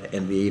Martinet,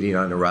 and the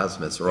 89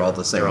 Erasmus are all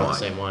the same wine. They're all the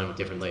same wine with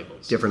different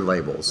labels. Different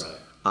labels.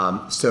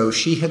 Right. So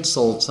she had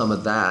sold some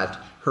of that.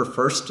 Her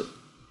first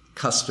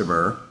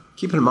customer,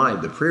 keep in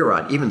mind, the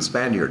Priorat, even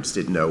Spaniards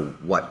didn't know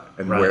what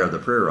and where the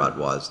Priorat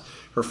was.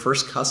 Her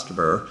first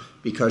customer,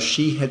 because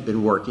she had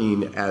been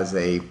working as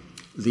a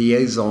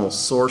liaison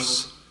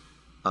source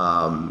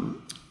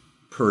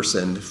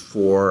person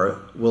for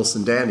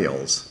Wilson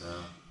Daniels,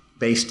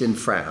 based in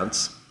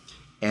France,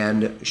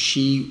 and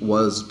she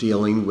was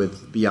dealing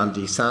with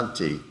Biondi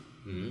Santi,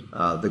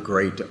 the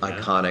great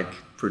iconic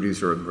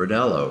producer of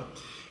Brunello.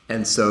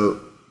 And so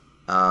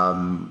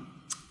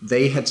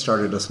they had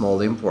started a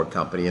small import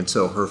company, and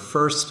so her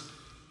first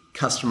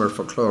customer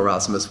for Clos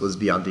Erasmus was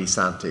Biondi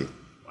Santi.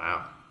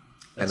 Wow.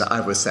 And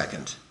I was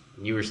second.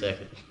 You were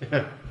second.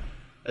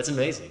 That's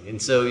amazing.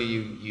 And so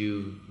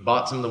you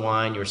bought some of the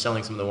wine, you were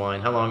selling some of the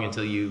wine. How long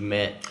until you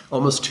met?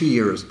 Almost 2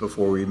 years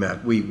before we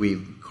met.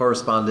 We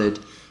corresponded.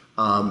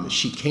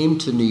 She came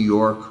to New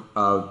York.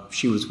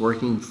 She was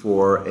working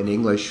for an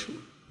English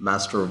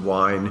master of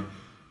wine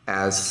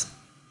as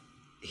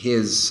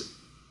his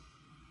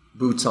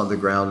boots on the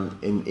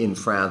ground in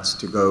France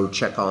to go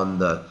check on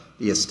the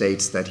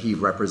estates that he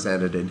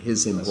represented in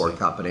his import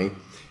company.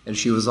 And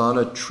she was on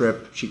a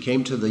trip. She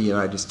came to the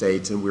United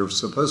States, and we were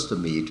supposed to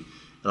meet.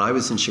 And I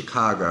was in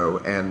Chicago,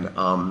 and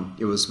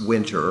it was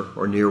winter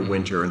or near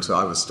winter, and so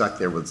I was stuck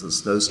there with the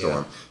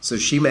snowstorm. Yeah. So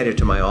she made it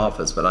to my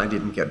office, but I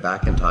didn't get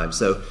back in time.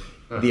 So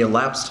the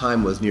elapsed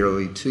time was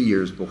nearly 2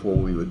 years before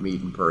we would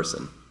meet in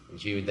person. And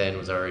she then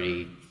was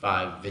already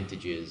 5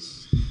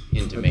 vintages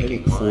into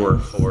making wine. Four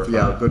or 5.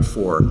 Yeah, good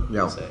 4.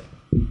 Yeah.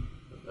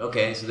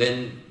 Okay, so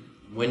then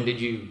where did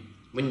you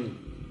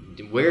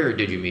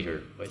meet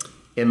her?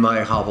 In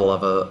my Havel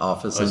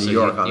office in New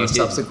York. On a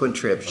subsequent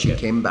trip, she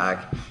came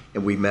back,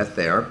 and we met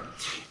there.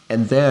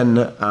 And then,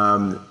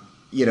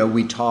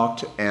 we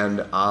talked, and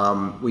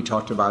we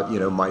talked about,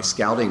 my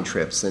scouting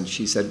trips. And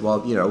she said,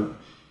 well,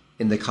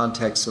 in the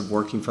context of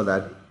working for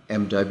that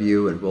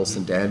MW and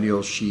Wilson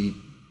Daniels, she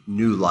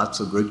knew lots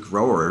of good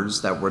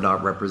growers that were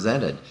not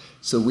represented.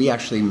 So we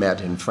actually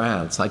met in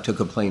France. I took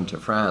a plane to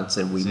France,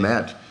 and we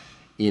met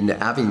in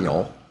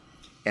Avignon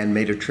and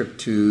made a trip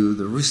to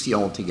the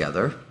Roussillon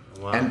together.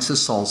 Wow. And to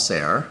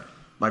Sancerre.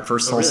 My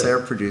first Sancerre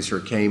producer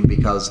came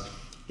because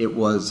it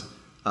was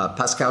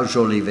Pascal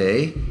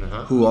Jolivet,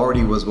 who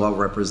already was well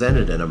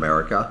represented in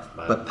America.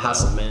 But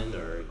Pascal,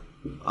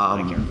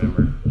 I can't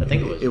remember. I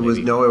think it was.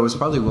 It was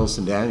probably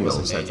Wilson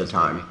Daniels at the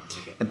time.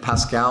 Okay. And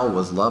Pascal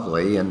was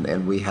lovely,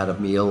 and we had a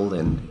meal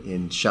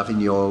in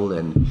Chavignol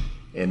and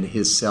in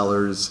his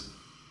cellars.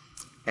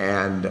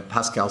 And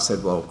Pascal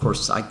said, well, of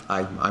course,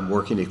 I'm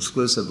working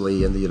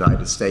exclusively in the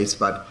United States,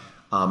 but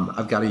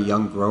I've got a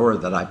young grower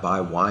that I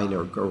buy wine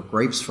or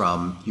grapes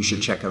from. You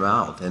should check him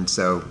out. And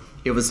so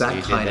it was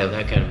that kind of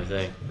a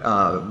thing.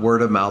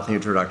 Word of mouth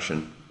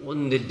introduction. Well,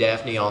 did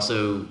Daphne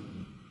also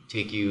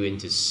take you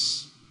into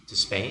to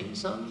Spain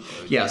some?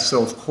 Yeah.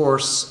 So of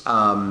course,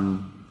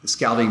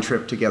 scouting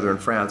trip together in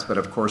France. But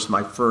of course,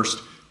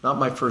 not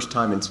my first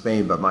time in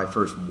Spain, but my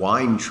first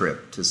wine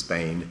trip to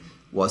Spain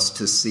was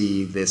to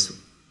see this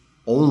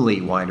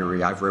only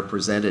winery I've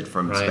represented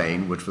from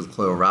Spain, which was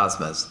Clos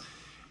Erasmus.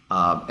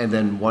 And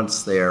then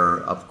once there,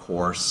 of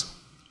course,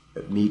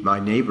 meet my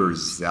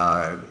neighbors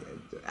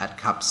at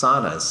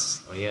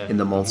Capsanas in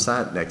the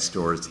Montsant next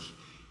doors.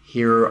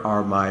 Here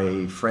are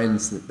my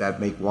friends that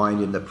make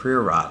wine in the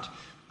Priorat.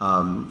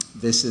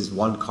 This is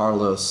Juan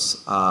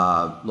Carlos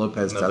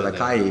Lopez de la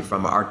Calle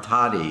from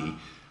Artadi,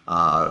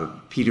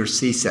 Peter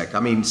Sisek. I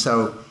mean,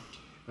 so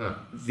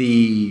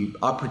the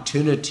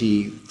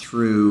opportunity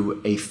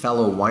through a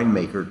fellow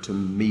winemaker to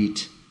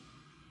meet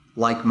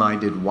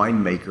like-minded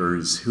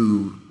winemakers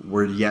who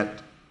were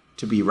yet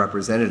to be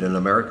represented in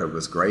America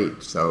was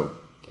great. So,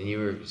 and you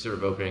were sort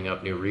of opening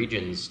up new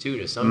regions too,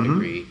 to some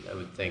degree, I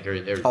would think, or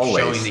they're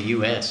Always. showing the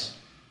U.S.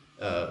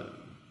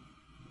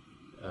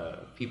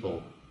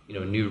 People,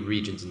 new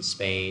regions in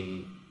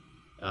Spain.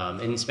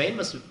 And Spain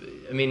must have,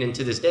 and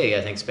to this day,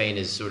 I think Spain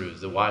is sort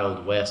of the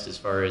Wild West as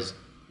far as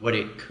what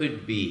it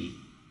could be,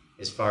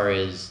 as far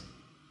as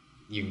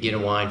you get a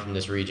wine from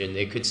this region.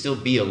 It could still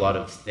be a lot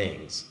of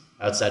things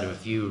outside of a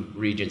few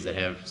regions that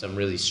have some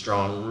really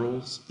strong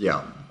rules.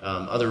 yeah.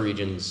 Other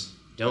regions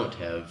don't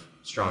have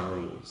strong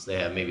rules. They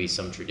have maybe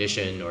some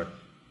tradition or...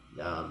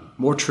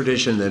 More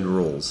tradition than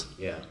rules.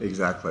 Yeah.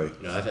 Exactly.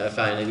 I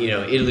find,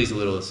 Italy's a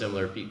little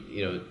similar.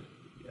 People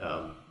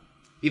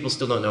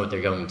still don't know what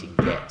they're going to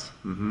get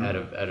out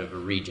of a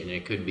region.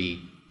 It could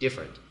be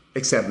different.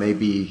 Except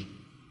maybe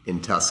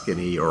in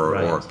Tuscany or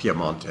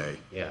Piemonte.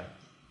 Yeah.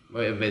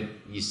 But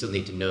you still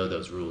need to know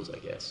those rules, I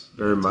guess.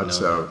 Very much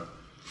so.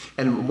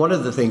 And one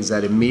of the things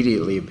that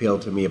immediately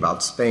appealed to me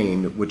about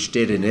Spain, which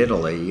did in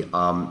Italy,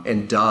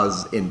 and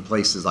does in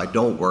places I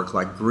don't work,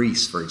 like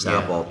Greece, for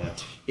example,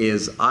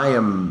 is I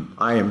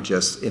am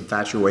just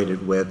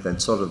infatuated with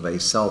and sort of a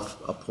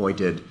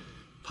self-appointed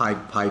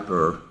Pied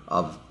Piper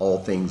of all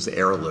things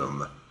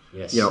heirloom.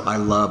 Yes. I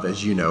love,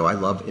 as you know, I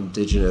love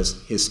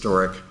indigenous,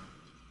 historic,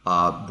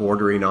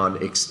 bordering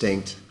on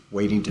extinct,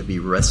 waiting to be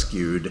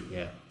rescued.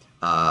 Yeah.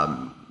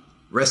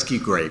 Rescue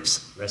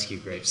grapes. Rescue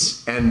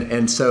grapes.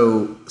 And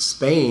so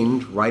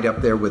Spain, right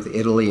up there with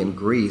Italy and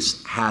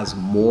Greece, has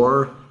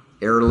more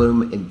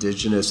heirloom,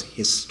 indigenous,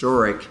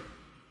 historic,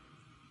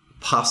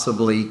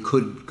 possibly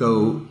could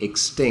go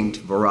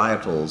extinct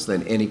varietals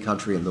than any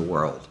country in the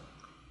world.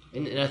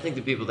 And I think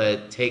the people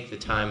that take the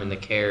time and the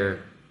care,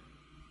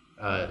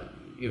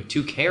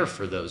 to care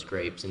for those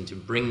grapes and to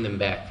bring them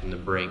back from the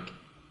brink,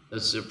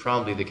 those are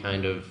probably the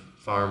kind of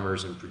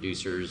farmers and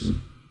producers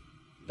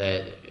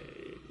that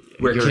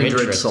we're you're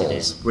kindred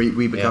souls. In.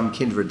 We become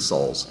kindred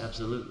souls.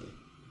 Absolutely.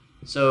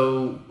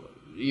 So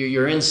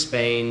you're in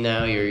Spain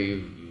now.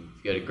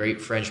 You've got a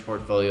great French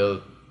portfolio.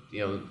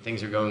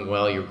 Things are going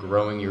well. You're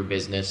growing your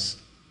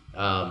business.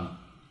 What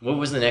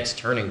was the next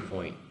turning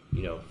point?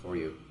 For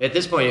you. At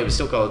this point, it was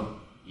still called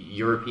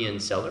European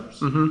Cellars.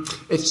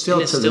 Mm-hmm. It's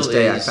still to this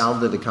day. I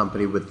founded the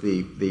company with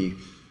the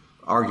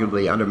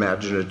arguably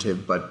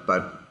unimaginative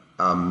but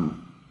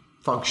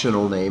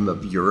functional name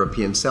of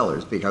European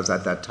Cellars, because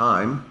at that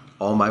time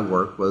all my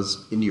work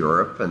was in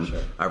Europe, and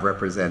I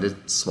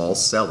represented small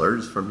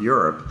cellars from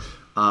Europe.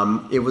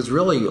 It was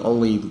really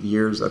only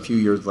a few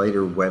years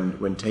later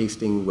when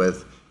tasting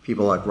with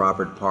people like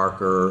Robert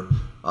Parker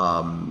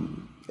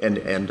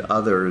and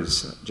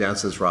others,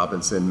 Jancis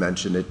Robinson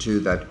mentioned it too,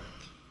 that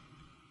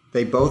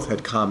they both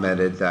had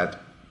commented that,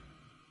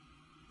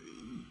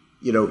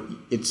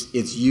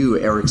 it's you,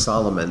 Eric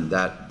Solomon,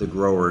 that the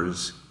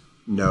growers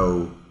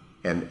know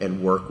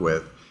and work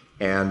with.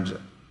 And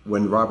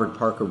when Robert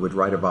Parker would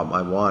write about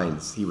my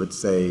wines, he would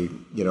say,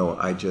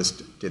 I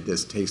just did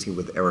this tasting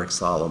with Eric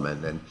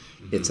Solomon, and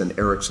it's an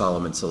Eric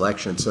Solomon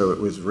selection. So it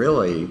was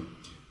really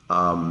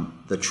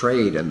the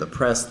trade and the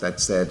press that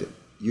said,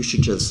 you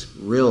should just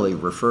really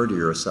refer to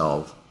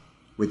yourself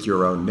with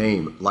your own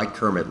name, like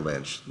Kermit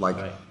Lynch, like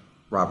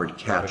Robert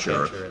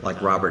Katcher,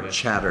 like Robert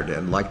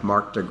Chatterton, like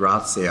Mark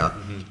DeGrazia.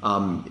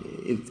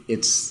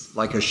 It's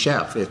like a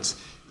chef.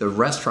 The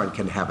restaurant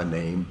can have a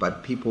name,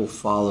 but people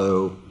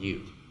follow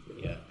you.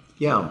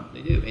 Yeah.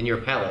 They do, and your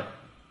palate.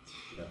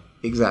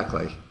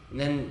 Exactly. And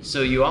then,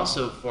 so you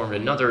also formed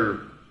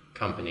another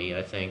company,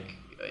 I think,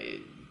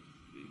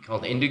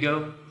 called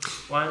Indigo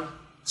Wine?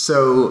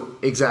 So,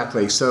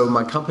 exactly. So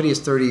my company is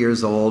 30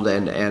 years old,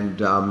 and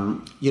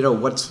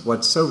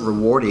what's so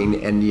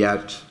rewarding and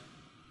yet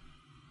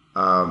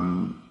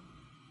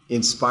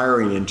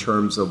inspiring in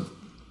terms of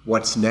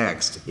what's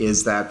next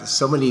is that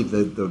so many of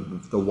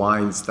the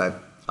wines that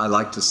I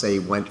like to say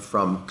went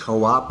from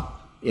co-op,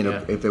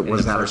 if it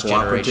was not a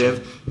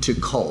cooperative, to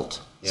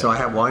cult. Yeah. So I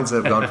have wines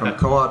that have gone from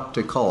co-op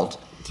to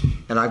cult.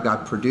 And I've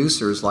got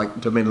producers like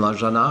Domaine La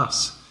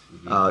Janasse,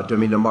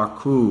 Domaine de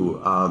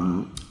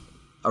Marcoux,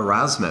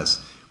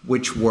 Erasmus,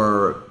 which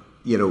were,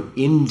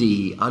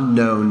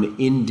 unknown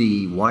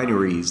indie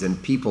wineries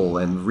and people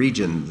and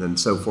regions and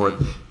so forth,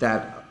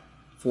 that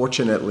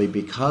fortunately,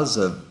 because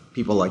of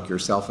people like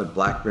yourself at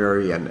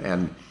Blackberry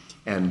and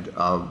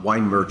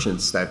wine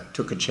merchants that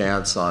took a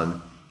chance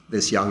on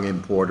this young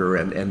importer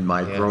and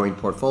my growing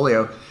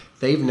portfolio,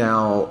 they've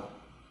now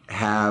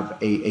have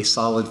a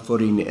solid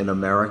footing in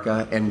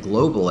America and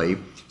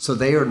globally. So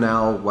they are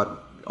now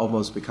what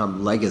almost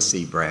become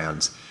legacy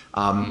brands.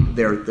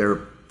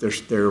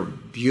 They're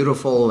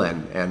beautiful,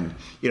 and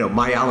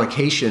my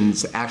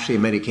allocations actually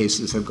in many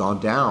cases have gone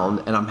down,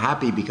 and I'm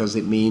happy because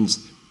it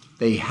means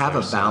they have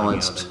a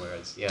balanced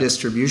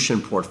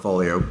distribution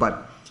portfolio.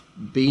 But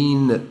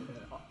being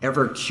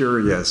ever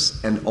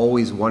curious and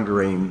always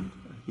wondering,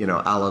 a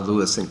la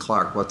Lewis and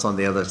Clark, what's on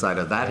the other side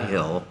of that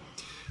hill,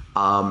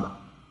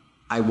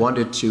 I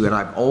wanted to, and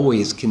I've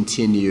always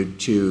continued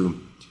to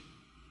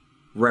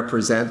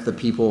represent the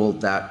people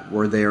that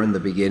were there in the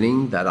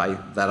beginning that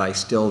I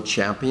still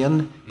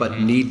champion, but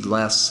need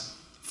less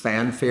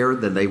fanfare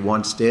than they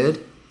once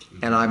did.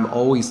 And I'm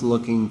always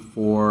looking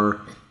for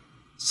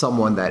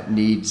someone that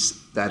needs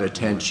that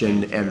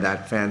attention and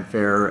that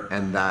fanfare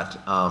and that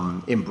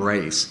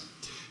embrace.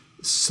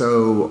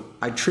 So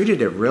I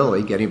treated it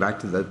really, getting back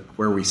to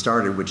where we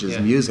started, which is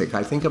music.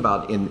 I think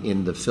about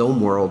in the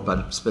film world,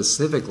 but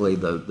specifically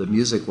the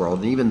music world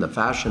and even the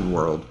fashion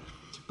world.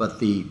 But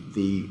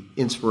the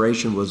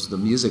inspiration was the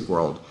music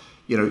world.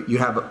 You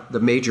have the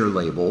major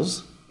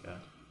labels.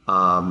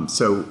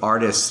 So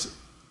artists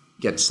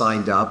get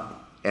signed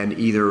up and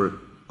either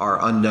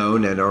are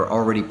unknown and are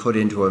already put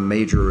into a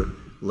major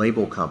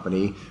label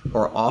company,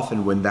 or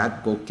often when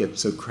that book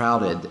gets so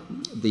crowded,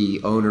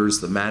 the owners,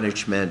 the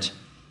management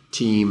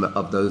team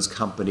of those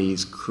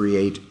companies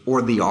create,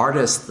 or the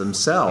artists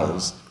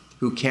themselves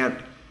who can't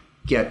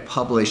get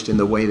published in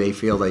the way they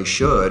feel they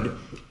should.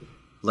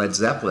 Led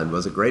Zeppelin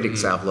was a great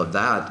example of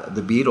that.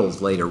 The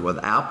Beatles later with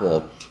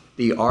Apple.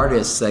 The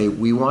artists say,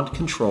 we want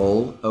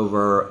control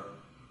over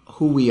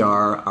who we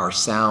are, our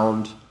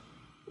sound.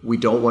 We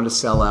don't want to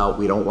sell out.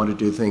 We don't want to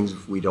do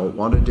things we don't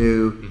want to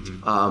do.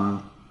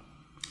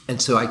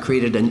 And so I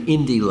created an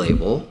indie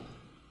label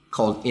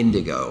called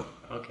Indigo.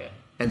 Okay.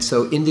 And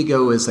so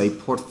Indigo is a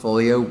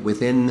portfolio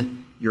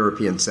within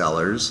European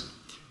Cellars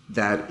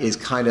that is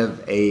kind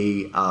of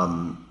it's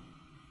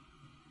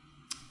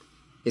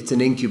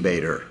an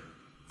incubator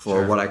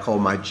for what I call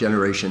my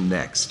generation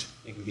next.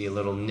 It can be a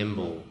little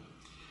nimble,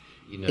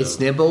 It's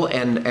nimble,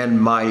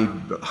 and my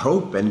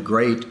hope and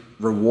great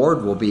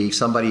reward will be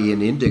somebody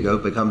in Indigo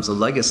becomes a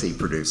legacy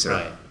producer.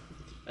 Right.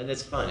 And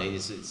that's fun.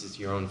 It's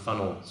your own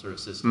funnel sort of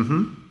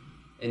system.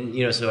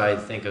 And, so I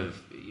think of,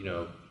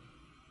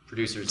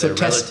 producers It's that a are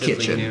test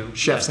relatively kitchen. new.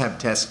 Chefs have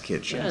test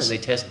kitchens. Yeah, and they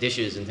test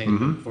dishes and things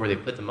before they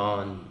put them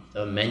on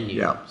the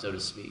menu, so to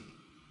speak.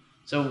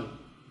 So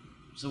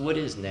what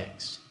is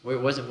next?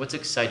 What's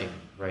exciting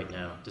right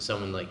now to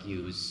someone like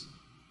you who's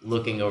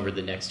looking over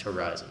the next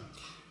horizon?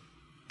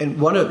 And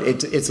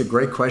it's a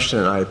great question,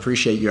 and I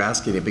appreciate you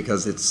asking it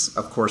because it's,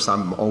 of course,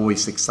 I'm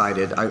always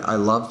excited. I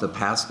love the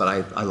past, but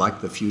I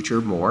like the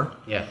future more.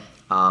 Yeah.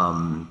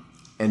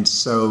 And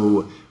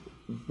so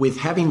with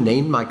having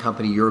named my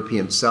company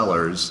European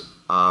Cellars,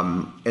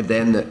 and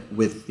then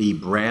with the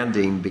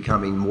branding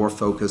becoming more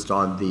focused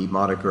on the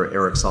moniker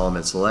Eric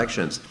Solomon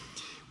Selections,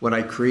 when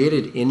I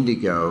created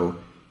Indigo,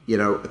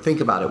 think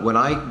about it. When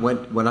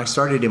I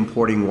started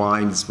importing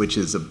wines, which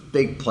is a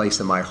big place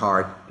in my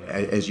heart,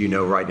 as you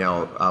know right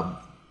now,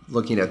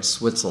 looking at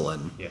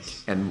Switzerland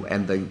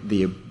and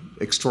the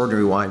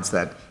extraordinary wines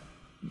that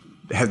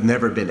have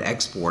never been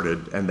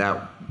exported, and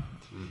that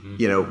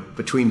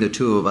between the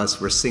two of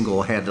us, we're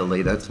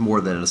single-handedly, that's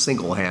more than a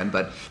single hand,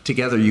 but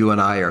together you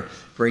and I are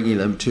bringing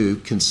them to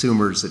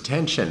consumers'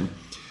 attention.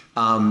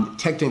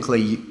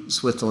 Technically,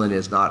 Switzerland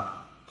is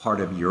not part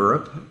of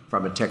Europe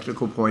from a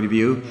technical point of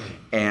view,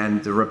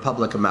 and the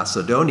Republic of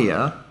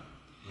Macedonia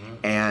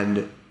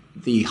and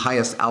the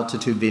highest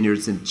altitude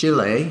vineyards in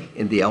Chile,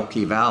 in the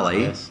Elqui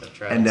Valley,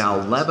 and now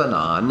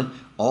Lebanon,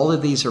 all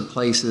of these are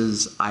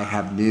places I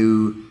have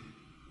new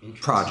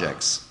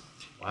projects.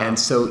 Wow. And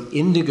so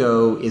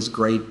Indigo is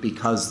great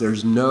because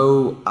there's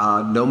no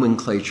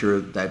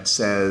nomenclature that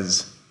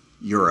says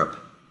Europe.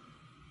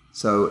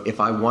 So if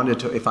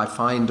I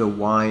find a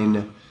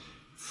wine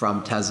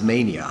from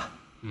Tasmania.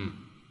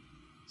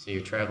 So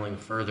you're traveling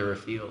further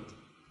afield.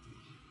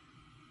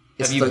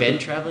 Have you been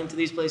traveling to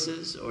these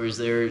places, or is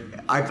there?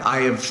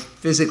 I have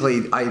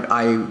physically.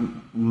 I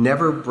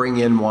never bring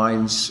in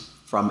wines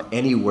from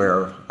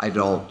anywhere I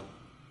don't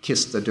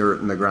kiss the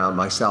dirt in the ground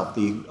myself.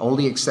 The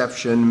only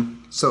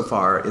exception so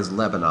far is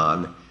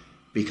Lebanon,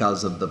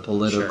 because of the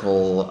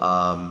political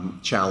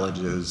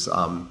challenges.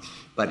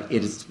 But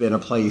it's been a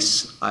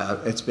place.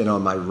 It's been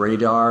on my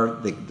radar.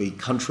 The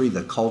country,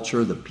 the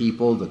culture, the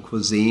people, the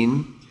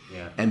cuisine,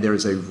 and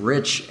there's a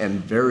rich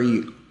and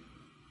very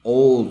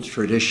old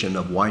tradition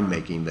of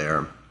winemaking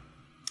there,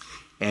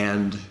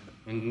 and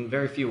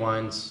very few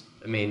wines,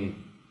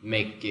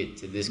 make it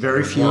to this.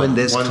 Very few in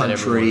this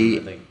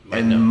country,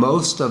 and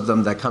most of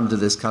them that come to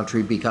this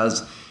country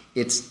because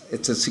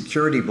it's a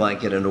security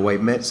blanket in a way.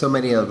 So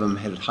many of them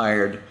had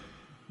hired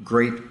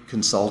great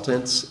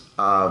consultants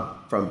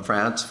from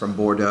France, from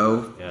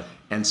Bordeaux,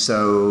 and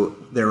so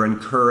they're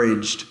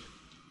encouraged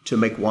to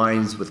make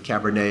wines with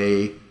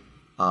Cabernet.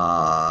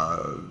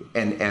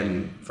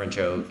 And French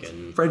oak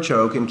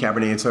and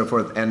Cabernet and so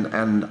forth,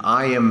 and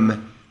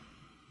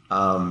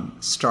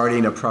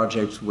starting a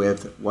project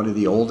with one of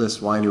the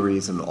oldest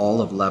wineries in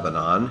all of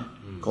Lebanon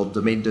called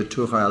Domaine de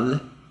Tourelle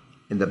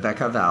in the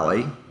Bekaa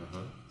Valley,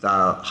 the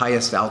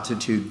highest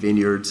altitude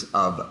vineyards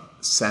of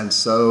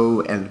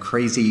Sanso and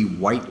crazy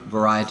white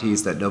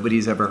varieties that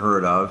nobody's ever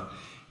heard of.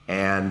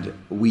 And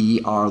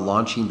we are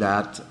launching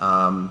that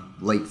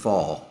late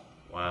fall.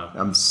 Wow.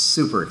 I'm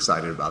super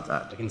excited about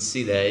that. I can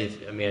see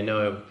that. I mean, I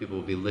know people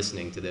will be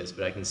listening to this,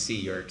 but I can see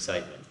your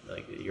excitement,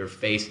 like your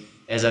face.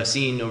 As I've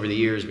seen over the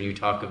years when you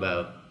talk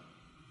about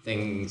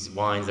things,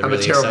 wines that really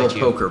excite you. I'm a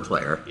terrible poker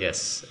player.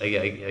 Yes,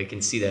 I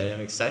can see that.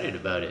 I'm excited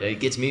about it. It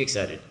gets me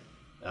excited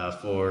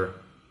for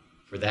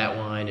that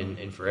wine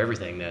and for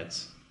everything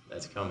that's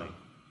coming.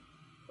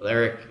 Well,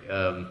 Eric,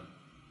 I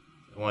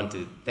want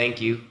to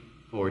thank you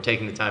for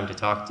taking the time to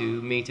talk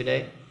to me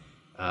today.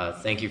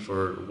 Thank you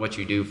for what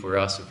you do for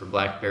us and for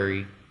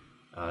Blackberry.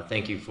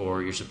 Thank you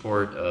for your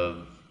support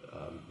of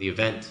the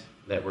event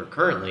that we're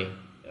currently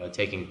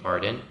taking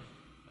part in.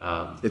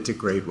 It's a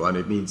great one.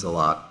 It means a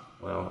lot.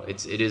 Well,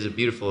 it is a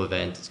beautiful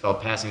event. It's called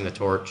Passing the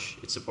Torch.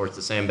 It supports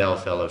the Sam Bell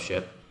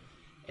Fellowship.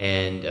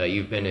 And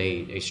you've been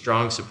a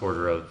strong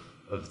supporter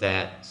of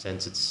that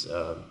since its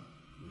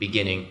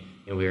beginning.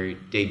 And we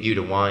debuted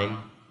a wine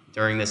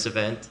during this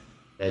event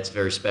that's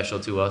very special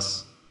to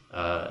us,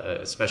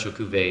 a special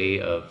cuvee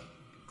of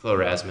Clos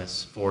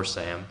Erasmus for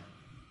Sam.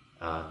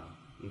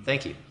 And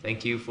thank you.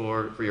 Thank you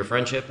for your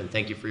friendship, and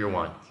thank you for your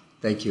wine.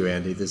 Thank you,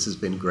 Andy. This has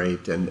been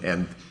great.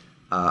 And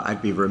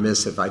I'd be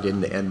remiss if I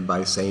didn't end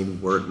by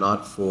saying, were it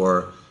not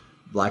for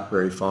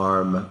Blackberry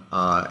Farm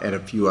and a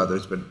few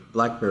others, but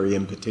Blackberry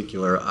in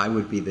particular, I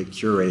would be the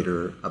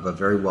curator of a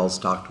very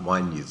well-stocked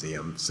wine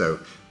museum. So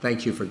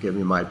thank you for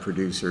giving my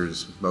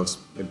producers, most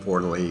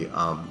importantly,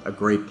 a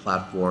great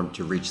platform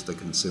to reach the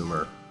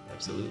consumer.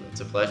 Absolutely. It's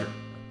a pleasure.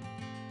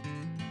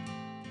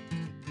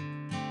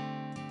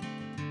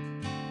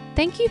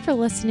 Thank you for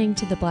listening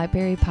to the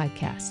Blackberry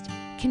Podcast.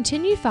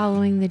 Continue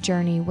following the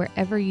journey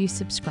wherever you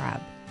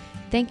subscribe.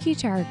 Thank you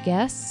to our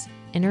guests,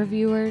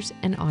 interviewers,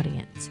 and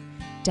audience.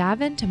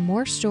 Dive into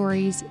more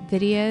stories,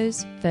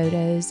 videos,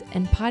 photos,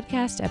 and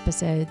podcast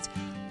episodes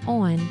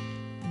on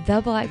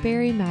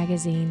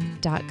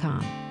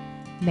theblackberrymagazine.com.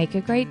 Make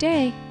a great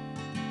day.